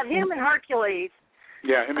 Yeah, you'll have him and Hercules.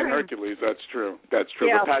 Yeah, him and Hercules, that's true.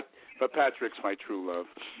 Yeah. But Patrick's my true love.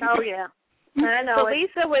 Oh, yeah. I know. So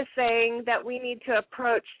Lisa was saying that we need to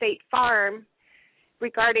approach State Farm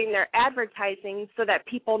regarding their advertising so that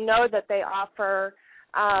people know that they offer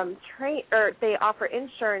they offer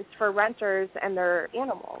insurance for renters and their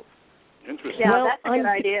animals. Interesting. Yeah, Well, that's a good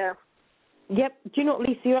idea. Yep. Do you know what,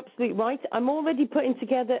 Lisa? You're absolutely right. I'm already putting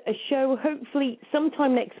together a show, hopefully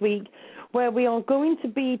sometime next week, where we are going to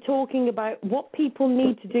be talking about what people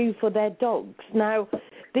need to do for their dogs. Now,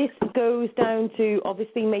 this goes down to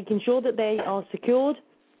obviously making sure that they are secured,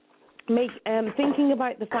 thinking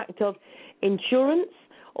about the fact of insurance,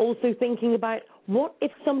 also thinking about what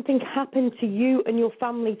if something happened to you and your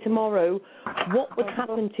family tomorrow, what would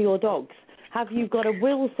happen to your dogs? Have you got a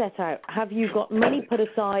will set out? Have you got money put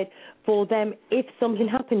aside for them if something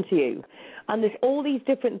happened to you? And there's all these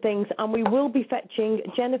different things, and we will be fetching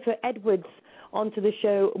Jennifer Edwards onto the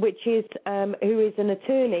show, which is who is an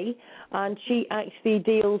attorney, and she actually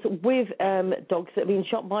deals with dogs that have been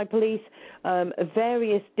shot by police,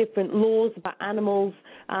 various different laws about animals,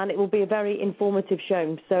 and it will be a very informative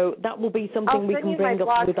show. So that will be something we can bring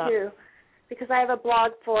up with that. Too, because I have a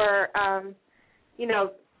blog for,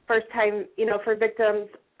 first time, for victims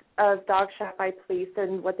of dog shot by police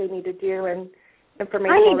and what they need to do and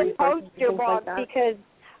informational resources.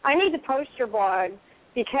 I need to post your blog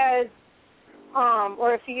because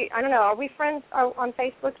or if you, I don't know, are we friends on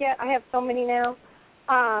Facebook yet? I have so many now.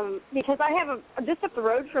 Because I have just up the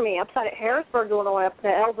road from me, outside of Harrisburg, Illinois, up to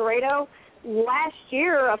El Dorado. Last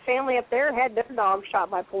year, a family up there had their dog shot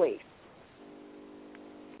by police.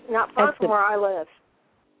 Not far from where I live.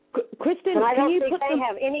 Kristen, and I don't think they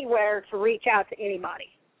have anywhere to reach out to anybody.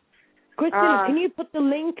 Kristen, can you put the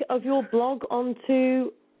link of your blog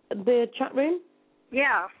onto the chat room?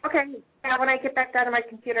 Yeah. Okay. Yeah, when I get back down to my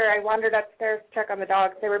computer, I wandered upstairs to check on the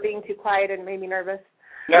dogs. They were being too quiet and made me nervous.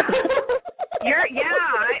 I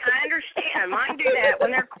understand. Mine do that.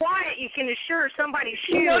 When they're quiet, you can assure somebody's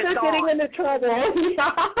shoe is they're getting into trouble.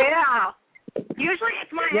 Yeah. Usually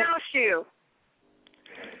it's my house shoe.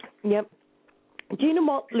 Yep. Do you know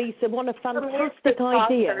what, Lisa? What a fantastic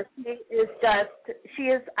idea.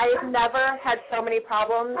 I have never had so many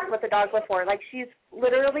problems with a dog before. Like, she's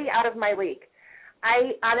literally out of my league.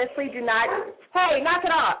 I honestly do not, hey, knock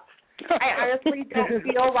it off. I honestly don't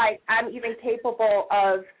feel like I'm even capable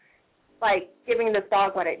of, giving this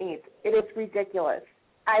dog what it needs. It is ridiculous.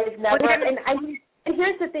 I've never, and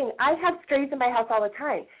here's the thing, I have strays in my house all the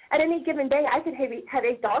time. At any given day, I could have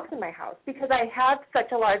 8 dogs in my house because I have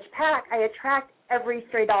such a large pack. I attract every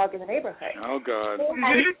stray dog in the neighborhood. Oh, God.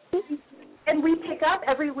 And we pick up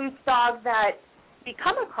every loose dog that we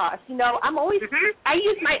come across. I'm always I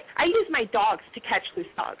use my dogs to catch loose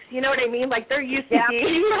dogs. You know what I mean? Like, they're used to being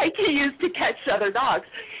used to catch other dogs.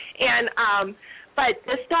 And but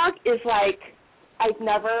this dog is I've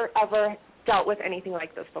never ever dealt with anything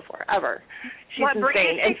like this before, ever. She's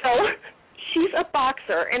insane. And so she's a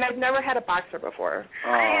boxer, and I've never had a boxer before.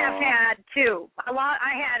 I have had 2.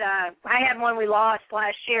 I had one we lost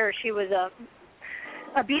last year. She was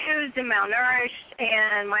abused and malnourished,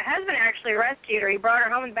 and my husband actually rescued her. He brought her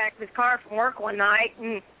home in the back of his car from work one night,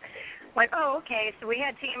 and like, oh, okay, so we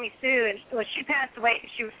had Tammy Sue, and she passed away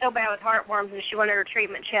because she was so bad with heartworms, and she went under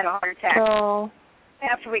treatment. She had a heart attack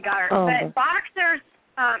after we got her. But boxers,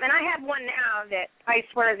 and I have one now that I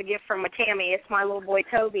swear is a gift from Tammy. It's my little boy,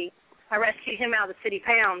 Toby. I rescued him out of the city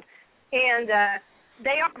pound. And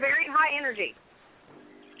they are very high energy.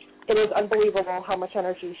 It is unbelievable how much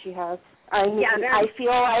energy she has. I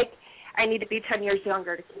feel like I need to be 10 years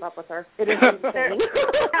younger to keep up with her. It is insane.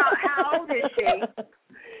 How old is she?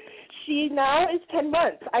 She now is 10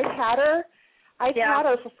 months. I've had her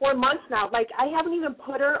for 4 months now. Like, I haven't even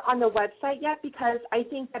put her on the website yet because I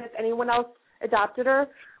think that if anyone else adopted her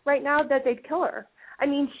right now, that they'd kill her. I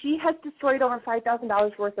mean, she has destroyed over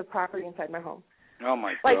 $5,000 worth of property inside my home. Oh,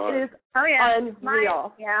 my God. Like, it is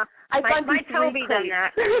unreal. My Toby done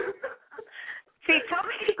that. See,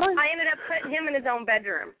 Toby, I ended up putting him in his own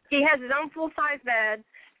bedroom. He has his own full-size bed,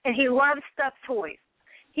 and he loves stuffed toys.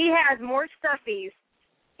 He has more stuffies,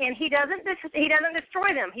 and he doesn't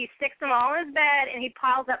destroy them. He sticks them all in his bed, and he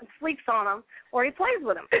piles up and sleeps on them, or he plays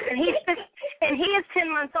with them. And he is 10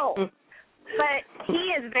 months old. But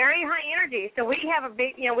he is very high energy, so we have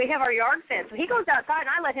we have our yard fence. So he goes outside,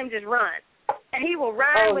 and I let him just run. And he will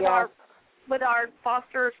run with our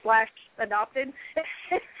foster/adopted.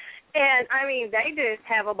 And, I mean, they just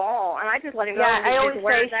have a ball, and I just let him go. Yeah, I always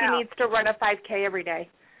say she needs to run a 5K every day.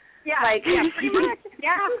 Yeah, pretty much.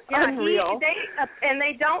 Yeah. Unreal.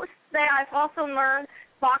 I've also learned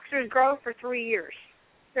boxers grow for 3 years.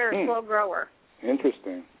 They're a slow grower.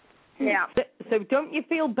 Interesting. Yeah. So don't you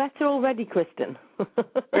feel better already, Kristen?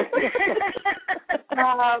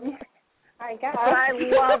 I guess. I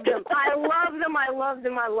love them.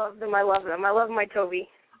 I love my Toby.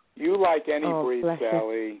 You like any breed,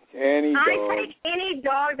 Sally. Any dog. I take any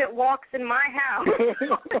dog that walks in my house.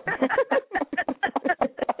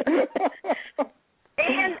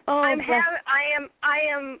 And I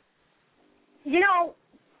am,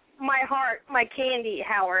 my heart, my candy,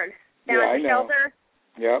 Howard, down at the shelter.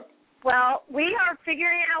 Yep. Well, we are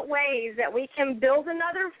figuring out ways that we can build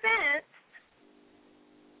another fence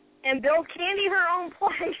and build Candy her own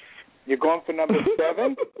place. You're going for number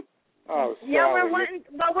 7? Oh, sorry. Yeah,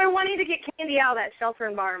 we're wanting to get Candy out of that shelter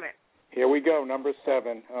environment. Here we go, number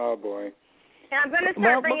 7. Oh, boy. And I'm going to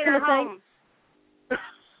start bringing her home.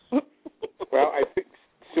 Well, I think,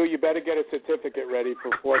 Sue, you better get a certificate ready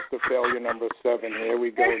for foster failure number 7. Here we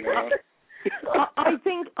go now.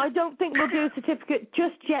 I don't think we'll do a certificate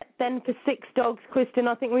just yet then for 6 dogs, Kristen.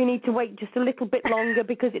 I think we need to wait just a little bit longer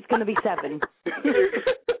because it's going to be 7.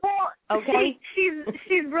 Well, okay.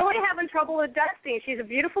 She's really having trouble adjusting. She's a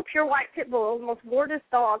beautiful pure white pit bull, the most gorgeous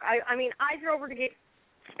dog. I mean, I drove her to get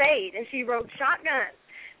spayed, and she rode shotgun.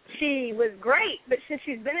 She was great, but since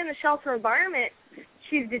she's been in the shelter environment,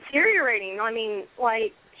 she's deteriorating. I mean,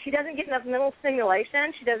 like, she doesn't get enough mental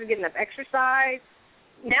stimulation. She doesn't get enough exercise.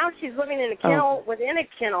 Now she's living in a kennel within a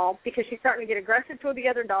kennel because she's starting to get aggressive toward the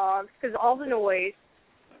other dogs because of all the noise.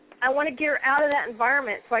 I want to get her out of that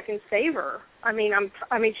environment so I can save her. I mean,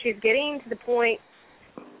 she's getting to the point.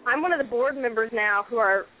 I'm one of the board members now who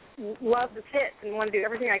love the pits and want to do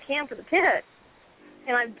everything I can for the pit.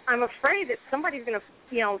 And I'm afraid that somebody's going to,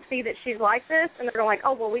 see that she's like this, and they're going to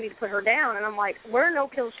oh, well, we need to put her down. And I'm like, we're a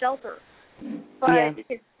no-kill shelter. But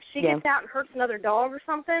if she gets out and hurts another dog or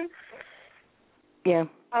something,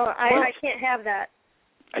 I can't have that.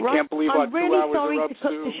 I can't believe our 2 hours I'm really sorry are up, to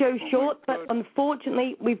cut Sue. the show short, but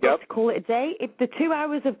unfortunately we've got to call it a day. The 2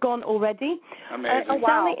 hours have gone already. Amazing.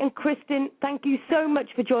 Sally and Kristen, thank you so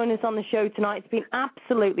much for joining us on the show tonight. It's been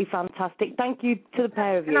absolutely fantastic. Thank you to the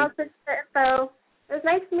pair of you. And also, so it was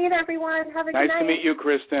nice to meet everyone. Have a good night. Nice to meet you,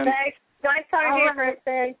 Kristen. Nice talking to you,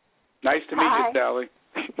 Kristen. Nice to meet you, Sally.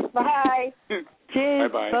 Bye.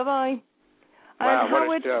 Cheers. Bye-bye. Bye-bye. Wow, Howard,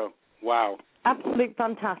 what a show. Wow. Absolute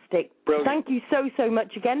fantastic. Brilliant. Thank you so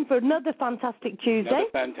much again for another fantastic Tuesday.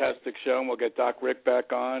 Another fantastic show, and we'll get Doc Rick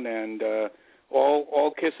back on. And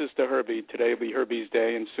all kisses to Herbie. Today will be Herbie's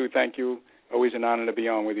day. And Sue, thank you. Always an honor to be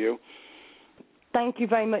on with you. Thank you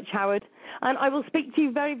very much, Howard. And I will speak to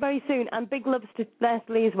you very, very soon. And big loves to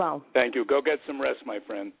Leslie as well. Thank you. Go get some rest, my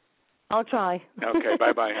friend. I'll try. Okay,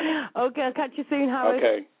 bye-bye, honey. Okay, I'll catch you soon, Howard.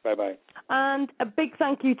 Okay, bye-bye. And a big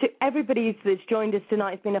thank you to everybody that's joined us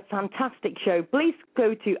tonight. It's been a fantastic show. Please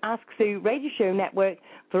go to Ask Sue Radio Show Network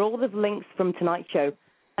for all the links from tonight's show.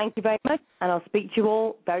 Thank you very much, and I'll speak to you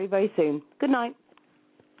all very, very soon. Good night.